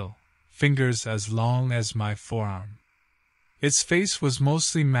sill, fingers as long as my forearm. Its face was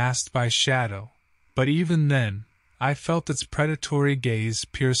mostly masked by shadow, but even then, I felt its predatory gaze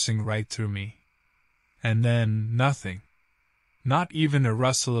piercing right through me. And then, nothing. Not even a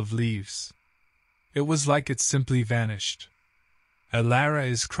rustle of leaves. It was like it simply vanished. Alara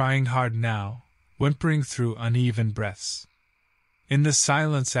is crying hard now, whimpering through uneven breaths. In the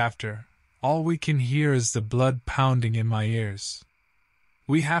silence after, all we can hear is the blood pounding in my ears.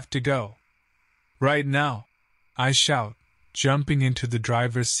 We have to go. Right now, I shout, jumping into the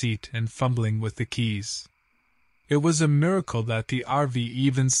driver's seat and fumbling with the keys. It was a miracle that the RV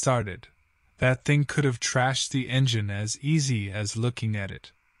even started. That thing could have trashed the engine as easy as looking at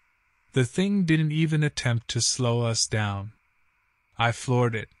it. The thing didn't even attempt to slow us down. I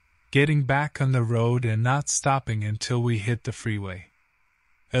floored it, getting back on the road and not stopping until we hit the freeway.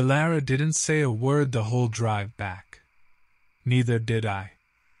 Alara didn't say a word the whole drive back. Neither did I.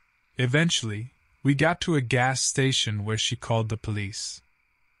 Eventually, we got to a gas station where she called the police.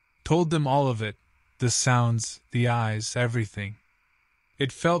 Told them all of it, the sounds, the eyes, everything.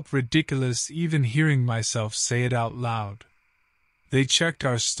 It felt ridiculous even hearing myself say it out loud. They checked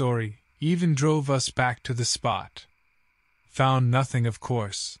our story, even drove us back to the spot. Found nothing, of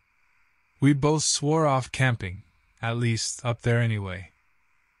course. We both swore off camping, at least up there anyway.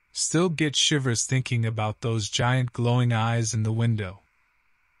 Still get shivers thinking about those giant glowing eyes in the window.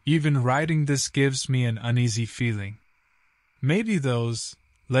 Even writing this gives me an uneasy feeling. Maybe those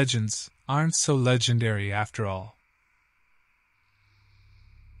legends aren't so legendary after all.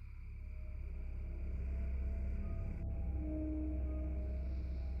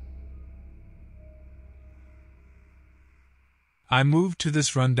 I moved to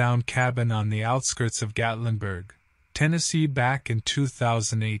this rundown cabin on the outskirts of Gatlinburg, Tennessee back in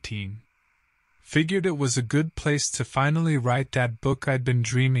 2018. Figured it was a good place to finally write that book I'd been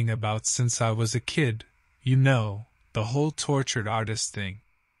dreaming about since I was a kid, you know, the whole tortured artist thing.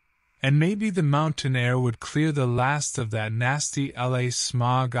 And maybe the mountain air would clear the last of that nasty LA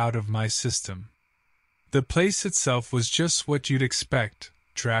smog out of my system. The place itself was just what you'd expect,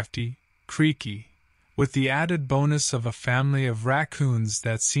 drafty, creaky, with the added bonus of a family of raccoons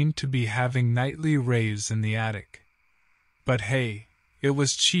that seemed to be having nightly raves in the attic. But hey, it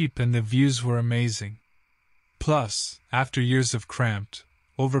was cheap and the views were amazing. Plus, after years of cramped,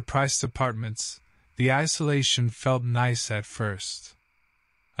 overpriced apartments, the isolation felt nice at first.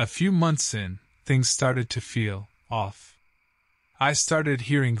 A few months in, things started to feel off. I started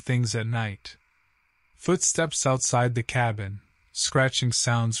hearing things at night. Footsteps outside the cabin, scratching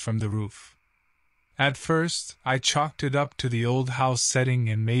sounds from the roof. At first, I chalked it up to the old house setting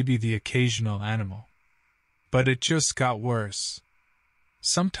and maybe the occasional animal. But it just got worse.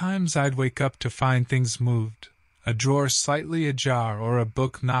 Sometimes I'd wake up to find things moved, a drawer slightly ajar or a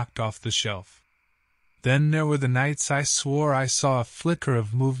book knocked off the shelf. Then there were the nights I swore I saw a flicker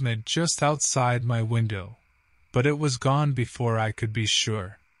of movement just outside my window, but it was gone before I could be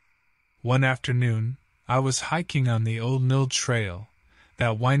sure. One afternoon, I was hiking on the old mill trail,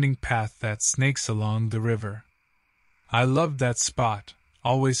 that winding path that snakes along the river. I loved that spot,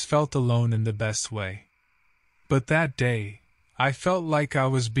 always felt alone in the best way. But that day, I felt like I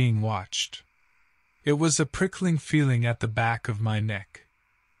was being watched. It was a prickling feeling at the back of my neck.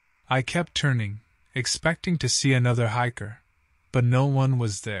 I kept turning, expecting to see another hiker, but no one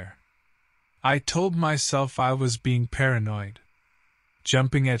was there. I told myself I was being paranoid,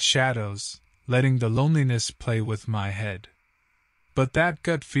 jumping at shadows, letting the loneliness play with my head. But that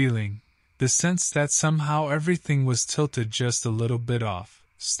gut feeling, the sense that somehow everything was tilted just a little bit off,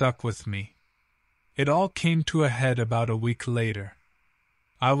 stuck with me. It all came to a head about a week later.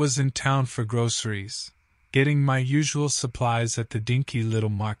 I was in town for groceries, getting my usual supplies at the dinky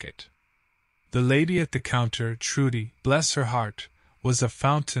little market. The lady at the counter, Trudy, bless her heart, was a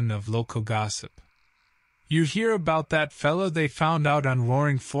fountain of local gossip. "You hear about that fellow they found out on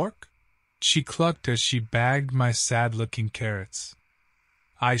Roaring Fork?" she clucked as she bagged my sad-looking carrots.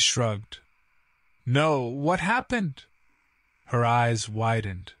 I shrugged. "No, what happened?" Her eyes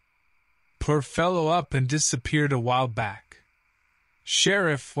widened. "Poor fellow up and disappeared a while back.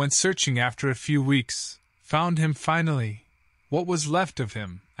 Sheriff went searching after a few weeks, found him finally, what was left of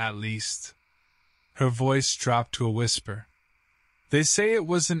him, at least." Her voice dropped to a whisper. "They say it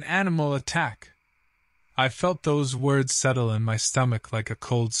was an animal attack." I felt those words settle in my stomach like a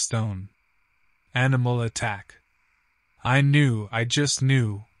cold stone. Animal attack. I just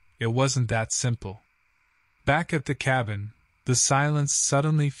knew, it wasn't that simple. Back at the cabin, the silence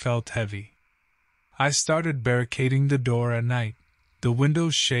suddenly felt heavy. I started barricading the door at night, the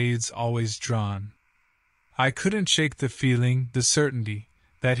window shades always drawn. I couldn't shake the feeling, the certainty,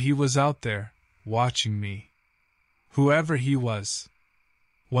 that he was out there, watching me. Whoever he was.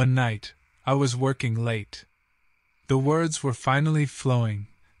 One night, I was working late. The words were finally flowing,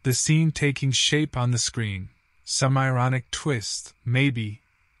 the scene taking shape on the screen, some ironic twist, maybe,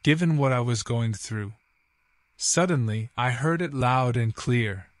 given what I was going through. Suddenly, I heard it loud and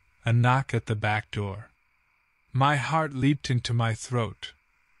clear, a knock at the back door. My heart leaped into my throat.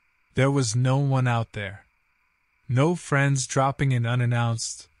 There was no one out there. No friends dropping in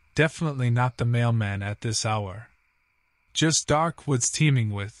unannounced, definitely not the mailman at this hour. Just dark woods teeming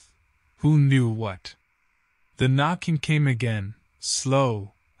with, who knew what. The knocking came again,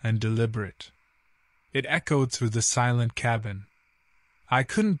 slow and deliberate. It echoed through the silent cabin. I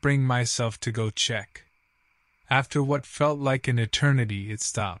couldn't bring myself to go check. After what felt like an eternity, it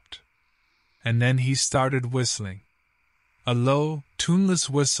stopped. And then he started whistling. A low, tuneless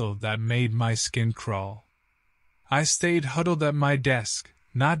whistle that made my skin crawl. I stayed huddled at my desk,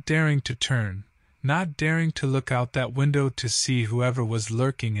 not daring to turn, not daring to look out that window to see whoever was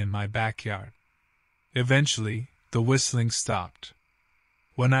lurking in my backyard. Eventually, the whistling stopped.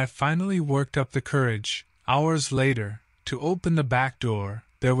 When I finally worked up the courage, hours later, to open the back door,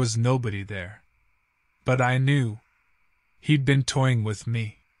 there was nobody there. But I knew. He'd been toying with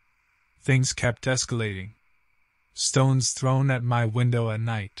me. Things kept escalating. Stones thrown at my window at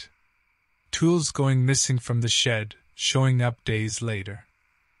night. Tools going missing from the shed, showing up days later.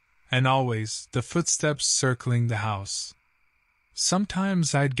 And always, the footsteps circling the house.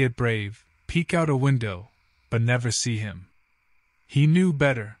 Sometimes I'd get brave, peek out a window, but never see him. He knew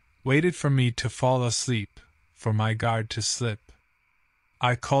better, waited for me to fall asleep, for my guard to slip.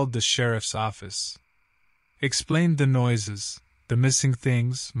 I called the sheriff's office. Explained the noises, the missing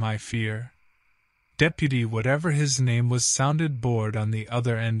things, my fear. Deputy whatever his name was sounded bored on the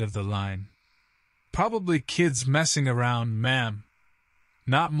other end of the line. "Probably kids messing around, ma'am.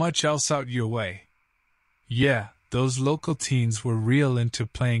 Not much else out your way." Yeah, those local teens were real into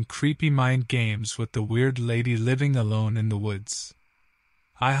playing creepy mind games with the weird lady living alone in the woods.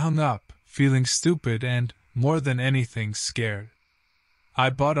 I hung up, feeling stupid and, more than anything, scared.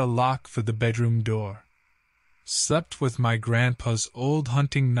 I bought a lock for the bedroom door. Slept with my grandpa's old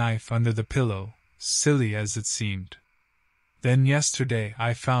hunting knife under the pillow, silly as it seemed. Then yesterday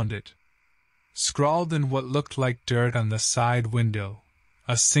I found it. Scrawled in what looked like dirt on the side window,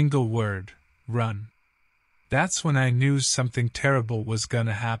 a single word, run. That's when I knew something terrible was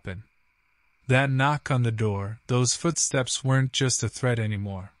gonna happen. That knock on the door, those footsteps weren't just a threat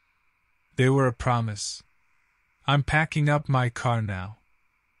anymore. They were a promise. I'm packing up my car now.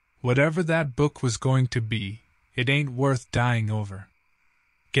 Whatever that book was going to be, it ain't worth dying over.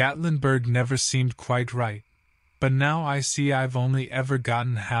 Gatlinburg never seemed quite right, but now I see I've only ever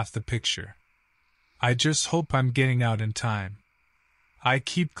gotten half the picture. I just hope I'm getting out in time. I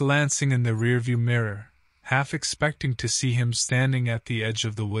keep glancing in the rearview mirror, half expecting to see him standing at the edge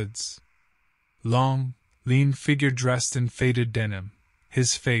of the woods. Long, lean figure dressed in faded denim,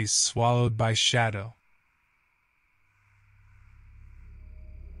 his face swallowed by shadow.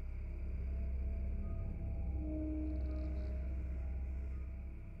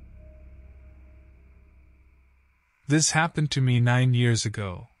 This happened to me 9 years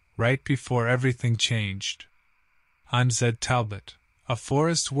ago, right before everything changed. I'm Zed Talbot, a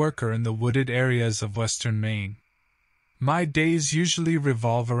forest worker in the wooded areas of western Maine. My days usually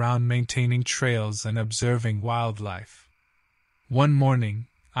revolve around maintaining trails and observing wildlife. One morning,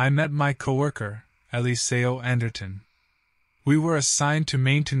 I met my coworker, Eliseo Anderton. We were assigned to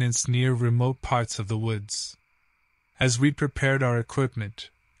maintenance near remote parts of the woods. As we prepared our equipment,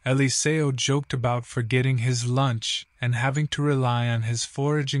 Eliseo joked about forgetting his lunch and having to rely on his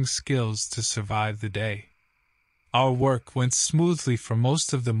foraging skills to survive the day. Our work went smoothly for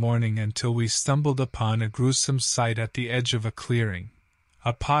most of the morning until we stumbled upon a gruesome sight at the edge of a clearing,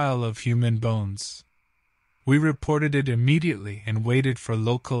 a pile of human bones. We reported it immediately and waited for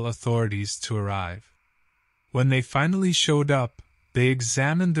local authorities to arrive. When they finally showed up, they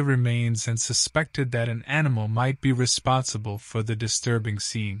examined the remains and suspected that an animal might be responsible for the disturbing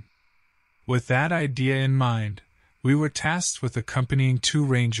scene. With that idea in mind, we were tasked with accompanying 2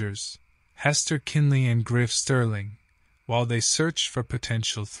 rangers, Hester Kinley and Griff Sterling, while they searched for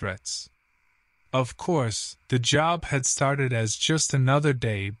potential threats. Of course, the job had started as just another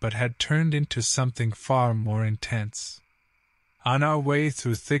day but had turned into something far more intense. On our way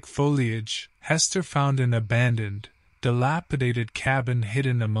through thick foliage, Hester found an abandoned, dilapidated cabin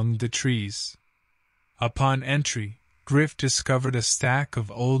hidden among the trees. Upon entry, Griff discovered a stack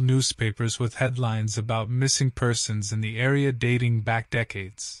of old newspapers with headlines about missing persons in the area dating back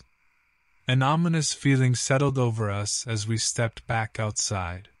decades. An ominous feeling settled over us as we stepped back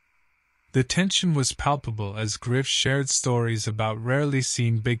outside. The tension was palpable as Griff shared stories about rarely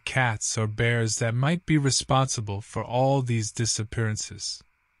seen big cats or bears that might be responsible for all these disappearances.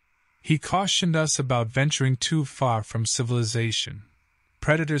 He cautioned us about venturing too far from civilization.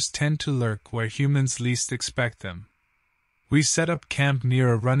 Predators tend to lurk where humans least expect them. We set up camp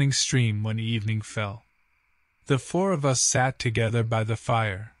near a running stream when evening fell. The 4 of us sat together by the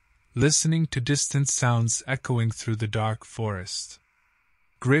fire, listening to distant sounds echoing through the dark forest.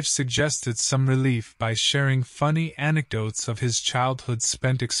 Griff suggested some relief by sharing funny anecdotes of his childhood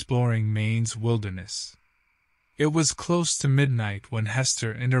spent exploring Maine's wilderness. It was close to midnight when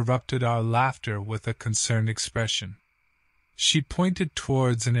Hester interrupted our laughter with a concerned expression. She pointed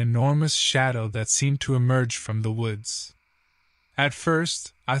towards an enormous shadow that seemed to emerge from the woods. At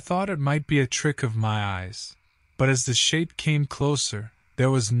first, I thought it might be a trick of my eyes, but as the shape came closer,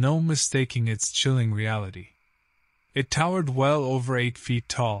 there was no mistaking its chilling reality. It towered well over 8 feet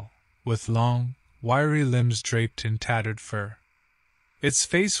tall, with long, wiry limbs draped in tattered fur. Its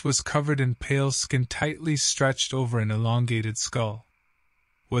face was covered in pale skin tightly stretched over an elongated skull.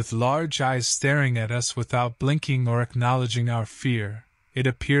 With large eyes staring at us without blinking or acknowledging our fear, it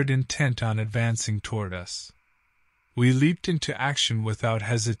appeared intent on advancing toward us. We leaped into action without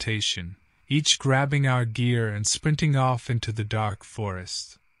hesitation, each grabbing our gear and sprinting off into the dark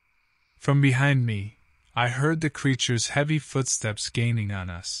forest. From behind me, I heard the creature's heavy footsteps gaining on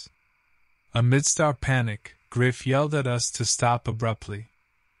us. Amidst our panic, Griff yelled at us to stop abruptly.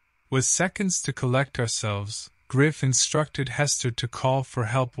 With seconds to collect ourselves, Griff instructed Hester to call for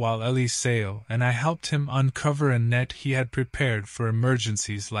help while Eliseo and I helped him uncover a net he had prepared for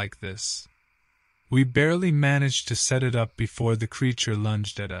emergencies like this. We barely managed to set it up before the creature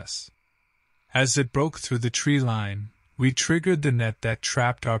lunged at us. As it broke through the tree line, we triggered the net that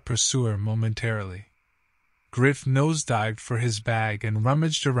trapped our pursuer momentarily. Griff nosedived for his bag and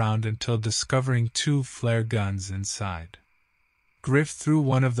rummaged around until discovering 2 flare guns inside. Griff threw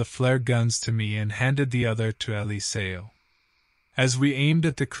one of the flare guns to me and handed the other to Eliseo. As we aimed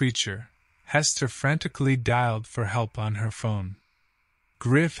at the creature, Hester frantically dialed for help on her phone.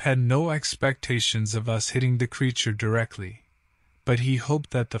 Griff had no expectations of us hitting the creature directly, but he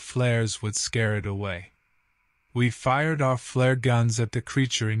hoped that the flares would scare it away. We fired our flare guns at the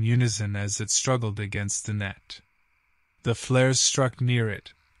creature in unison as it struggled against the net. The flares struck near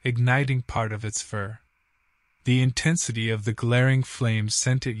it, igniting part of its fur. The intensity of the glaring flames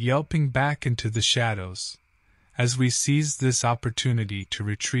sent it yelping back into the shadows, as we seized this opportunity to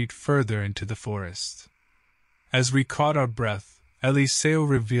retreat further into the forest. As we caught our breath, Eliseo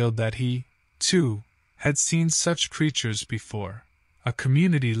revealed that he, too, had seen such creatures before, a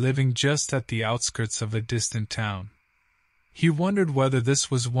community living just at the outskirts of a distant town. He wondered whether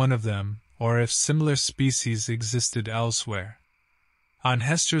this was one of them, or if similar species existed elsewhere. On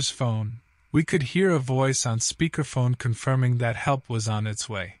Hester's phone, we could hear a voice on speakerphone confirming that help was on its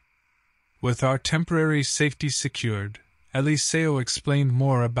way. With our temporary safety secured, Eliseo explained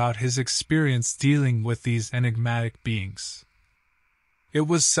more about his experience dealing with these enigmatic beings. It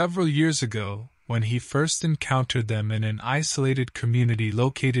was several years ago when he first encountered them in an isolated community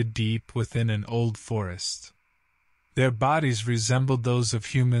located deep within an old forest. Their bodies resembled those of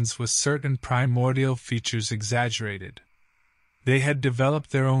humans with certain primordial features exaggerated. They had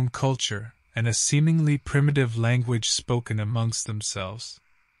developed their own culture, and a seemingly primitive language spoken amongst themselves.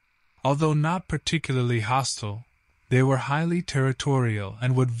 Although not particularly hostile, they were highly territorial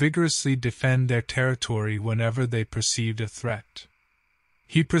and would vigorously defend their territory whenever they perceived a threat.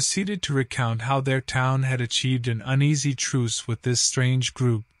 He proceeded to recount how their town had achieved an uneasy truce with this strange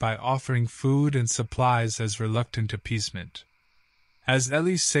group by offering food and supplies as reluctant appeasement. As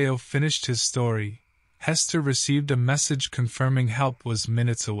Eliseo finished his story, Hester received a message confirming help was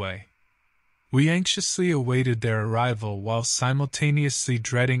minutes away. We anxiously awaited their arrival while simultaneously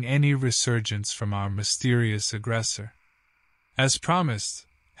dreading any resurgence from our mysterious aggressor. As promised,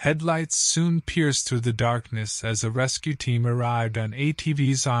 headlights soon pierced through the darkness as a rescue team arrived on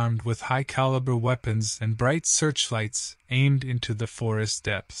ATVs armed with high-caliber weapons and bright searchlights aimed into the forest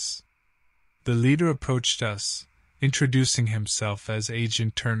depths. The leader approached us, introducing himself as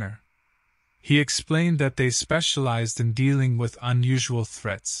Agent Turner. He explained that they specialized in dealing with unusual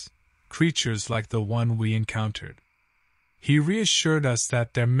threats, creatures like the one we encountered. He reassured us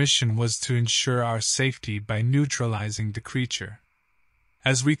that their mission was to ensure our safety by neutralizing the creature.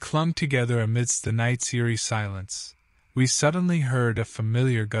 As we clung together amidst the night's eerie silence, we suddenly heard a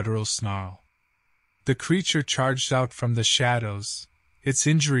familiar guttural snarl. The creature charged out from the shadows, its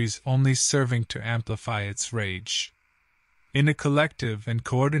injuries only serving to amplify its rage. In a collective and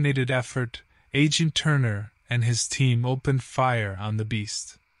coordinated effort, Agent Turner and his team opened fire on the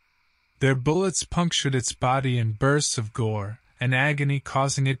beast. Their bullets punctured its body in bursts of gore and agony,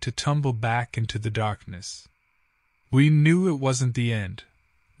 causing it to tumble back into the darkness. We knew it wasn't the end.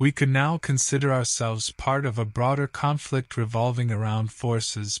 We could now consider ourselves part of a broader conflict revolving around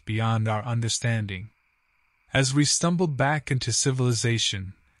forces beyond our understanding. As we stumbled back into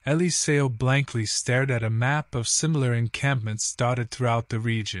civilization, Eliseo blankly stared at a map of similar encampments dotted throughout the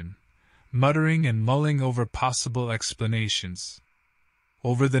region, muttering and mulling over possible explanations.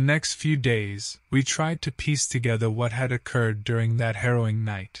 Over the next few days, we tried to piece together what had occurred during that harrowing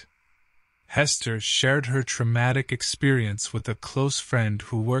night. Hester shared her traumatic experience with a close friend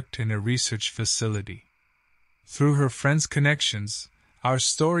who worked in a research facility. Through her friend's connections, our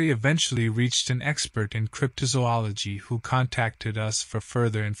story eventually reached an expert in cryptozoology who contacted us for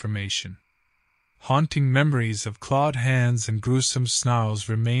further information. Haunting memories of clawed hands and gruesome snarls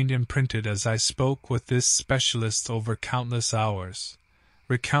remained imprinted as I spoke with this specialist over countless hours,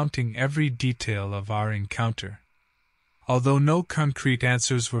 recounting every detail of our encounter. Although no concrete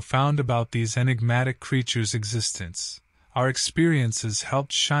answers were found about these enigmatic creatures' existence, our experiences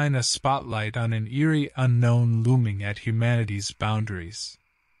helped shine a spotlight on an eerie unknown looming at humanity's boundaries.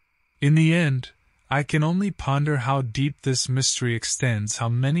 In the end, I can only ponder how deep this mystery extends, how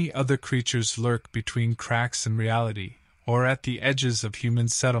many other creatures lurk between cracks in reality, or at the edges of human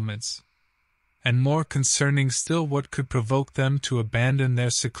settlements. And more concerning still, what could provoke them to abandon their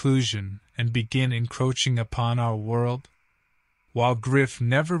seclusion and begin encroaching upon our world? While Griff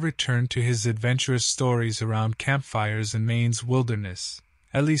never returned to his adventurous stories around campfires in Maine's wilderness,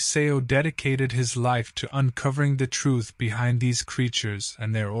 Eliseo dedicated his life to uncovering the truth behind these creatures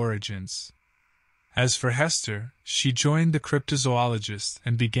and their origins. As for Hester, she joined the cryptozoologist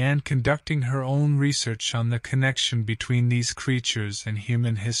and began conducting her own research on the connection between these creatures and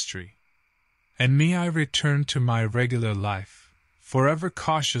human history. And me, I returned to my regular life, forever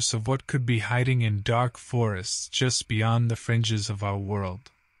cautious of what could be hiding in dark forests just beyond the fringes of our world.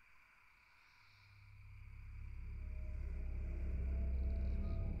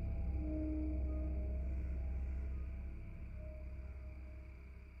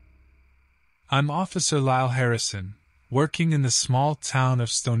 I'm Officer Lyle Harrison, working in the small town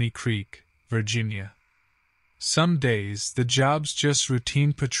of Stony Creek, Virginia. Some days, the job's just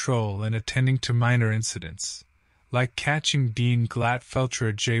routine patrol and attending to minor incidents, like catching Dean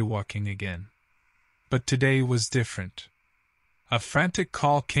Glatfelter jaywalking again. But today was different. A frantic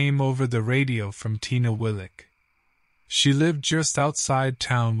call came over the radio from Tina Willick. She lived just outside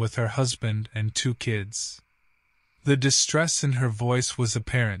town with her husband and 2 kids. The distress in her voice was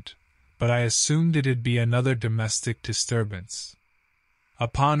apparent, but I assumed it'd be another domestic disturbance.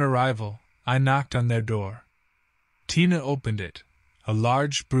 Upon arrival, I knocked on their door. Tina opened it. A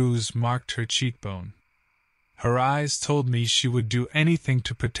large bruise marked her cheekbone. Her eyes told me she would do anything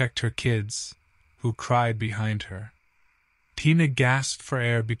to protect her kids, who cried behind her. Tina gasped for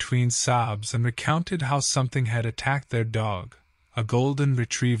air between sobs and recounted how something had attacked their dog, a golden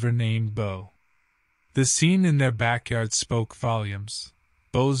retriever named Bo. The scene in their backyard spoke volumes.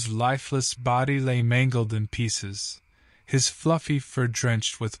 Bo's lifeless body lay mangled in pieces, his fluffy fur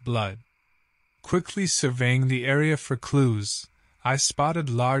drenched with blood. Quickly surveying the area for clues, I spotted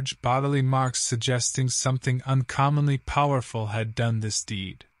large bodily marks suggesting something uncommonly powerful had done this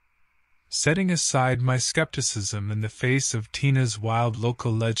deed. Setting aside my skepticism in the face of Tina's wild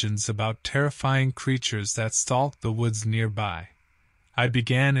local legends about terrifying creatures that stalked the woods nearby, I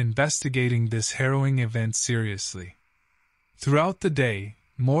began investigating this harrowing event seriously. Throughout the day,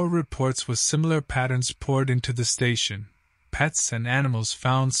 more reports with similar patterns poured into the station, pets and animals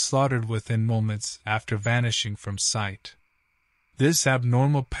found slaughtered within moments after vanishing from sight. This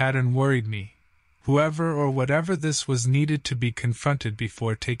abnormal pattern worried me. Whoever or whatever this was needed to be confronted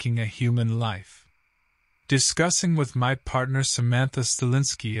before taking a human life. Discussing with my partner Samantha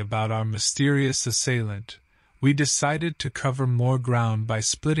Stalinsky about our mysterious assailant, we decided to cover more ground by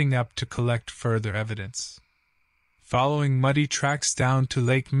splitting up to collect further evidence. Following muddy tracks down to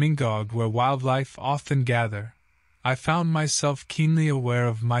Lake Mingog where wildlife often gather, I found myself keenly aware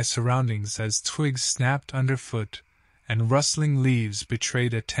of my surroundings as twigs snapped underfoot and rustling leaves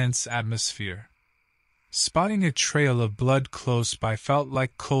betrayed a tense atmosphere. Spotting a trail of blood close by felt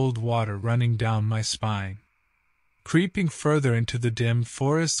like cold water running down my spine. Creeping further into the dim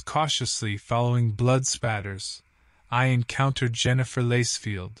forest cautiously following blood spatters, I encountered Jennifer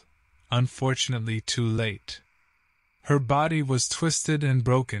Lacefield, unfortunately too late. Her body was twisted and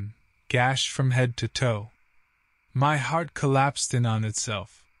broken, gashed from head to toe. My heart collapsed in on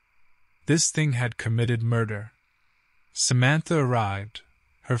itself. This thing had committed murder. Samantha arrived,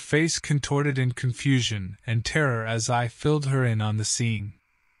 her face contorted in confusion and terror as I filled her in on the scene.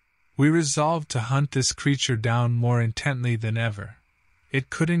 We resolved to hunt this creature down more intently than ever. It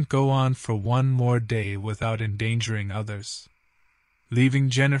couldn't go on for one more day without endangering others. Leaving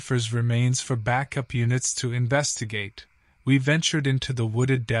Jennifer's remains for backup units to investigate, we ventured into the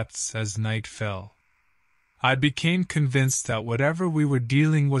wooded depths as night fell. I became convinced that whatever we were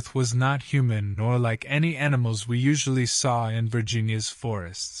dealing with was not human nor like any animals we usually saw in Virginia's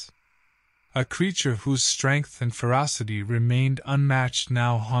forests. A creature whose strength and ferocity remained unmatched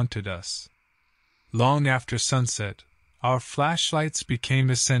now haunted us. Long after sunset, our flashlights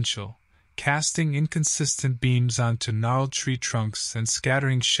became essential, casting inconsistent beams onto gnarled tree trunks and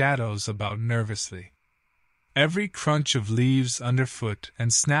scattering shadows about nervously. Every crunch of leaves underfoot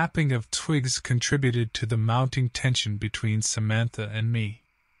and snapping of twigs contributed to the mounting tension between Samantha and me.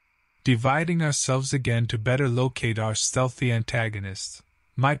 Dividing ourselves again to better locate our stealthy antagonist,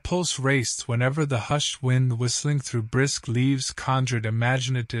 my pulse raced whenever the hushed wind whistling through brisk leaves conjured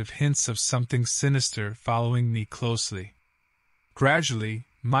imaginative hints of something sinister following me closely. Gradually,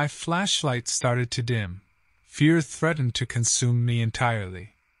 my flashlight started to dim. Fear threatened to consume me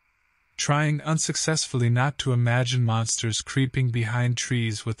entirely. Trying unsuccessfully not to imagine monsters creeping behind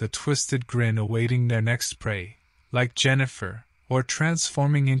trees with a twisted grin awaiting their next prey, like Jennifer, or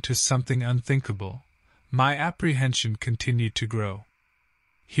transforming into something unthinkable, my apprehension continued to grow.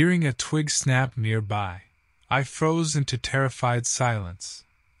 Hearing a twig snap nearby, I froze into terrified silence.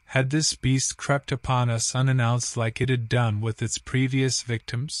 Had this beast crept upon us unannounced like it had done with its previous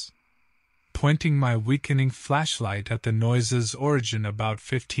victims? Pointing my weakening flashlight at the noise's origin about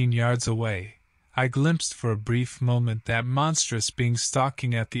 15 yards away, I glimpsed for a brief moment that monstrous being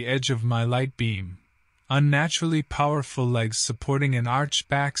stalking at the edge of my light beam, unnaturally powerful legs supporting an arched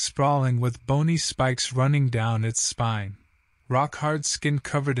back sprawling with bony spikes running down its spine, rock-hard skin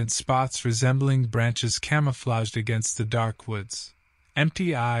covered in spots resembling branches camouflaged against the dark woods,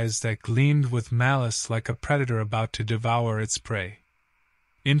 empty eyes that gleamed with malice like a predator about to devour its prey.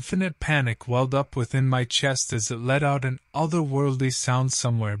 Infinite panic welled up within my chest as it let out an otherworldly sound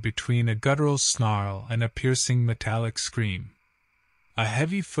somewhere between a guttural snarl and a piercing metallic scream. A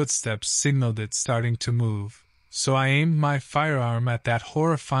heavy footstep signaled it starting to move, so I aimed my firearm at that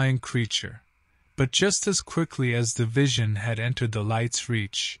horrifying creature. But just as quickly as the vision had entered the light's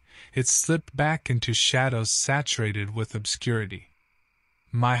reach, it slipped back into shadows saturated with obscurity.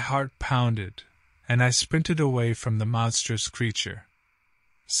 My heart pounded, and I sprinted away from the monstrous creature.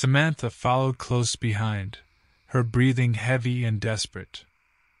 Samantha followed close behind, her breathing heavy and desperate.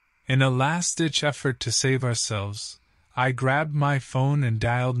 In a last-ditch effort to save ourselves, I grabbed my phone and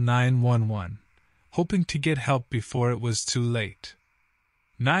dialed 911, hoping to get help before it was too late.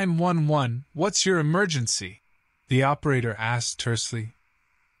 911, what's your emergency? The operator asked tersely.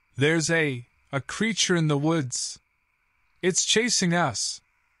 There's a creature in the woods. It's chasing us.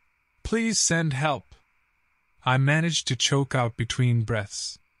 Please send help. I managed to choke out between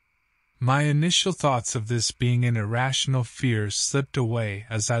breaths. My initial thoughts of this being an irrational fear slipped away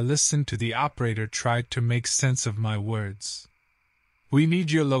as I listened to the operator try to make sense of my words. We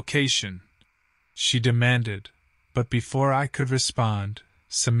need your location, she demanded, but before I could respond,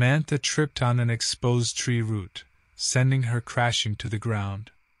 Samantha tripped on an exposed tree root, sending her crashing to the ground.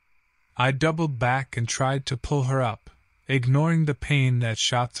 I doubled back and tried to pull her up, ignoring the pain that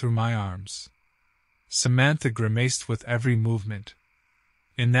shot through my arms. Samantha grimaced with every movement.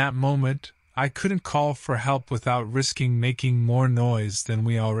 In that moment, I couldn't call for help without risking making more noise than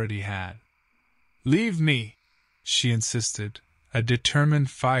we already had. "Leave me," she insisted, a determined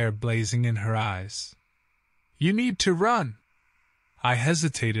fire blazing in her eyes. "You need to run." I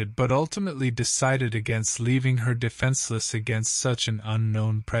hesitated but ultimately decided against leaving her defenseless against such an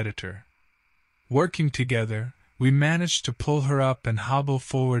unknown predator. Working together, we managed to pull her up and hobble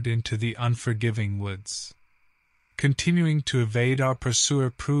forward into the unforgiving woods. Continuing to evade our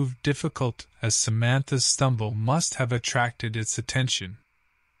pursuer proved difficult, as Samantha's stumble must have attracted its attention.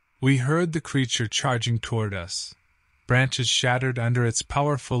 We heard the creature charging toward us. Branches shattered under its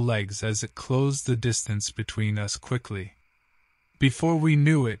powerful legs as it closed the distance between us quickly. Before we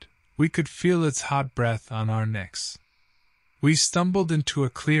knew it, we could feel its hot breath on our necks. We stumbled into a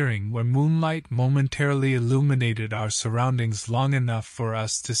clearing where moonlight momentarily illuminated our surroundings long enough for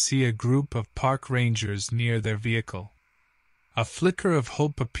us to see a group of park rangers near their vehicle. A flicker of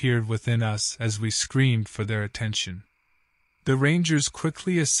hope appeared within us as we screamed for their attention. The rangers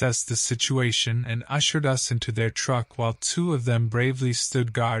quickly assessed the situation and ushered us into their truck while two of them bravely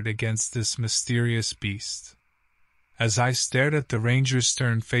stood guard against this mysterious beast. As I stared at the rangers'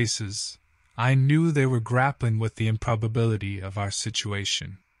 stern faces, I knew they were grappling with the improbability of our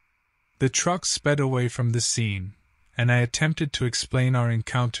situation. The truck sped away from the scene, and I attempted to explain our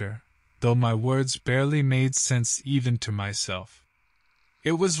encounter, though my words barely made sense even to myself.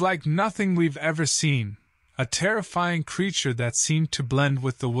 "It was like nothing we've ever seen, a terrifying creature that seemed to blend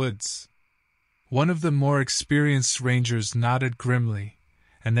with the woods." One of the more experienced rangers nodded grimly,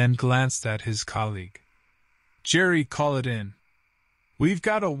 and then glanced at his colleague. "Jerry, call it in. We've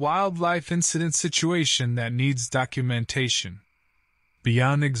got a wildlife incident situation that needs documentation."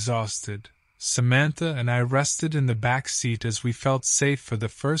 Beyond exhausted, Samantha and I rested in the back seat as we felt safe for the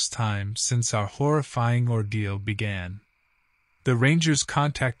first time since our horrifying ordeal began. The rangers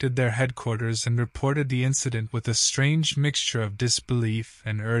contacted their headquarters and reported the incident with a strange mixture of disbelief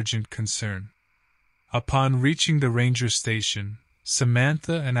and urgent concern. Upon reaching the ranger station,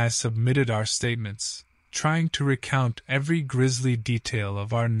 Samantha and I submitted our statements, trying to recount every grisly detail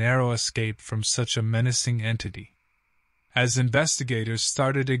of our narrow escape from such a menacing entity. As investigators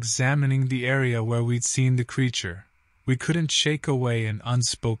started examining the area where we'd seen the creature, we couldn't shake away an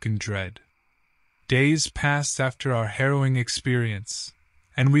unspoken dread. Days passed after our harrowing experience,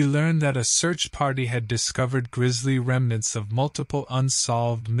 and we learned that a search party had discovered grisly remnants of multiple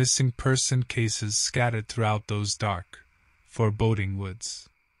unsolved missing person cases scattered throughout those dark, foreboding woods.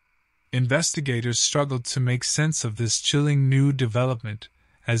 Investigators struggled to make sense of this chilling new development,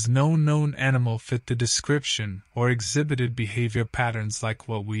 as no known animal fit the description or exhibited behavior patterns like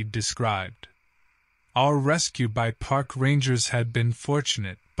what we'd described. Our rescue by park rangers had been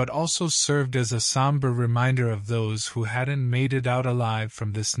fortunate, but also served as a somber reminder of those who hadn't made it out alive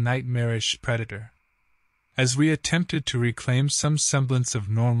from this nightmarish predator. As we attempted to reclaim some semblance of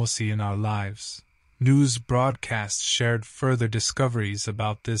normalcy in our lives, news broadcasts shared further discoveries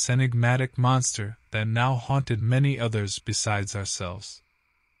about this enigmatic monster that now haunted many others besides ourselves.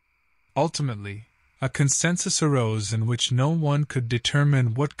 Ultimately, a consensus arose in which no one could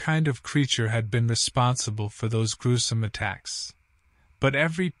determine what kind of creature had been responsible for those gruesome attacks. But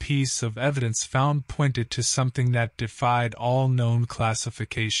every piece of evidence found pointed to something that defied all known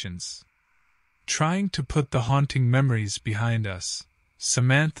classifications. Trying to put the haunting memories behind us,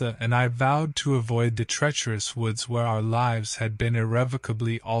 Samantha and I vowed to avoid the treacherous woods where our lives had been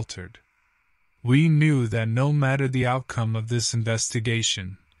irrevocably altered. We knew that no matter the outcome of this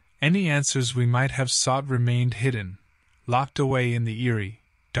investigation, any answers we might have sought remained hidden, locked away in the eerie,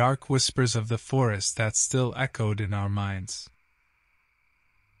 dark whispers of the forest that still echoed in our minds.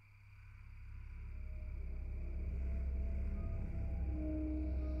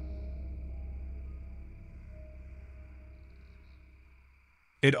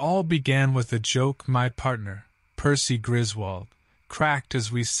 It all began with a joke my partner, Percy Griswold, cracked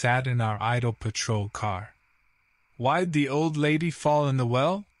as we sat in our idle patrol car. "Why'd the old lady fall in the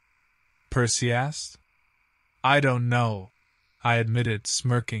well?" Percy asked. "I don't know," I admitted,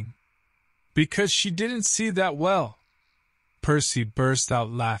 smirking. "Because she didn't see that well." Percy burst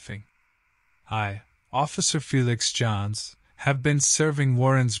out laughing. "I, Officer Felix Johns, have been serving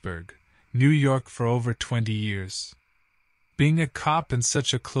Warrensburg, New York for over 20 years. Being a cop in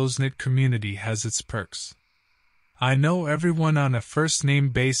such a close-knit community has its perks. I know everyone on a first-name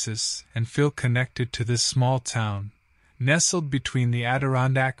basis and feel connected to this small town, nestled between the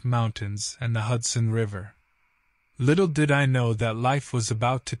Adirondack Mountains and the Hudson River. Little did I know that life was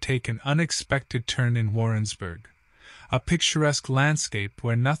about to take an unexpected turn in Warrensburg, a picturesque landscape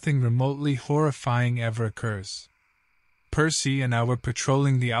where nothing remotely horrifying ever occurs. Percy and I were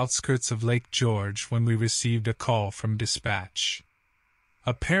patrolling the outskirts of Lake George when we received a call from dispatch.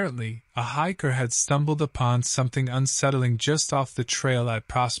 Apparently, a hiker had stumbled upon something unsettling just off the trail at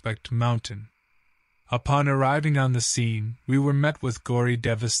Prospect Mountain. Upon arriving on the scene, we were met with gory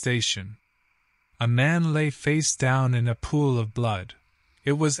devastation. A man lay face down in a pool of blood.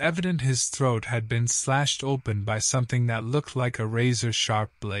 It was evident his throat had been slashed open by something that looked like a razor-sharp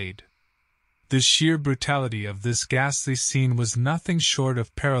blade. The sheer brutality of this ghastly scene was nothing short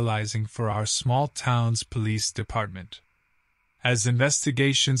of paralyzing for our small town's police department. As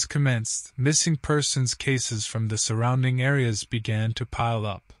investigations commenced, missing persons cases from the surrounding areas began to pile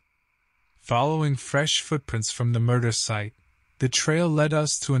up. Following fresh footprints from the murder site, the trail led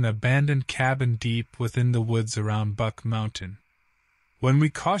us to an abandoned cabin deep within the woods around Buck Mountain. When we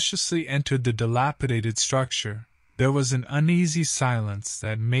cautiously entered the dilapidated structure, there was an uneasy silence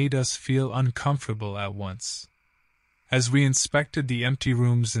that made us feel uncomfortable at once. As we inspected the empty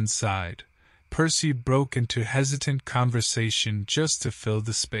rooms inside, Percy broke into hesitant conversation just to fill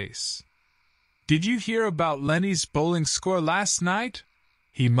the space. "Did you hear about Lenny's bowling score last night?"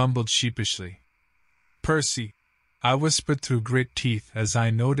 he mumbled sheepishly. "Percy," I whispered through grit teeth as I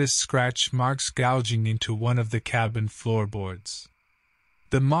noticed scratch marks gouging into one of the cabin floorboards.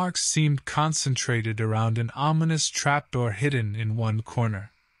 The marks seemed concentrated around an ominous trapdoor hidden in one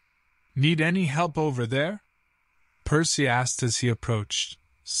corner. "Need any help over there?" Percy asked as he approached,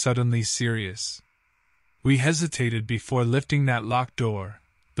 suddenly serious. We hesitated before lifting that locked door.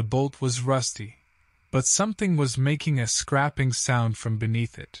 The bolt was rusty, but something was making a scrapping sound from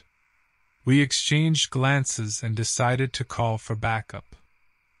beneath it. We exchanged glances and decided to call for backup.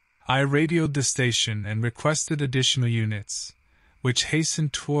 I radioed the station and requested additional units, which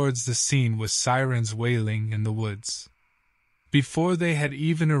hastened towards the scene with sirens wailing in the woods. Before they had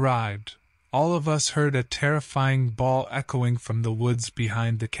even arrived, all of us heard a terrifying bawl echoing from the woods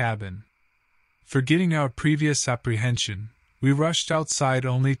behind the cabin. Forgetting our previous apprehension, we rushed outside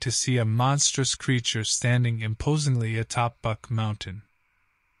only to see a monstrous creature standing imposingly atop Buck Mountain.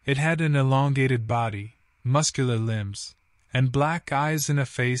 It had an elongated body, muscular limbs, and black eyes in a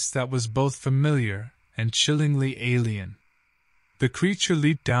face that was both familiar and chillingly alien. The creature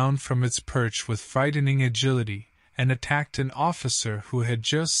leaped down from its perch with frightening agility and attacked an officer who had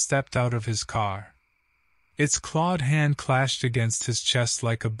just stepped out of his car. Its clawed hand clashed against his chest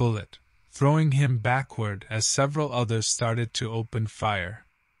like a bullet, throwing him backward as several others started to open fire.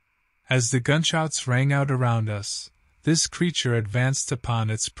 As the gunshots rang out around us, this creature advanced upon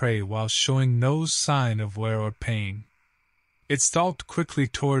its prey while showing no sign of wear or pain. It stalked quickly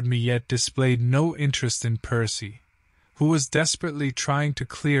toward me yet displayed no interest in Percy, who was desperately trying to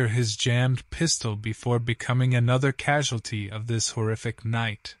clear his jammed pistol before becoming another casualty of this horrific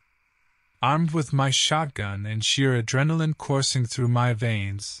night. Armed with my shotgun and sheer adrenaline coursing through my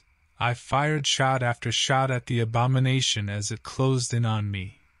veins, I fired shot after shot at the abomination as it closed in on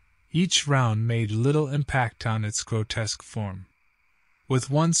me. Each round made little impact on its grotesque form. With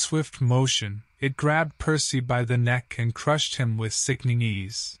one swift motion, it grabbed Percy by the neck and crushed him with sickening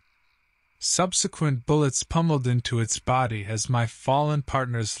ease. Subsequent bullets pummeled into its body as my fallen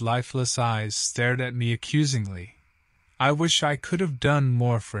partner's lifeless eyes stared at me accusingly. I wish I could have done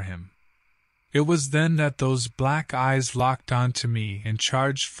more for him. It was then that those black eyes locked onto me and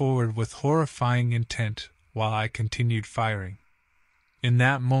charged forward with horrifying intent while I continued firing. In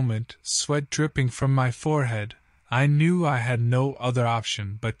that moment, sweat dripping from my forehead, I knew I had no other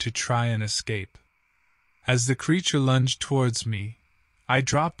option but to try and escape. As the creature lunged towards me, I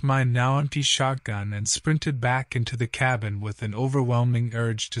dropped my now empty shotgun and sprinted back into the cabin with an overwhelming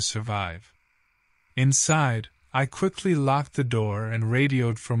urge to survive. Inside, I quickly locked the door and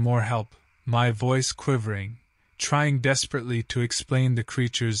radioed for more help, my voice quivering, trying desperately to explain the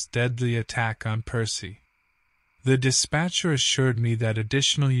creature's deadly attack on Percy. The dispatcher assured me that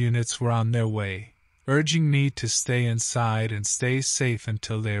additional units were on their way, urging me to stay inside and stay safe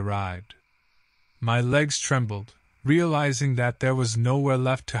until they arrived. My legs trembled, realizing that there was nowhere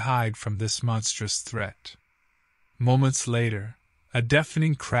left to hide from this monstrous threat. Moments later, a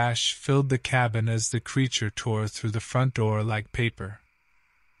deafening crash filled the cabin as the creature tore through the front door like paper.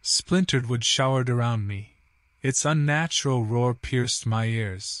 Splintered wood showered around me. Its unnatural roar pierced my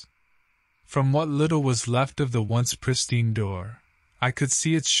ears. From what little was left of the once pristine door, I could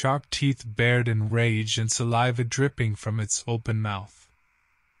see its sharp teeth bared in rage and saliva dripping from its open mouth.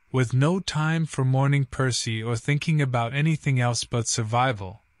 With no time for mourning Percy or thinking about anything else but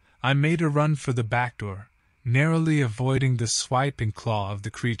survival, I made a run for the back door, narrowly avoiding the swiping claw of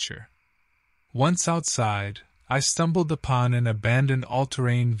the creature. Once outside, I stumbled upon an abandoned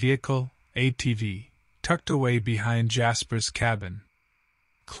all-terrain vehicle, ATV, tucked away behind Jasper's cabin.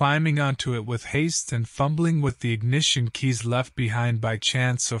 Climbing onto it with haste and fumbling with the ignition keys left behind by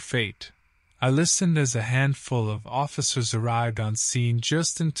chance or fate, I listened as a handful of officers arrived on scene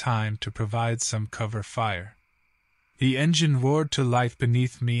just in time to provide some cover fire. The engine roared to life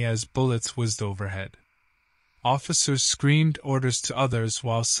beneath me as bullets whizzed overhead. Officers screamed orders to others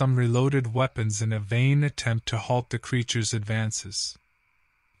while some reloaded weapons in a vain attempt to halt the creature's advances.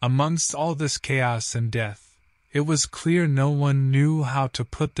 Amongst all this chaos and death, it was clear no one knew how to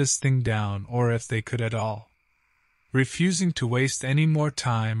put this thing down or if they could at all. Refusing to waste any more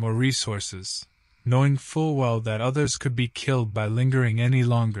time or resources, knowing full well that others could be killed by lingering any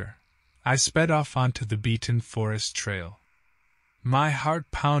longer, I sped off onto the beaten forest trail. My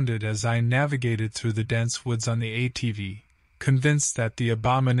heart pounded as I navigated through the dense woods on the ATV, convinced that the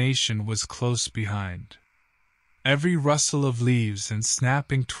abomination was close behind. Every rustle of leaves and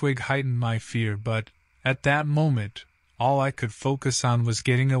snapping twig heightened my fear, but, at that moment, all I could focus on was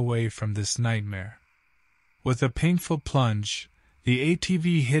getting away from this nightmare. With a painful plunge, the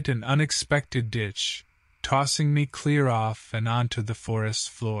ATV hit an unexpected ditch, tossing me clear off and onto the forest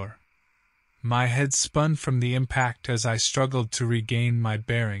floor. My head spun from the impact as I struggled to regain my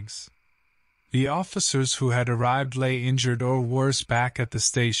bearings. The officers who had arrived lay injured or worse back at the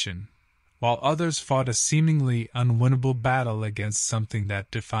station, while others fought a seemingly unwinnable battle against something that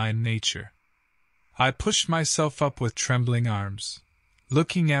defied nature. I pushed myself up with trembling arms,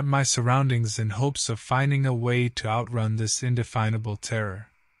 looking at my surroundings in hopes of finding a way to outrun this indefinable terror.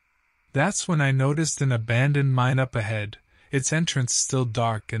 That's when I noticed an abandoned mine up ahead, its entrance still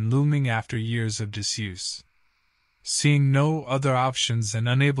dark and looming after years of disuse. Seeing no other options and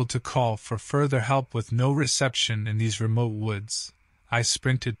unable to call for further help with no reception in these remote woods, I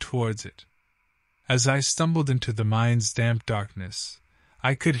sprinted towards it. As I stumbled into the mine's damp darkness,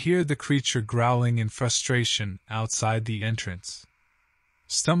 I could hear the creature growling in frustration outside the entrance.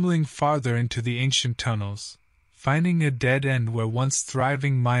 Stumbling farther into the ancient tunnels, finding a dead end where once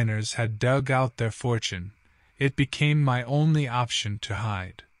thriving miners had dug out their fortune, it became my only option to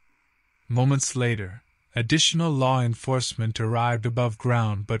hide. Moments later, additional law enforcement arrived above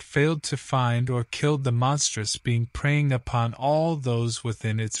ground but failed to find or kill the monstrous being preying upon all those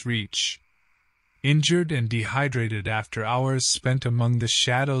within its reach. Injured and dehydrated after hours spent among the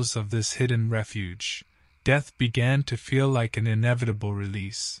shadows of this hidden refuge, death began to feel like an inevitable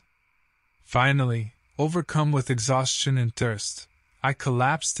release. Finally, overcome with exhaustion and thirst, I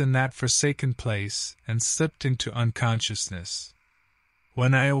collapsed in that forsaken place and slipped into unconsciousness.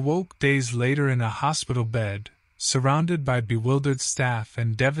 When I awoke days later in a hospital bed, surrounded by bewildered staff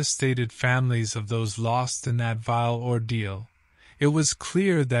and devastated families of those lost in that vile ordeal, it was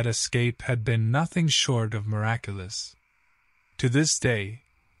clear that escape had been nothing short of miraculous. To this day,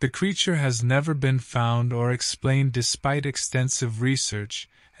 the creature has never been found or explained despite extensive research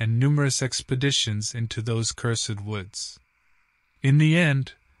and numerous expeditions into those cursed woods. In the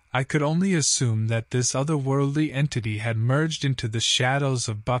end, I could only assume that this otherworldly entity had merged into the shadows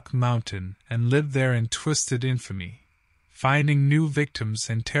of Buck Mountain and lived there in twisted infamy, finding new victims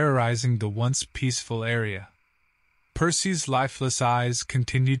and terrorizing the once peaceful area. Percy's lifeless eyes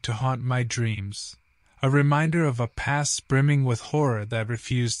continued to haunt my dreams, a reminder of a past brimming with horror that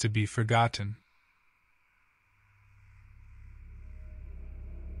refused to be forgotten.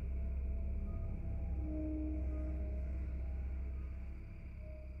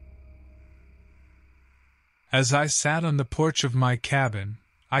 As I sat on the porch of my cabin,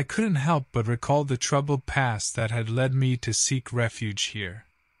 I couldn't help but recall the troubled past that had led me to seek refuge here.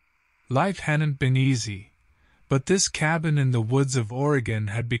 Life hadn't been easy, but this cabin in the woods of Oregon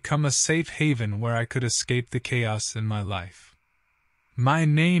had become a safe haven where I could escape the chaos in my life. My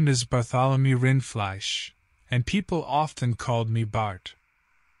name is Bartholomew Rindfleisch, and people often called me Bart.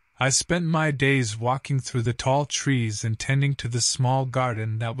 I spent my days walking through the tall trees and tending to the small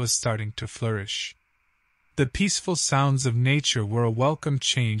garden that was starting to flourish. The peaceful sounds of nature were a welcome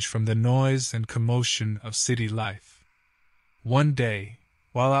change from the noise and commotion of city life. One day,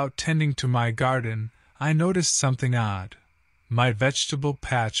 while out tending to my garden, I noticed something odd. My vegetable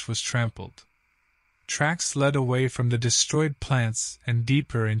patch was trampled. Tracks led away from the destroyed plants and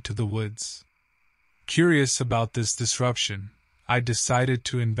deeper into the woods. Curious about this disruption, I decided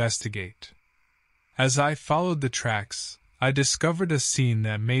to investigate. As I followed the tracks, I discovered a scene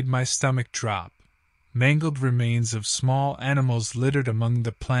that made my stomach drop. mangled remains of small animals littered among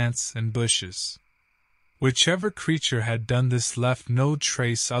the plants and bushes. Whichever creature had done this left no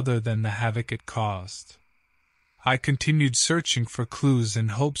trace other than the havoc it caused. I continued searching for clues in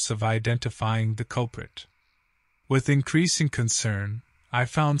hopes of identifying the culprit. With increasing concern, I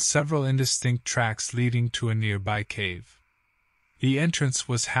found several indistinct tracks leading to a nearby cave. The entrance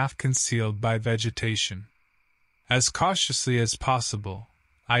was half concealed by vegetation. As cautiously as possible,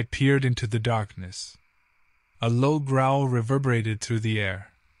 I peered into the darkness. A low growl reverberated through the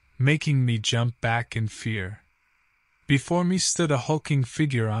air, making me jump back in fear. Before me stood a hulking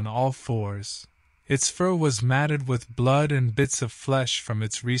figure on all fours. Its fur was matted with blood and bits of flesh from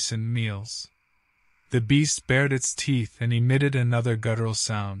its recent meals. The beast bared its teeth and emitted another guttural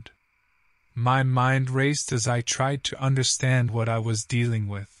sound. My mind raced as I tried to understand what I was dealing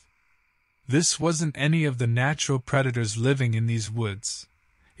with. This wasn't any of the natural predators living in these woods.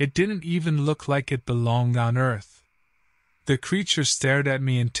 It didn't even look like it belonged on Earth. The creature stared at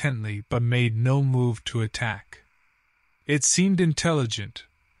me intently but made no move to attack. It seemed intelligent,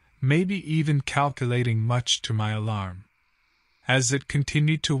 maybe even calculating, much to my alarm. As it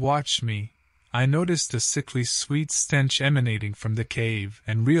continued to watch me, I noticed a sickly sweet stench emanating from the cave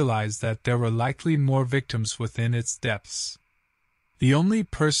and realized that there were likely more victims within its depths. The only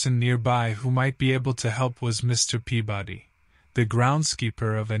person nearby who might be able to help was Mr. Peabody, the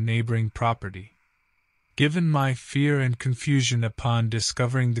groundskeeper of a neighboring property. Given my fear and confusion upon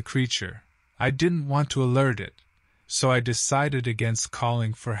discovering the creature, I didn't want to alert it, so I decided against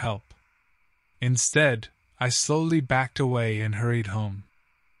calling for help. Instead, I slowly backed away and hurried home.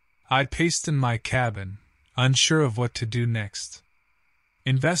 I paced in my cabin, unsure of what to do next.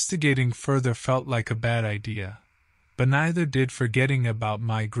 Investigating further felt like a bad idea, but neither did forgetting about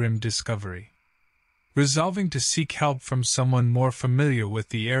my grim discovery. Resolving to seek help from someone more familiar with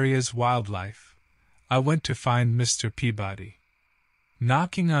the area's wildlife, I went to find Mr. Peabody.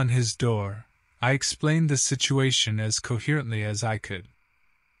 Knocking on his door, I explained the situation as coherently as I could.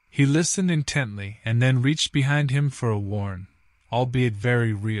 He listened intently and then reached behind him for a worn, albeit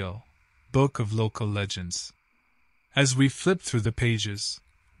very real, book of local legends. As we flipped through the pages,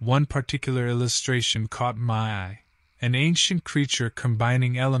 one particular illustration caught my eye, an ancient creature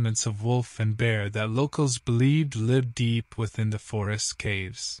combining elements of wolf and bear that locals believed lived deep within the forest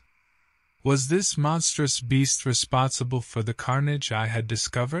caves. Was this monstrous beast responsible for the carnage I had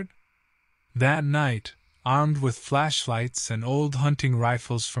discovered? That night, armed with flashlights and old hunting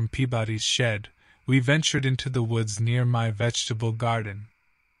rifles from Peabody's shed, we ventured into the woods near my vegetable garden.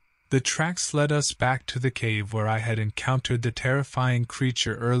 The tracks led us back to the cave where I had encountered the terrifying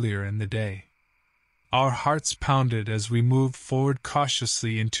creature earlier in the day. Our hearts pounded as we moved forward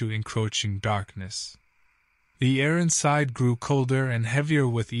cautiously into encroaching darkness. The air inside grew colder and heavier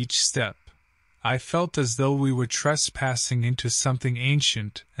with each step. I felt as though we were trespassing into something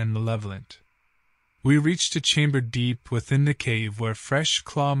ancient and malevolent. We reached a chamber deep within the cave where fresh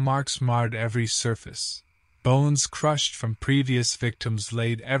claw marks marred every surface. Bones crushed from previous victims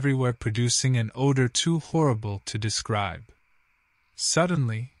laid everywhere, producing an odor too horrible to describe.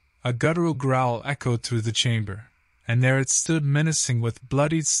 Suddenly, a guttural growl echoed through the chamber, and there it stood menacing with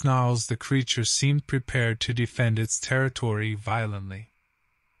bloodied snarls. The creature seemed prepared to defend its territory violently.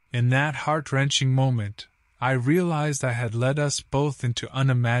 In that heart-wrenching moment, I realized I had led us both into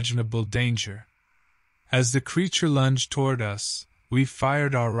unimaginable danger. As the creature lunged toward us, we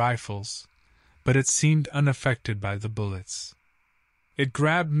fired our rifles, but it seemed unaffected by the bullets. It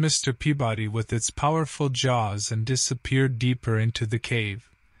grabbed Mr. Peabody with its powerful jaws and disappeared deeper into the cave,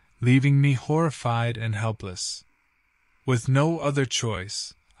 leaving me horrified and helpless. With no other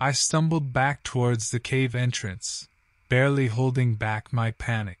choice, I stumbled back towards the cave entrance, barely holding back my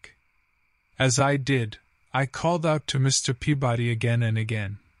panic. As I did, I called out to Mr. Peabody again and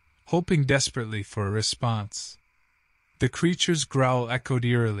again, hoping desperately for a response. The creature's growl echoed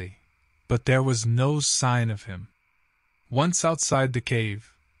eerily, but there was no sign of him. Once outside the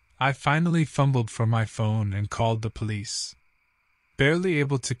cave, I finally fumbled for my phone and called the police. Barely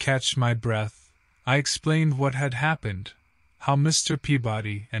able to catch my breath, I explained what had happened, how Mr.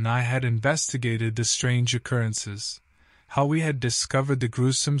 Peabody and I had investigated the strange occurrences, how we had discovered the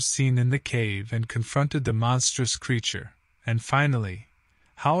gruesome scene in the cave and confronted the monstrous creature, and finally,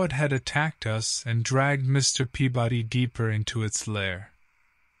 how it had attacked us and dragged Mr. Peabody deeper into its lair.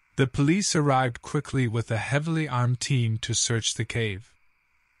 The police arrived quickly with a heavily armed team to search the cave.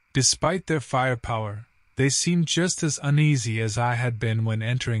 Despite their firepower, they seemed just as uneasy as I had been when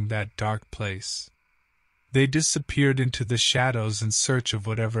entering that dark place. They disappeared into the shadows in search of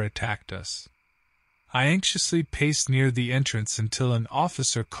whatever attacked us. I anxiously paced near the entrance until an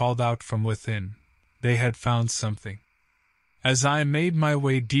officer called out from within, they had found something. As I made my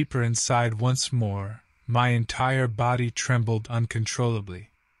way deeper inside once more, my entire body trembled uncontrollably.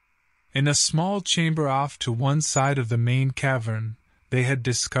 In a small chamber off to one side of the main cavern, they had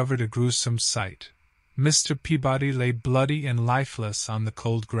discovered a gruesome sight. Mr. Peabody lay bloody and lifeless on the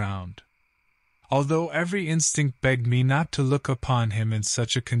cold ground. Although every instinct begged me not to look upon him in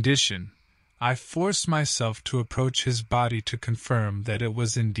such a condition, I forced myself to approach his body to confirm that it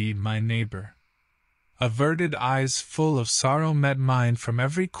was indeed my neighbor. Averted eyes full of sorrow met mine from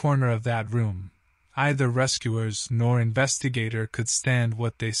every corner of that room. Neither rescuers nor investigator could stand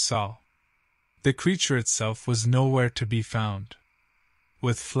what they saw. The creature itself was nowhere to be found.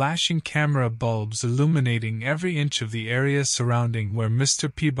 With flashing camera bulbs illuminating every inch of the area surrounding where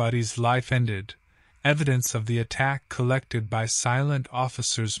Mr. Peabody's life ended, evidence of the attack collected by silent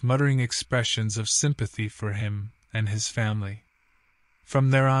officers muttering expressions of sympathy for him and his family.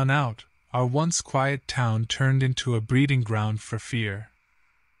 From there on out, our once quiet town turned into a breeding ground for fear.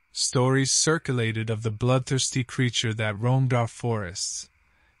 Stories circulated of the bloodthirsty creature that roamed our forests,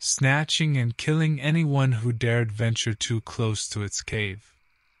 snatching and killing anyone who dared venture too close to its cave.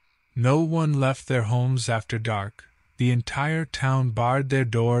 No one left their homes after dark. The entire town barred their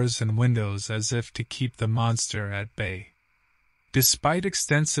doors and windows as if to keep the monster at bay. Despite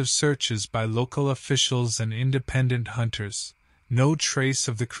extensive searches by local officials and independent hunters, no trace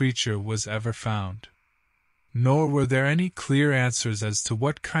of the creature was ever found. Nor were there any clear answers as to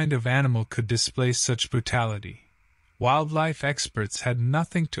what kind of animal could display such brutality. Wildlife experts had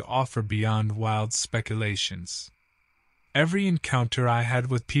nothing to offer beyond wild speculations. Every encounter I had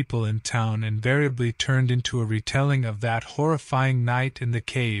with people in town invariably turned into a retelling of that horrifying night in the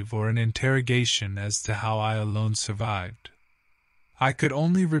cave or an interrogation as to how I alone survived. I could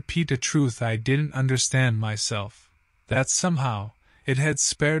only repeat a truth I didn't understand myself, that somehow it had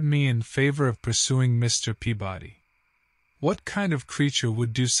spared me in favor of pursuing Mr. Peabody. What kind of creature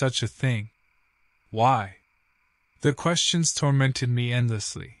would do such a thing? Why? The questions tormented me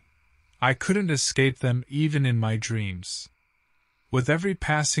endlessly. I couldn't escape them even in my dreams. With every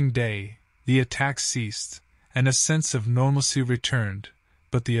passing day, the attacks ceased, and a sense of normalcy returned,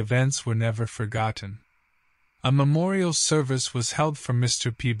 but the events were never forgotten. A memorial service was held for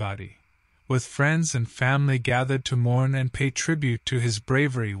Mr. Peabody, with friends and family gathered to mourn and pay tribute to his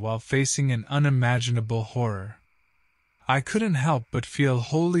bravery while facing an unimaginable horror. I couldn't help but feel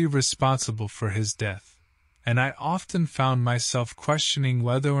wholly responsible for his death, and I often found myself questioning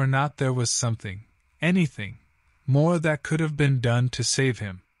whether or not there was something, anything, more that could have been done to save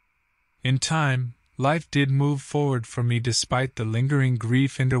him. In time, life did move forward for me despite the lingering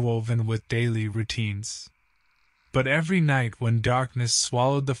grief interwoven with daily routines. But every night when darkness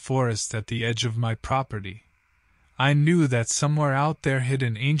swallowed the forest at the edge of my property, I knew that somewhere out there hid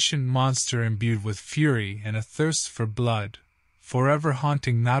an ancient monster imbued with fury and a thirst for blood, forever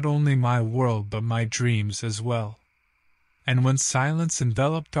haunting not only my world but my dreams as well. And when silence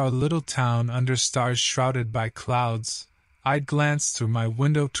enveloped our little town under stars shrouded by clouds, I'd glance through my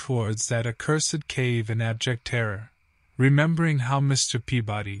window towards that accursed cave in abject terror, remembering how Mr.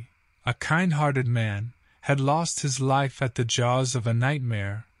 Peabody, a kind-hearted man, had lost his life at the jaws of a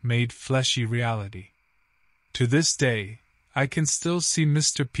nightmare made fleshy reality. To this day, I can still see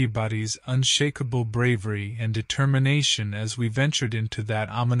Mr. Peabody's unshakable bravery and determination as we ventured into that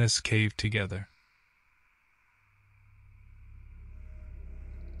ominous cave together.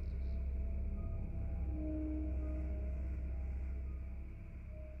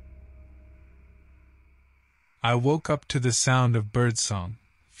 I woke up to the sound of birdsong,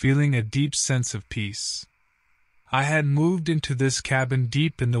 feeling a deep sense of peace. I had moved into this cabin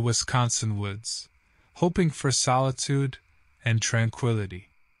deep in the Wisconsin woods, hoping for solitude and tranquility.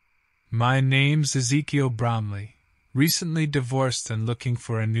 My name's Ezekiel Bromley, recently divorced and looking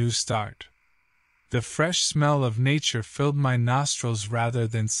for a new start. The fresh smell of nature filled my nostrils rather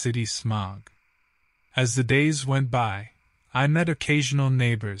than city smog. As the days went by, I met occasional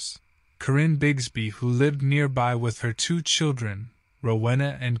neighbors, Corinne Bigsby, who lived nearby with her 2 children,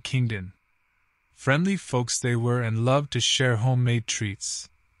 Rowena and Kingdon. Friendly folks they were and loved to share homemade treats,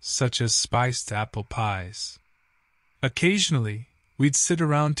 such as spiced apple pies. Occasionally, we'd sit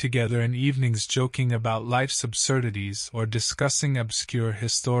around together in evenings joking about life's absurdities or discussing obscure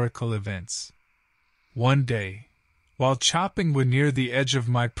historical events. One day, while chopping wood near the edge of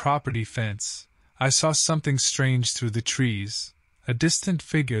my property fence, I saw something strange through the trees, a distant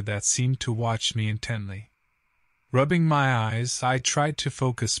figure that seemed to watch me intently. Rubbing my eyes, I tried to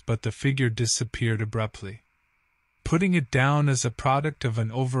focus, but the figure disappeared abruptly. Putting it down as a product of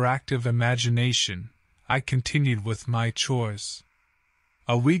an overactive imagination, I continued with my chores.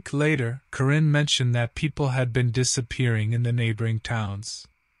 A week later, Corinne mentioned that people had been disappearing in the neighboring towns.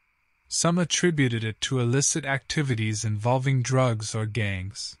 Some attributed it to illicit activities involving drugs or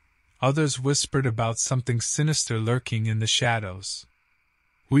gangs. Others whispered about something sinister lurking in the shadows.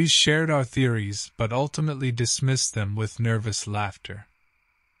 We shared our theories, but ultimately dismissed them with nervous laughter.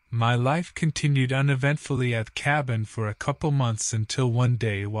 My life continued uneventfully at the cabin for a couple months until one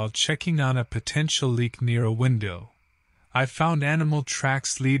day, while checking on a potential leak near a window, I found animal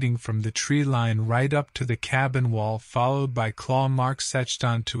tracks leading from the tree line right up to the cabin wall, followed by claw marks etched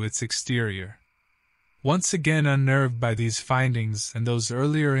onto its exterior. Once again unnerved by these findings, and those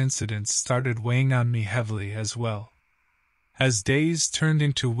earlier incidents started weighing on me heavily as well. As days turned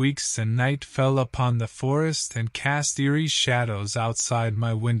into weeks and night fell upon the forest and cast eerie shadows outside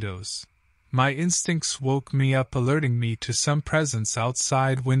my windows, my instincts woke me up, alerting me to some presence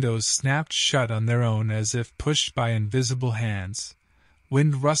outside. Windows snapped shut on their own as if pushed by invisible hands.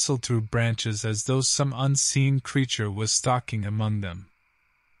 Wind rustled through branches as though some unseen creature was stalking among them.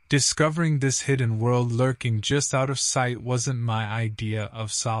 Discovering this hidden world lurking just out of sight wasn't my idea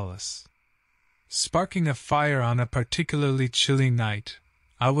of solace. Sparking a fire on a particularly chilly night,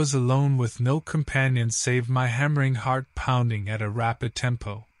 I was alone with no companion save my hammering heart pounding at a rapid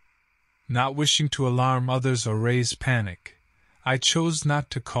tempo. Not wishing to alarm others or raise panic, I chose not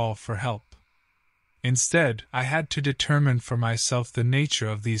to call for help. Instead, I had to determine for myself the nature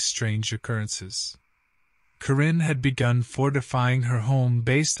of these strange occurrences. Corinne had begun fortifying her home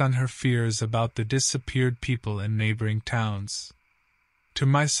based on her fears about the disappeared people in neighboring towns. To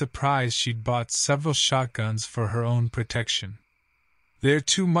my surprise, she'd bought several shotguns for her own protection. "They're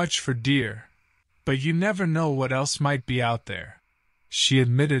too much for deer, but you never know what else might be out there," she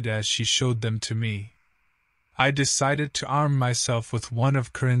admitted as she showed them to me. I decided to arm myself with one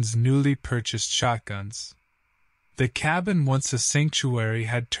of Corinne's newly purchased shotguns. The cabin, once a sanctuary,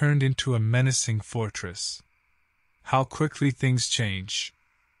 had turned into a menacing fortress. How quickly things change.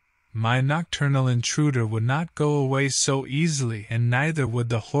 My nocturnal intruder would not go away so easily, and neither would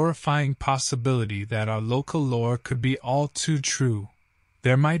the horrifying possibility that our local lore could be all too true.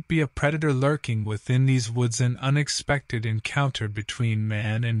 There might be a predator lurking within these woods, an unexpected encounter between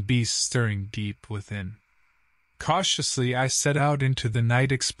man and beast stirring deep within. Cautiously I set out into the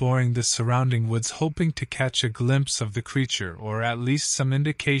night, exploring the surrounding woods, hoping to catch a glimpse of the creature, or at least some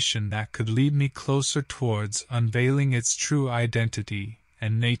indication that could lead me closer towards unveiling its true identity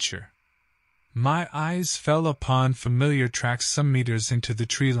and nature. My eyes fell upon familiar tracks some meters into the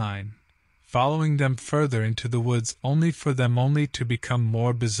tree line, following them further into the woods, only to become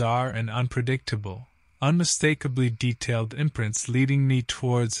more bizarre and unpredictable, unmistakably detailed imprints leading me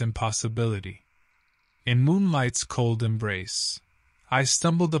towards impossibility. In moonlight's cold embrace, I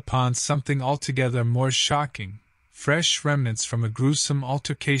stumbled upon something altogether more shocking. Fresh remnants from a gruesome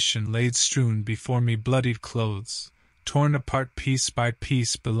altercation laid strewn before me, bloodied clothes, torn apart piece by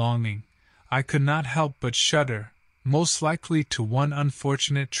piece, belonging, I could not help but shudder, most likely to one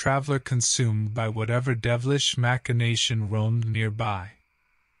unfortunate traveler consumed by whatever devilish machination roamed nearby.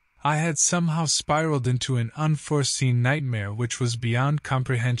 I had somehow spiraled into an unforeseen nightmare which was beyond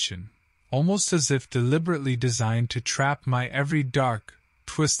comprehension, almost as if deliberately designed to trap my every dark,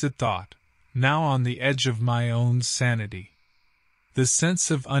 twisted thought, now on the edge of my own sanity. The sense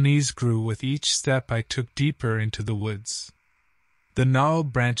of unease grew with each step I took deeper into the woods. The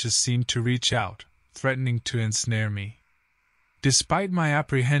gnarled branches seemed to reach out, threatening to ensnare me. Despite my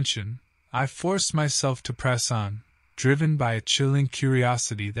apprehension, I forced myself to press on, driven by a chilling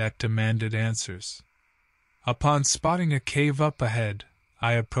curiosity that demanded answers. Upon spotting a cave up ahead,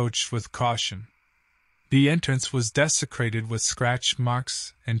 I approached with caution. The entrance was desecrated with scratch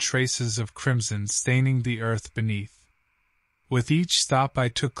marks and traces of crimson staining the earth beneath. With each stop I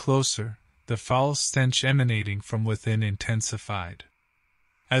took closer, the foul stench emanating from within intensified.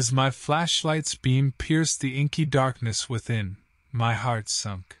 As my flashlight's beam pierced the inky darkness within, my heart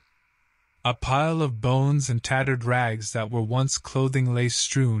sunk. A pile of bones and tattered rags that were once clothing lay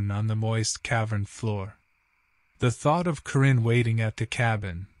strewn on the moist cavern floor. The thought of Corinne waiting at the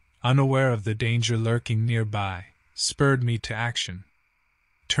cabin, unaware of the danger lurking nearby, spurred me to action.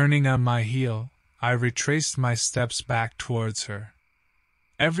 Turning on my heel, I retraced my steps back towards her.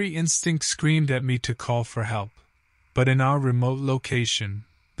 Every instinct screamed at me to call for help, but in our remote location,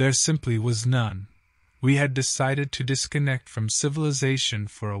 there simply was none. We had decided to disconnect from civilization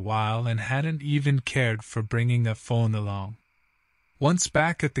for a while and hadn't even cared for bringing a phone along. Once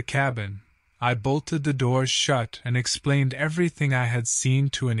back at the cabin, I bolted the doors shut and explained everything I had seen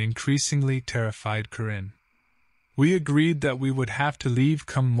to an increasingly terrified Corinne. We agreed that we would have to leave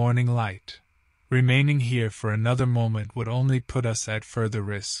come morning light, Remaining here for another moment would only put us at further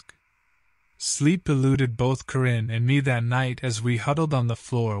risk. Sleep eluded both Corinne and me that night as we huddled on the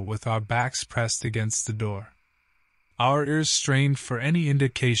floor with our backs pressed against the door. Our ears strained for any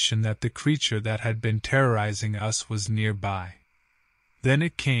indication that the creature that had been terrorizing us was nearby. Then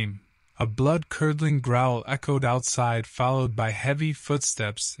it came. A blood-curdling growl echoed outside, followed by heavy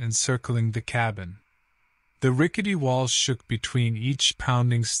footsteps encircling the cabin. The rickety walls shook between each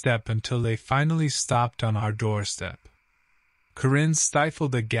pounding step until they finally stopped on our doorstep. Corinne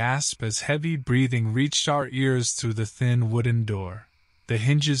stifled a gasp as heavy breathing reached our ears through the thin wooden door, the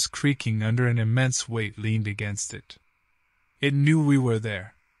hinges creaking under an immense weight leaned against it. It knew we were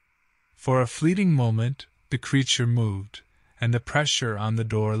there. For a fleeting moment, the creature moved, and the pressure on the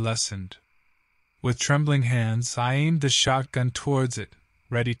door lessened. With trembling hands, I aimed the shotgun towards it,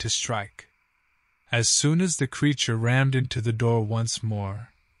 ready to strike. As soon as the creature rammed into the door once more,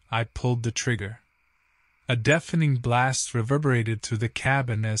 I pulled the trigger. A deafening blast reverberated through the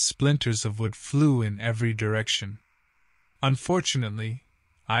cabin as splinters of wood flew in every direction. Unfortunately,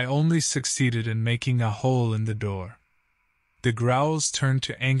 I only succeeded in making a hole in the door. The growls turned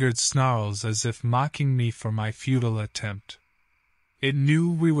to angered snarls as if mocking me for my futile attempt. It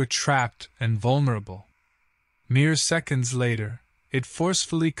knew we were trapped and vulnerable. Mere seconds later, it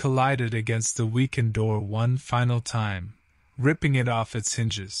forcefully collided against the weakened door one final time, ripping it off its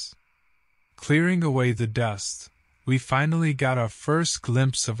hinges. Clearing away the dust, we finally got our first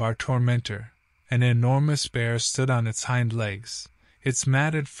glimpse of our tormentor. An enormous bear stood on its hind legs, its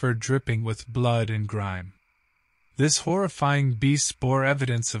matted fur dripping with blood and grime. This horrifying beast bore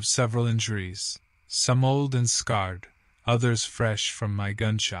evidence of several injuries, some old and scarred, others fresh from my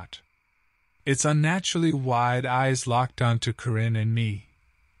gunshot. Its unnaturally wide eyes locked onto Corinne and me,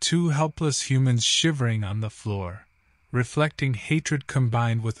 two helpless humans shivering on the floor, reflecting hatred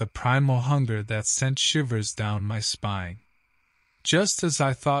combined with a primal hunger that sent shivers down my spine. Just as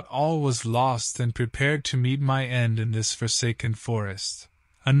I thought all was lost and prepared to meet my end in this forsaken forest,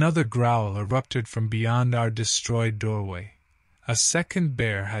 another growl erupted from beyond our destroyed doorway. A second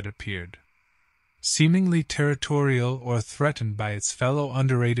bear had appeared. Seemingly territorial or threatened by its fellow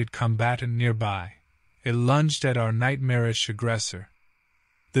underrated combatant nearby, it lunged at our nightmarish aggressor.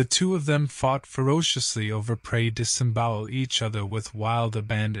 The two of them fought ferociously over prey, disembowel each other with wild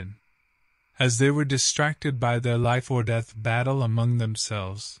abandon. As they were distracted by their life-or-death battle among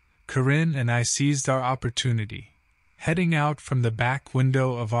themselves, Corinne and I seized our opportunity, heading out from the back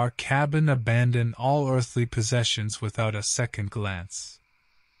window of our cabin, abandoned all earthly possessions without a second glance.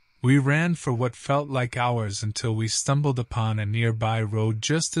 We ran for what felt like hours until we stumbled upon a nearby road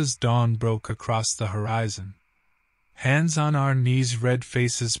just as dawn broke across the horizon. Hands on our knees, red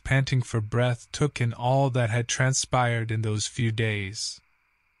faces panting for breath, took in all that had transpired in those few days.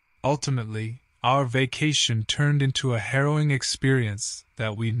 Ultimately, our vacation turned into a harrowing experience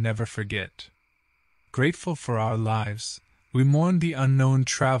that we'd never forget. Grateful for our lives, we mourned the unknown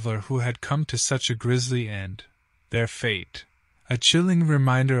traveler who had come to such a grisly end, their fate, a chilling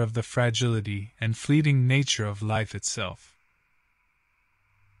reminder of the fragility and fleeting nature of life itself.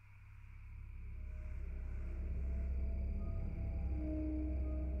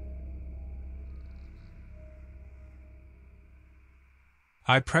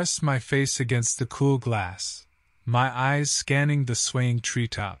 I pressed my face against the cool glass, my eyes scanning the swaying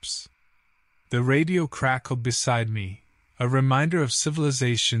treetops. The radio crackled beside me, a reminder of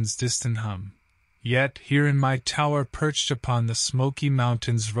civilization's distant hum. Yet, here in my tower perched upon the Smoky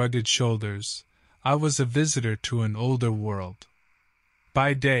Mountains' rugged shoulders, I was a visitor to an older world.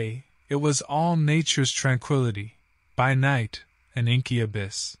 By day, it was all nature's tranquility; by night, an inky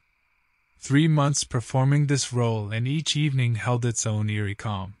abyss. 3 months performing this role, and each evening held its own eerie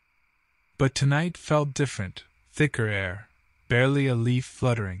calm. But tonight felt different, thicker air, barely a leaf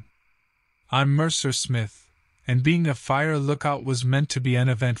fluttering. I'm Mercer Smith, and being a fire lookout was meant to be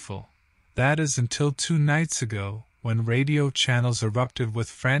uneventful. That is until 2 nights ago, when radio channels erupted with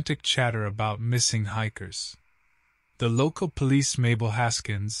frantic chatter about missing hikers. The local police, Mabel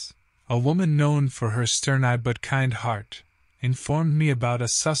Haskins, a woman known for her stern-eyed but kind heart, informed me about a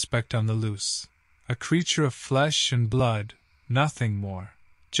suspect on the loose, a creature of flesh and blood, nothing more,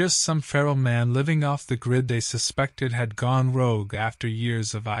 just some feral man living off the grid they suspected had gone rogue after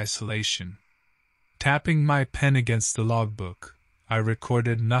years of isolation. Tapping my pen against the logbook, I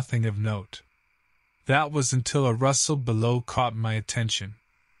recorded nothing of note. That was until a rustle below caught my attention.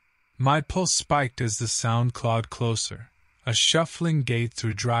 My pulse spiked as the sound clawed closer, a shuffling gait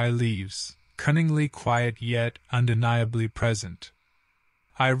through dry leaves, cunningly quiet yet undeniably present.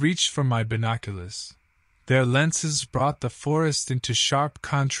 I reached for my binoculars. Their lenses brought the forest into sharp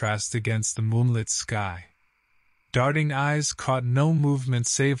contrast against the moonlit sky. Darting eyes caught no movement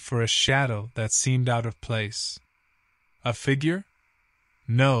save for a shadow that seemed out of place. A figure?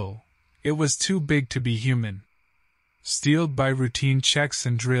 No, it was too big to be human. Steeled by routine checks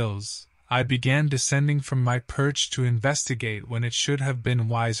and drills, I began descending from my perch to investigate when it should have been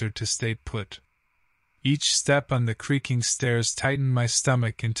wiser to stay put. Each step on the creaking stairs tightened my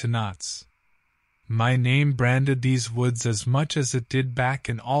stomach into knots. My name branded these woods as much as it did back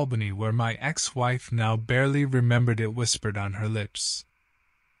in Albany, where my ex-wife now barely remembered it whispered on her lips.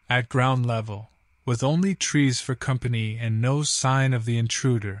 At ground level, with only trees for company and no sign of the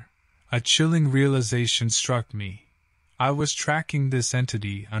intruder, a chilling realization struck me. I was tracking this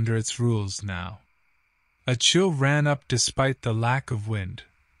entity under its rules now. A chill ran up despite the lack of wind,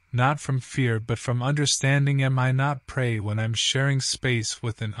 not from fear but from understanding. Am I not prey when I'm sharing space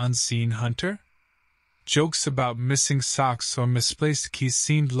with an unseen hunter? Jokes about missing socks or misplaced keys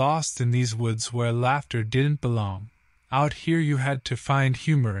seemed lost in these woods where laughter didn't belong. Out here you had to find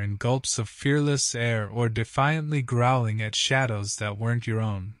humor in gulps of fearless air or defiantly growling at shadows that weren't your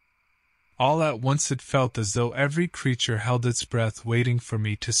own. All at once it felt as though every creature held its breath waiting for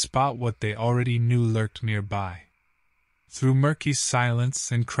me to spot what they already knew lurked nearby. Through murky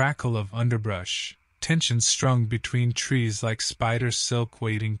silence and crackle of underbrush, tension strung between trees like spider silk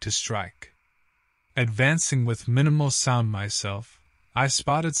waiting to strike. Advancing with minimal sound myself, I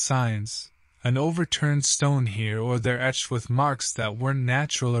spotted signs, an overturned stone here or there etched with marks that weren't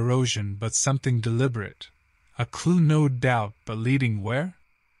natural erosion but something deliberate. A clue no doubt, but leading where?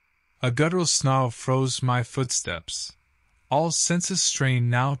 A guttural snarl froze my footsteps. All senses strained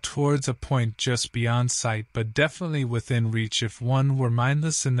now towards a point just beyond sight but definitely within reach if one were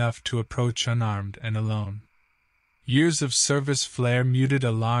mindless enough to approach unarmed and alone. Years of service flare muted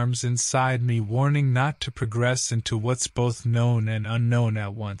alarms inside me, warning not to progress into what's both known and unknown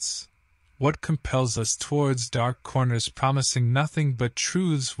at once. What compels us towards dark corners promising nothing but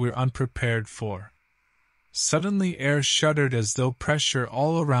truths we're unprepared for? Suddenly air shuddered as though pressure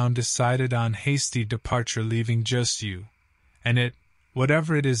all around decided on hasty departure, leaving just you. And it,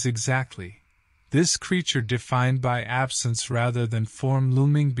 whatever it is exactly, this creature defined by absence rather than form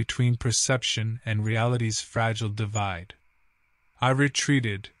looming between perception and reality's fragile divide. I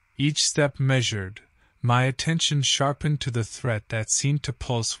retreated, each step measured, my attention sharpened to the threat that seemed to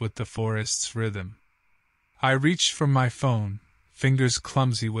pulse with the forest's rhythm. I reached for my phone, fingers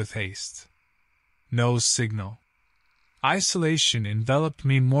clumsy with haste. No signal. Isolation enveloped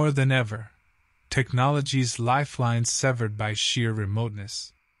me more than ever, technology's lifeline severed by sheer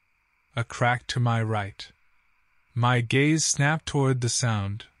remoteness. A crack to my right. My gaze snapped toward the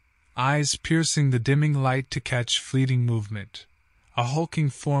sound, eyes piercing the dimming light to catch fleeting movement, a hulking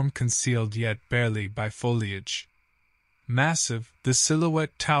form concealed yet barely by foliage. Massive, the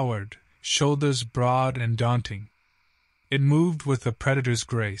silhouette towered, shoulders broad and daunting. It moved with a predator's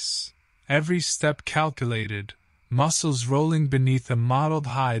grace, every step calculated, muscles rolling beneath a mottled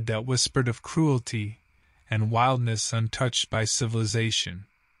hide that whispered of cruelty and wildness untouched by civilization.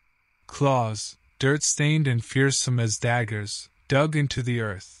 Claws, dirt-stained and fearsome as daggers, dug into the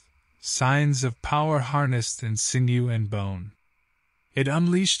earth, signs of power harnessed in sinew and bone. It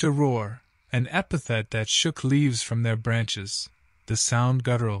unleashed a roar, an epithet that shook leaves from their branches, the sound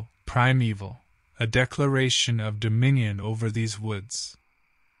guttural, primeval, a declaration of dominion over these woods.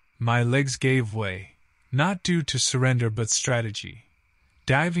 My legs gave way, not due to surrender but strategy,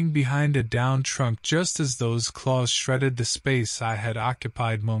 diving behind a downed trunk just as those claws shredded the space I had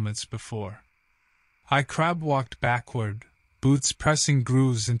occupied moments before. I crab-walked backward, boots pressing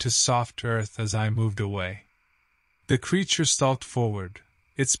grooves into soft earth as I moved away. The creature stalked forward,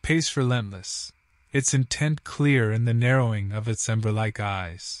 its pace relentless, its intent clear in the narrowing of its ember-like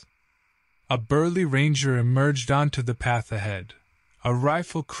eyes. A burly ranger emerged onto the path ahead, a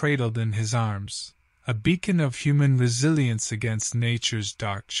rifle cradled in his arms, a beacon of human resilience against nature's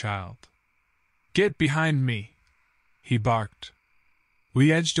dark child. "Get behind me!" he barked.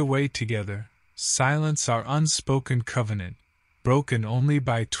 We edged away together, silence our unspoken covenant, broken only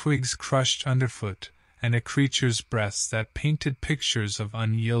by twigs crushed underfoot and a creature's breaths that painted pictures of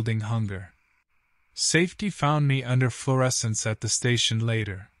unyielding hunger. Safety found me under fluorescence at the station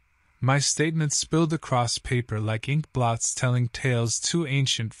later. My statements spilled across paper like ink blots telling tales too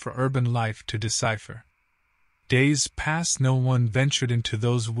ancient for urban life to decipher. Days passed, no one ventured into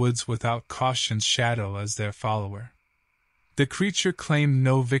those woods without caution's shadow as their follower. The creature claimed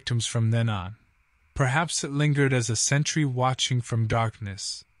no victims from then on. Perhaps it lingered as a sentry watching from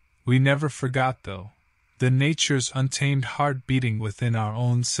darkness. We never forgot, though, the nature's untamed heart beating within our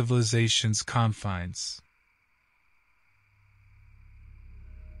own civilization's confines.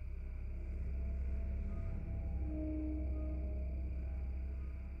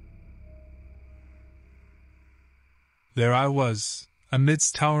 There I was,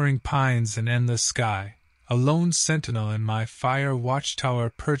 amidst towering pines and endless sky, a lone sentinel in my fire watchtower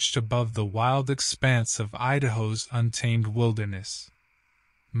perched above the wild expanse of Idaho's untamed wilderness.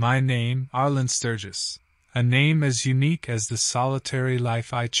 My name, Arlen Sturgis, a name as unique as the solitary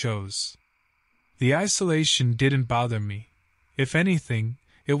life I chose. The isolation didn't bother me. If anything,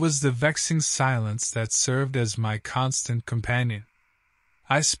 it was the vexing silence that served as my constant companion.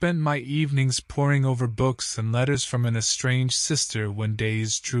 I spent my evenings poring over books and letters from an estranged sister when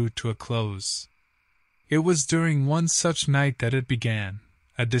days drew to a close. It was during one such night that it began,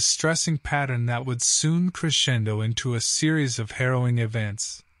 a distressing pattern that would soon crescendo into a series of harrowing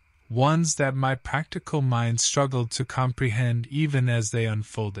events, ones that my practical mind struggled to comprehend even as they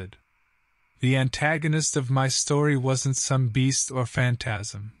unfolded. The antagonist of my story wasn't some beast or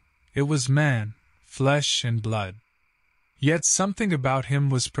phantasm. It was man, flesh and blood. Yet something about him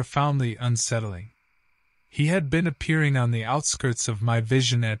was profoundly unsettling. He had been appearing on the outskirts of my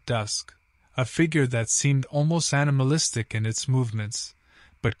vision at dusk, a figure that seemed almost animalistic in its movements,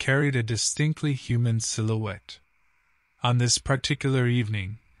 but carried a distinctly human silhouette. On this particular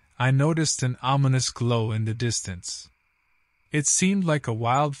evening, I noticed an ominous glow in the distance. It seemed like a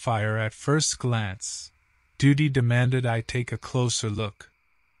wildfire at first glance. Duty demanded I take a closer look.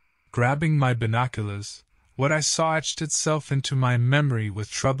 Grabbing my binoculars, what I saw etched itself into my memory with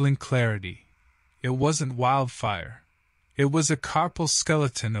troubling clarity. It wasn't wildfire. It was a carpal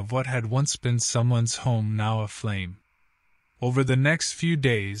skeleton of what had once been someone's home now aflame. Over the next few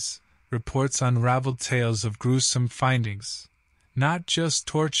days, reports unraveled tales of gruesome findings. Not just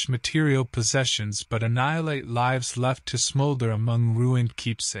torch material possessions but annihilate lives left to smolder among ruined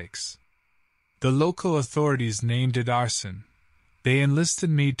keepsakes. The local authorities named it arson. They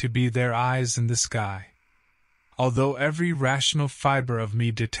enlisted me to be their eyes in the sky. Although every rational fiber of me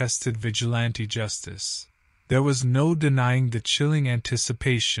detested vigilante justice, there was no denying the chilling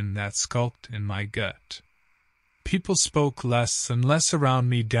anticipation that skulked in my gut. People spoke less and less around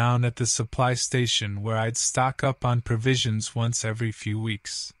me down at the supply station where I'd stock up on provisions once every few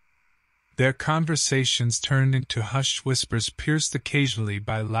weeks. Their conversations turned into hushed whispers pierced occasionally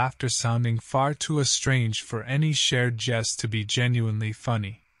by laughter sounding far too estranged for any shared jest to be genuinely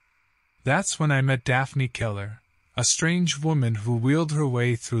funny. That's when I met Daphne Keller, a strange woman who wheeled her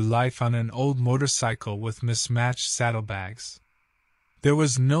way through life on an old motorcycle with mismatched saddlebags. There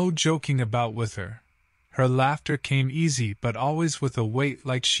was no joking about with her. Her laughter came easy but always with a weight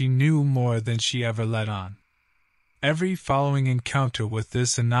like she knew more than she ever let on. Every following encounter with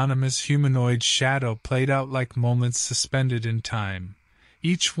this anonymous humanoid shadow played out like moments suspended in time,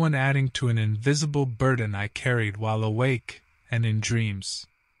 each one adding to an invisible burden I carried while awake and in dreams.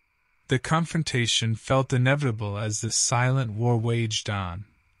 The confrontation felt inevitable as the silent war waged on.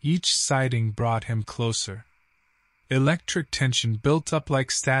 Each sighting brought him closer. Electric tension built up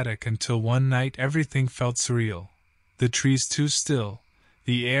like static until one night everything felt surreal. The trees too still,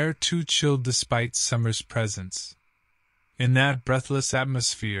 the air too chilled despite summer's presence. In that breathless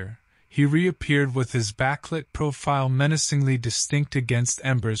atmosphere, he reappeared with his backlit profile menacingly distinct against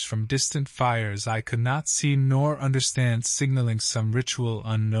embers from distant fires I could not see nor understand, signaling some ritual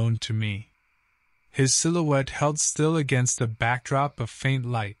unknown to me. His silhouette held still against a backdrop of faint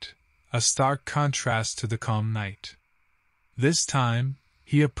light, a stark contrast to the calm night. This time,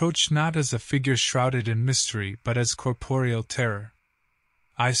 he approached not as a figure shrouded in mystery but as corporeal terror.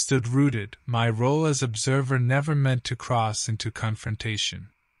 I stood rooted, my role as observer never meant to cross into confrontation.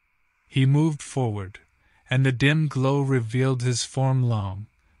 He moved forward, and the dim glow revealed his form long,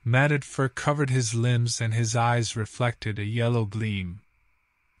 matted fur covered his limbs and his eyes reflected a yellow gleam.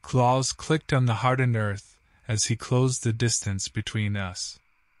 Claws clicked on the hardened earth as he closed the distance between us.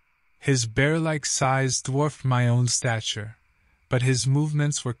 His bear-like size dwarfed my own stature, but his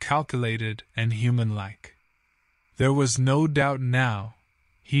movements were calculated and human-like. There was no doubt now.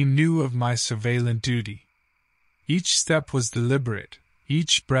 He knew of my surveillant duty. Each step was deliberate,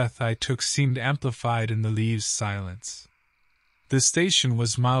 each breath I took seemed amplified in the leaves' silence. The station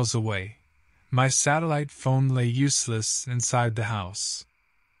was miles away. My satellite phone lay useless inside the house.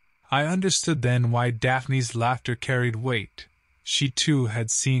 I understood then why Daphne's laughter carried weight. She too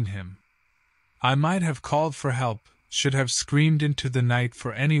had seen him. I might have called for help, should have screamed into the night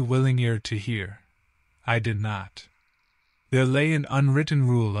for any willing ear to hear. I did not. There lay an unwritten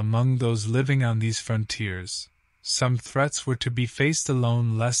rule among those living on these frontiers. Some threats were to be faced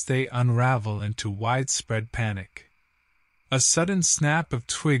alone lest they unravel into widespread panic. A sudden snap of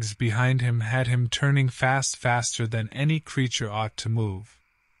twigs behind him had him turning faster than any creature ought to move.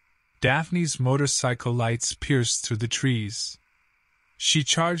 Daphne's motorcycle lights pierced through the trees. She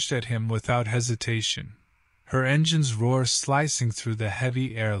charged at him without hesitation. her engine's roar slicing through the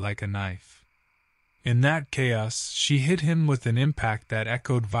heavy air like a knife. In that chaos, she hit him with an impact that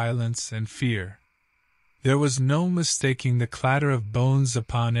echoed violence and fear. There was no mistaking the clatter of bones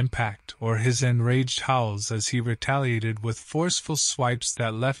upon impact or his enraged howls as he retaliated with forceful swipes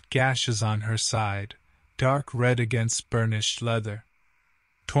that left gashes on her side, dark red against burnished leather.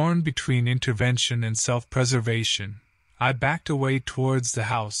 Torn between intervention and self-preservation, I backed away towards the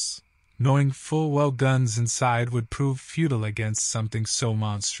house, knowing full well guns inside would prove futile against something so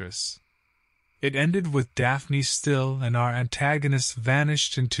monstrous. It ended with Daphne still and our antagonist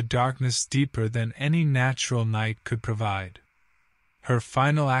vanished into darkness deeper than any natural night could provide. Her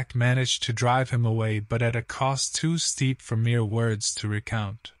final act managed to drive him away, but at a cost too steep for mere words to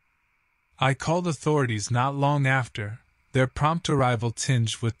recount. I called authorities not long after, their prompt arrival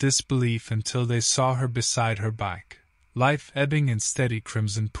tinged with disbelief until they saw her beside her bike, life ebbing in steady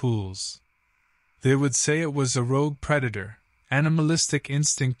crimson pools. They would say it was a rogue predator, animalistic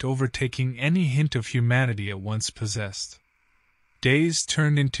instinct overtaking any hint of humanity it once possessed. Days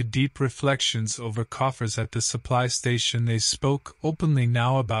turned into deep reflections over coffers at the supply station. They spoke openly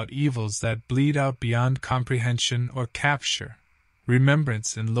now about evils that bleed out beyond comprehension or capture,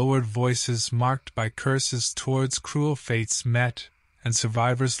 remembrance in lowered voices marked by curses towards cruel fates met, and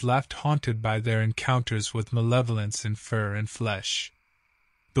survivors left haunted by their encounters with malevolence in fur and flesh.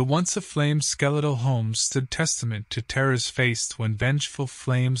 The once aflame skeletal home stood testament to terrors faced when vengeful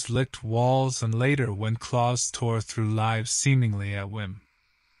flames licked walls and later when claws tore through lives seemingly at whim.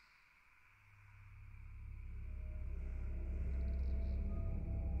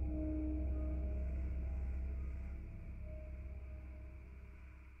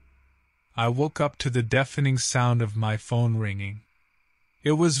 I woke up to the deafening sound of my phone ringing.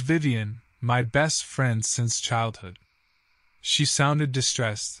 It was Vivian, my best friend since childhood. She sounded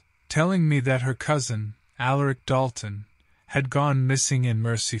distressed, telling me that her cousin, Alaric Dalton, had gone missing in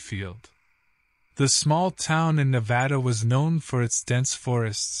Mercyfield. The small town in Nevada was known for its dense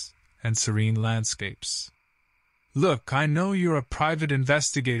forests and serene landscapes. "Look, I know you're a private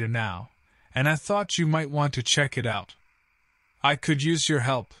investigator now, and I thought you might want to check it out. I could use your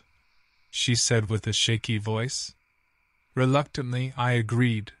help," she said with a shaky voice. Reluctantly, I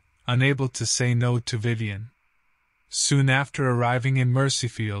agreed, unable to say no to Vivian. Soon after arriving in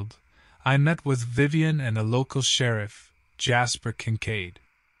Mercyfield, I met with Vivian and a local sheriff, Jasper Kincaid.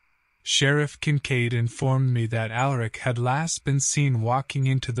 Sheriff Kincaid informed me that Alaric had last been seen walking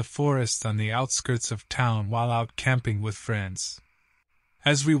into the forest on the outskirts of town while out camping with friends.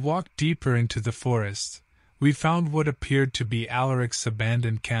 As we walked deeper into the forest, we found what appeared to be Alaric's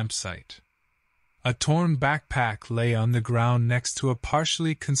abandoned campsite. A torn backpack lay on the ground next to a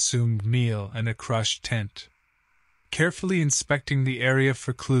partially consumed meal and a crushed tent. Carefully inspecting the area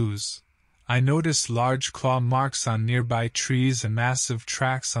for clues, I noticed large claw marks on nearby trees and massive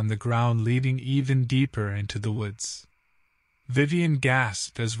tracks on the ground leading even deeper into the woods. Vivian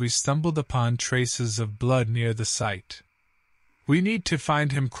gasped as we stumbled upon traces of blood near the site. "We need to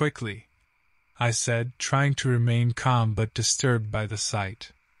find him quickly," I said, trying to remain calm but disturbed by the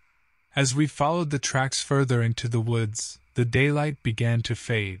sight. As we followed the tracks further into the woods, the daylight began to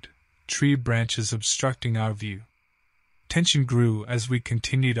fade, tree branches obstructing our view. Tension grew as we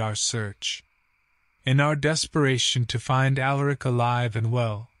continued our search. In our desperation to find Alaric alive and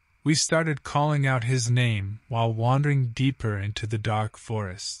well, we started calling out his name while wandering deeper into the dark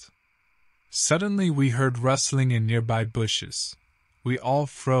forest. Suddenly we heard rustling in nearby bushes. We all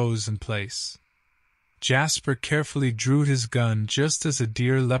froze in place. Jasper carefully drew his gun just as a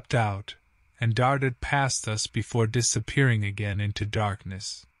deer leapt out and darted past us before disappearing again into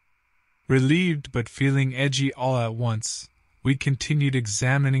darkness. Relieved but feeling edgy all at once, we continued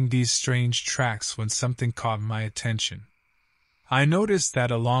examining these strange tracks when something caught my attention. I noticed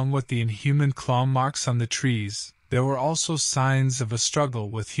that along with the inhuman claw marks on the trees, there were also signs of a struggle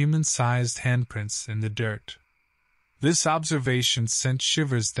with human-sized handprints in the dirt. This observation sent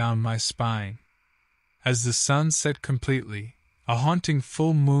shivers down my spine. As the sun set completely, a haunting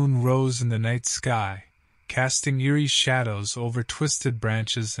full moon rose in the night sky, casting eerie shadows over twisted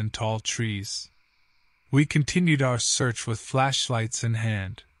branches and tall trees. We continued our search with flashlights in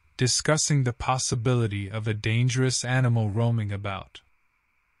hand, discussing the possibility of a dangerous animal roaming about.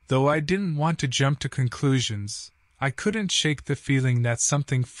 Though I didn't want to jump to conclusions, I couldn't shake the feeling that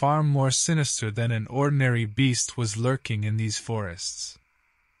something far more sinister than an ordinary beast was lurking in these forests.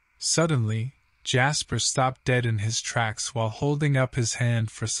 Suddenly, Jasper stopped dead in his tracks while holding up his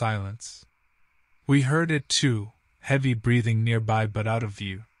hand for silence. We heard it too, heavy breathing nearby but out of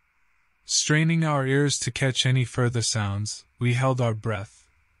view. Straining our ears to catch any further sounds, we held our breath,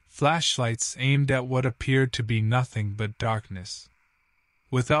 flashlights aimed at what appeared to be nothing but darkness.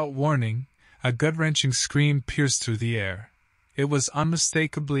 Without warning, a gut-wrenching scream pierced through the air. It was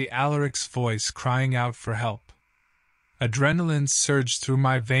unmistakably Alaric's voice crying out for help. Adrenaline surged through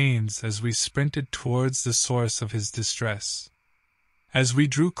my veins as we sprinted towards the source of his distress. As we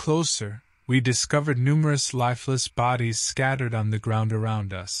drew closer, we discovered numerous lifeless bodies scattered on the ground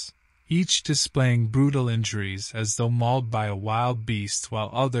around us, each displaying brutal injuries as though mauled by a wild beast, while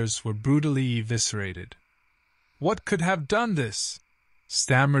others were brutally eviscerated. "What could have done this?"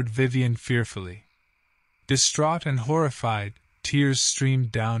 stammered Vivian fearfully. Distraught and horrified, tears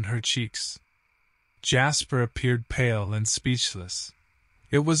streamed down her cheeks. Jasper appeared pale and speechless.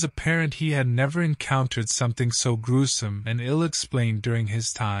 It was apparent he had never encountered something so gruesome and ill-explained during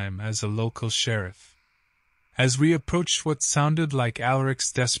his time as a local sheriff. As we approached, what sounded like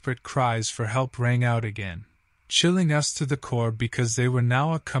Alaric's desperate cries for help rang out again, chilling us to the core because they were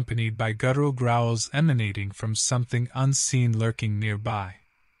now accompanied by guttural growls emanating from something unseen lurking nearby.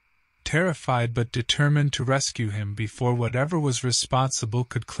 Terrified but determined to rescue him before whatever was responsible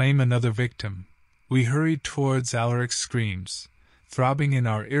could claim another victim, we hurried towards Alaric's screams, throbbing in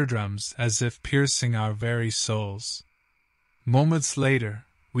our eardrums as if piercing our very souls. Moments later,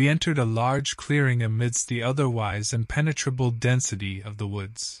 we entered a large clearing amidst the otherwise impenetrable density of the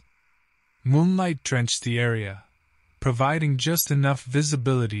woods. Moonlight drenched the area, providing just enough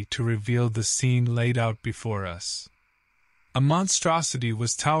visibility to reveal the scene laid out before us. A monstrosity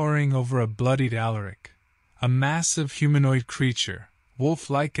was towering over a bloodied Alaric, a massive humanoid creature,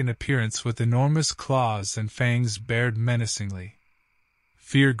 wolf-like in appearance with enormous claws and fangs bared menacingly.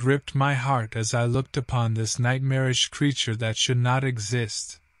 Fear gripped my heart as I looked upon this nightmarish creature that should not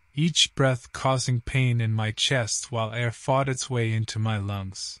exist, each breath causing pain in my chest while air fought its way into my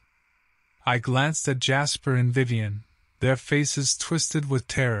lungs. I glanced at Jasper and Vivian, their faces twisted with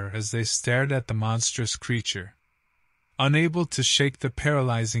terror as they stared at the monstrous creature. Unable to shake the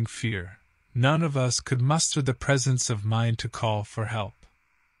paralyzing fear, none of us could muster the presence of mind to call for help.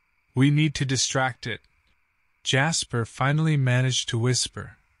 "We need to distract it," Jasper finally managed to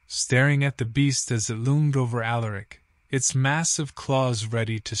whisper, staring at the beast as it loomed over Alaric, its massive claws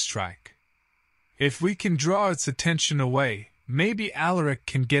ready to strike. "If we can draw its attention away, maybe Alaric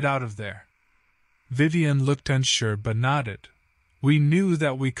can get out of there." Vivian looked unsure but nodded. We knew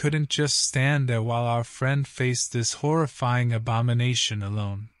that we couldn't just stand there while our friend faced this horrifying abomination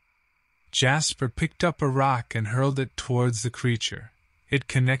alone. Jasper picked up a rock and hurled it towards the creature. It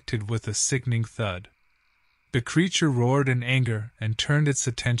connected with a sickening thud. The creature roared in anger and turned its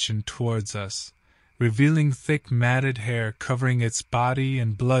attention towards us, revealing thick matted hair covering its body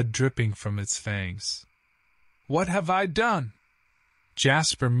and blood dripping from its fangs. "What have I done?"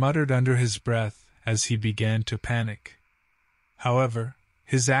 Jasper muttered under his breath as he began to panic. However,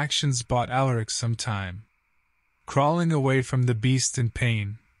 his actions bought Alaric some time. Crawling away from the beast in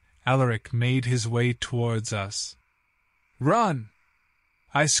pain, Alaric made his way towards us. "Run!"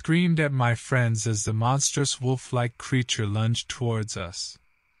 I screamed at my friends as the monstrous wolf-like creature lunged towards us.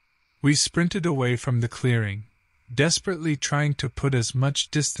 We sprinted away from the clearing, desperately trying to put as much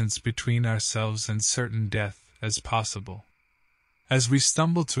distance between ourselves and certain death as possible. As we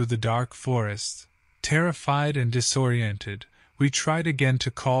stumbled through the dark forest, terrified and disoriented, we tried again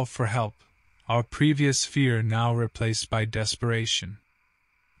to call for help, our previous fear now replaced by desperation.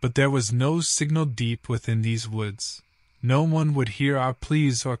 But there was no signal deep within these woods. No one would hear our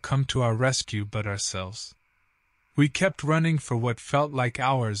pleas or come to our rescue but ourselves. We kept running for what felt like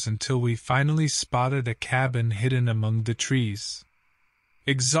hours until we finally spotted a cabin hidden among the trees.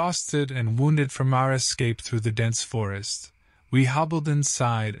 Exhausted and wounded from our escape through the dense forest, we hobbled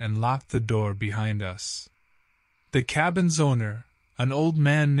inside and locked the door behind us. The cabin's owner, an old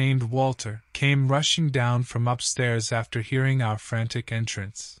man named Walter, came rushing down from upstairs after hearing our frantic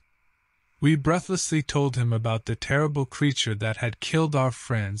entrance. We breathlessly told him about the terrible creature that had killed our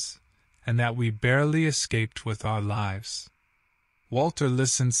friends, and that we barely escaped with our lives. Walter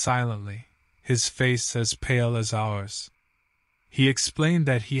listened silently, his face as pale as ours. He explained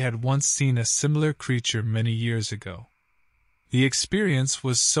that he had once seen a similar creature many years ago. The experience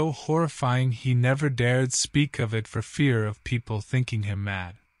was so horrifying he never dared speak of it for fear of people thinking him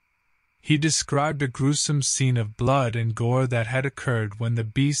mad. He described a gruesome scene of blood and gore that had occurred when the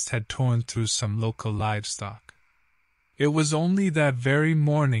beast had torn through some local livestock. It was only that very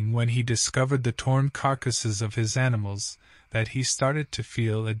morning when he discovered the torn carcasses of his animals that he started to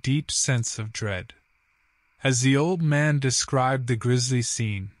feel a deep sense of dread. As the old man described the grisly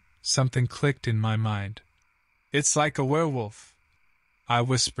scene, something clicked in my mind. "It's like a werewolf," I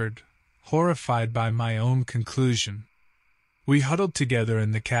whispered, horrified by my own conclusion. We huddled together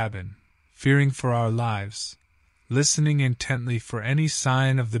in the cabin, fearing for our lives, listening intently for any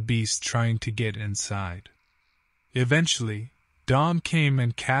sign of the beast trying to get inside. Eventually, dawn came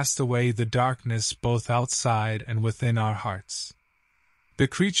and cast away the darkness both outside and within our hearts. The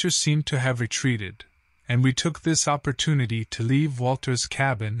creature seemed to have retreated, and we took this opportunity to leave Walter's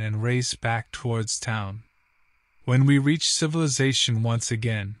cabin and race back towards town. When we reached civilization once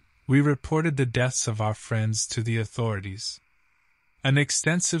again, we reported the deaths of our friends to the authorities. An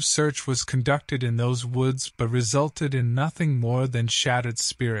extensive search was conducted in those woods but resulted in nothing more than shattered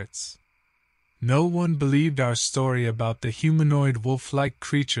spirits. No one believed our story about the humanoid wolf-like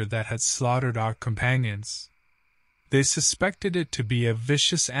creature that had slaughtered our companions. They suspected it to be a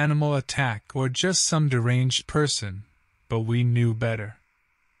vicious animal attack or just some deranged person, but we knew better.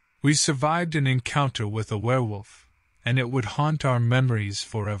 We survived an encounter with a werewolf, and it would haunt our memories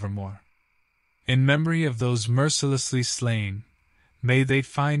forevermore. In memory of those mercilessly slain, may they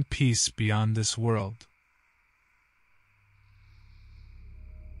find peace beyond this world.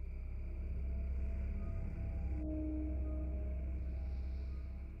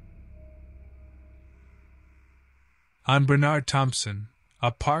 I'm Bernard Thompson,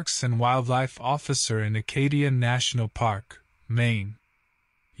 a Parks and Wildlife Officer in Acadia National Park, Maine.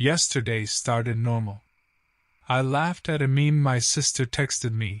 Yesterday started normal. I laughed at a meme my sister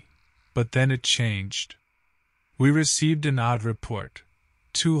texted me, but then it changed. We received an odd report.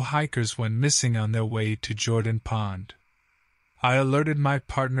 2 hikers went missing on their way to Jordan Pond. I alerted my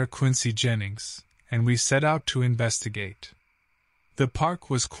partner Quincy Jennings, and we set out to investigate. The park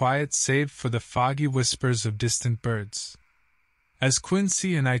was quiet save for the foggy whispers of distant birds. As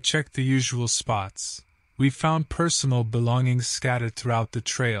Quincy and I checked the usual spots, we found personal belongings scattered throughout the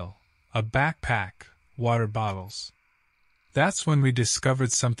trail, a backpack, water bottles. That's when we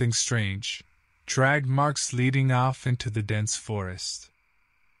discovered something strange. Drag marks leading off into the dense forest.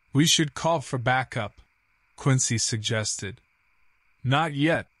 We should call for backup, Quincy suggested. Not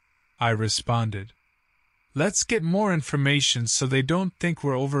yet, I responded. Let's get more information so they don't think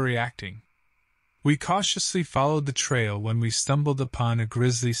we're overreacting. We cautiously followed the trail when we stumbled upon a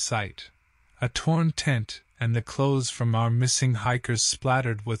grisly sight, a torn tent and the clothes from our missing hikers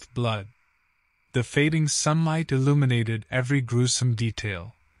splattered with blood. The fading sunlight illuminated every gruesome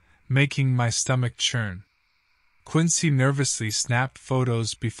detail, making my stomach churn. Quincy nervously snapped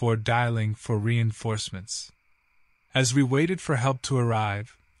photos before dialing for reinforcements. As we waited for help to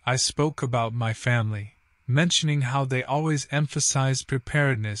arrive, I spoke about my family, mentioning how they always emphasized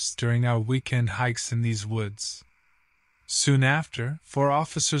preparedness during our weekend hikes in these woods. Soon after, 4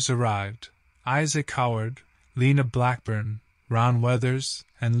 officers arrived: Isaac Howard, Lena Blackburn, Ron Weathers,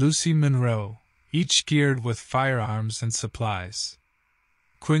 and Lucy Monroe, each geared with firearms and supplies.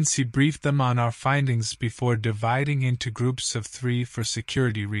 Quincy briefed them on our findings before dividing into groups of 3 for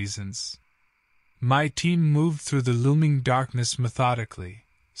security reasons. My team moved through the looming darkness methodically,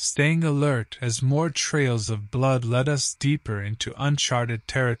 staying alert as more trails of blood led us deeper into uncharted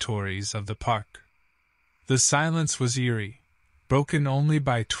territories of the park. The silence was eerie, broken only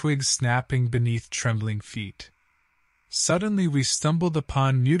by twigs snapping beneath trembling feet. Suddenly we stumbled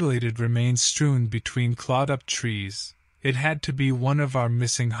upon mutilated remains strewn between clawed-up trees. It had to be one of our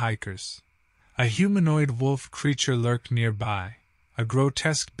missing hikers. A humanoid wolf creature lurked nearby, a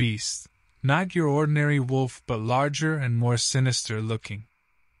grotesque beast, not your ordinary wolf but larger and more sinister looking.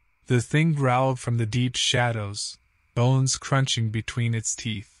 The thing growled from the deep shadows, bones crunching between its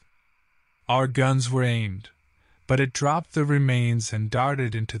teeth. Our guns were aimed, but it dropped the remains and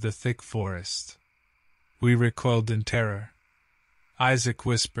darted into the thick forest. We recoiled in terror. Isaac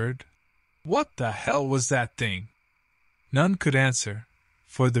whispered, "What the hell was that thing?" None could answer,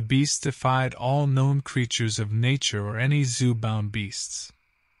 for the beast defied all known creatures of nature or any zoo-bound beasts.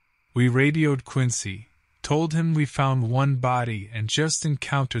 We radioed Quincy, told him we found one body and just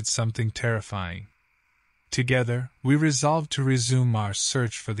encountered something terrifying. Together, we resolved to resume our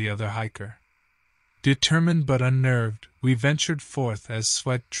search for the other hiker. Determined but unnerved, we ventured forth as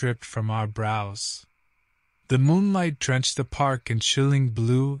sweat dripped from our brows. The moonlight drenched the park in chilling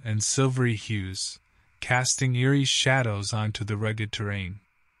blue and silvery hues, casting eerie shadows onto the rugged terrain.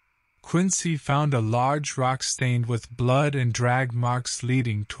 Quincy found a large rock stained with blood and drag marks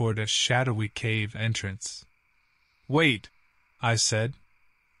leading toward a shadowy cave entrance. "Wait," I said.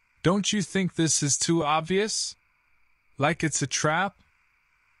 "Don't you think this is too obvious? Like it's a trap?"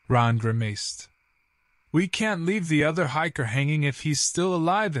 Ron grimaced. "We can't leave the other hiker hanging if he's still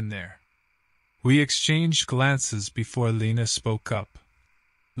alive in there." We exchanged glances before Lena spoke up.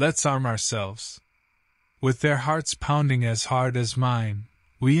 "Let's arm ourselves." With their hearts pounding as hard as mine,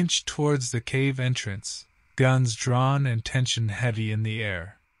 we inched towards the cave entrance, guns drawn and tension heavy in the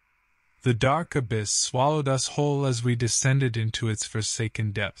air. The dark abyss swallowed us whole as we descended into its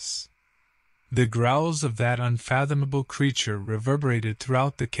forsaken depths. The growls of that unfathomable creature reverberated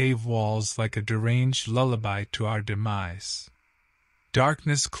throughout the cave walls like a deranged lullaby to our demise.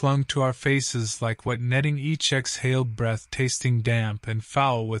 Darkness clung to our faces like wet netting, each exhaled breath tasting damp and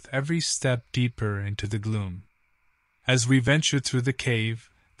foul with every step deeper into the gloom. As we ventured through the cave,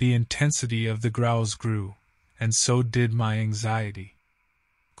 the intensity of the growls grew, and so did my anxiety.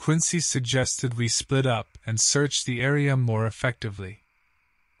 Quincy suggested we split up and search the area more effectively.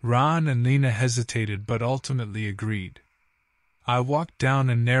 Ron and Lena hesitated but ultimately agreed. I walked down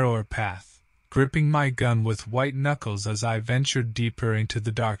a narrower path, gripping my gun with white knuckles as I ventured deeper into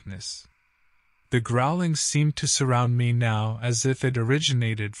the darkness. The growling seemed to surround me now as if it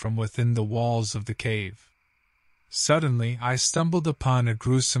originated from within the walls of the cave. Suddenly I stumbled upon a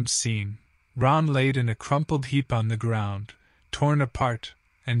gruesome scene. Ron laid in a crumpled heap on the ground, torn apart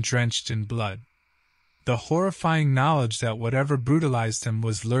and drenched in blood. The horrifying knowledge that whatever brutalized him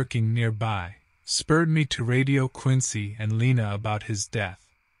was lurking nearby spurred me to radio Quincy and Lena about his death.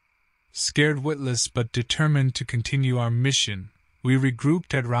 Scared witless but determined to continue our mission, we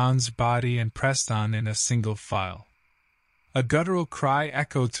regrouped at Ron's body and pressed on in a single file. A guttural cry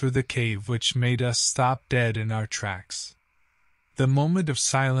echoed through the cave which made us stop dead in our tracks. The moment of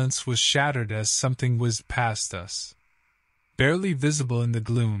silence was shattered as something whizzed past us. Barely visible in the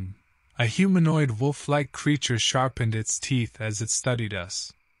gloom, a humanoid wolf-like creature sharpened its teeth as it studied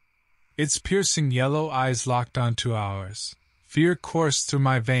us. Its piercing yellow eyes locked onto ours. Fear coursed through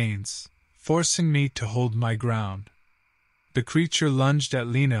my veins, forcing me to hold my ground. The creature lunged at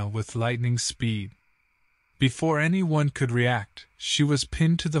Lena with lightning speed. Before anyone could react, she was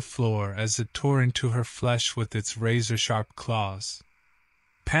pinned to the floor as it tore into her flesh with its razor-sharp claws.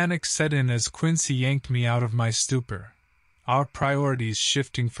 Panic set in as Quincy yanked me out of my stupor, our priorities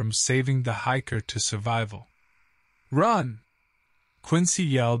shifting from saving the hiker to survival. "Run!" Quincy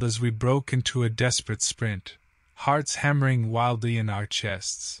yelled as we broke into a desperate sprint, hearts hammering wildly in our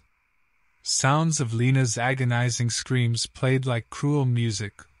chests. Sounds of Lena's agonizing screams played like cruel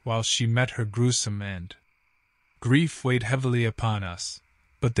music while she met her gruesome end. Grief weighed heavily upon us,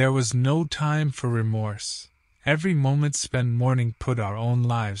 but there was no time for remorse. Every moment spent mourning put our own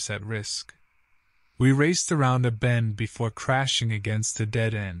lives at risk. We raced around a bend before crashing against a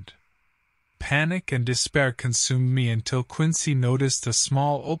dead end. Panic and despair consumed me until Quincy noticed a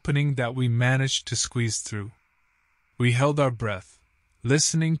small opening that we managed to squeeze through. We held our breath,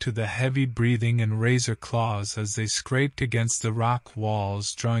 listening to the heavy breathing and razor claws as they scraped against the rock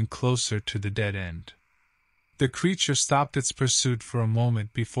walls, drawing closer to the dead end. The creature stopped its pursuit for a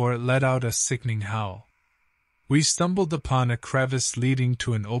moment before it let out a sickening howl. We stumbled upon a crevice leading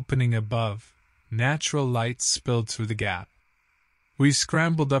to an opening above. Natural light spilled through the gap. We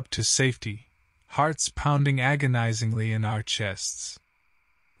scrambled up to safety, hearts pounding agonizingly in our chests.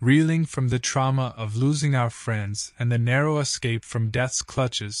 Reeling from the trauma of losing our friends and the narrow escape from death's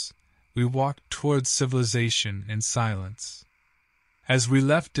clutches, we walked towards civilization in silence. As we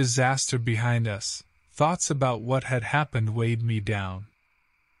left disaster behind us, thoughts about what had happened weighed me down.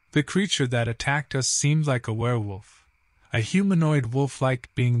 The creature that attacked us seemed like a werewolf, a humanoid wolf-like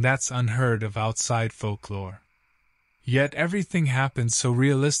being that's unheard of outside folklore. Yet everything happened so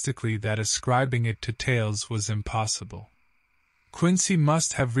realistically that ascribing it to tales was impossible. Quincy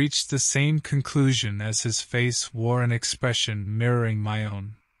must have reached the same conclusion as his face wore an expression mirroring my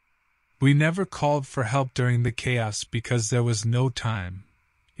own. We never called for help during the chaos because there was no time.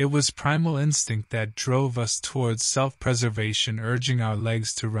 It was primal instinct that drove us towards self-preservation, urging our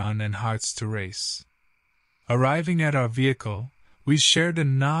legs to run and hearts to race. Arriving at our vehicle, we shared a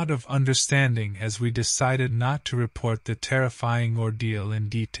nod of understanding as we decided not to report the terrifying ordeal in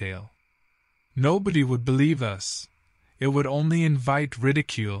detail. Nobody would believe us. It would only invite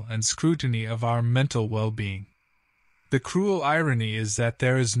ridicule and scrutiny of our mental well-being. The cruel irony is that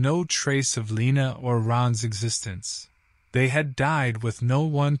there is no trace of Lena or Ron's existence. They had died with no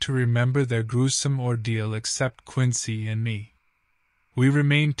one to remember their gruesome ordeal except Quincy and me. We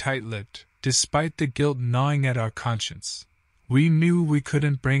remained tight-lipped, despite the guilt gnawing at our conscience. We knew we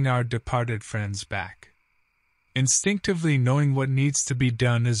couldn't bring our departed friends back. Instinctively knowing what needs to be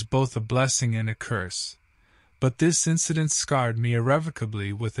done is both a blessing and a curse, but this incident scarred me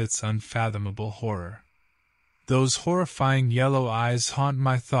irrevocably with its unfathomable horror. Those horrifying yellow eyes haunt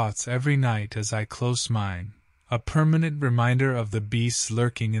my thoughts every night as I close mine, a permanent reminder of the beast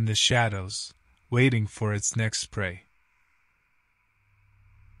lurking in the shadows, waiting for its next prey.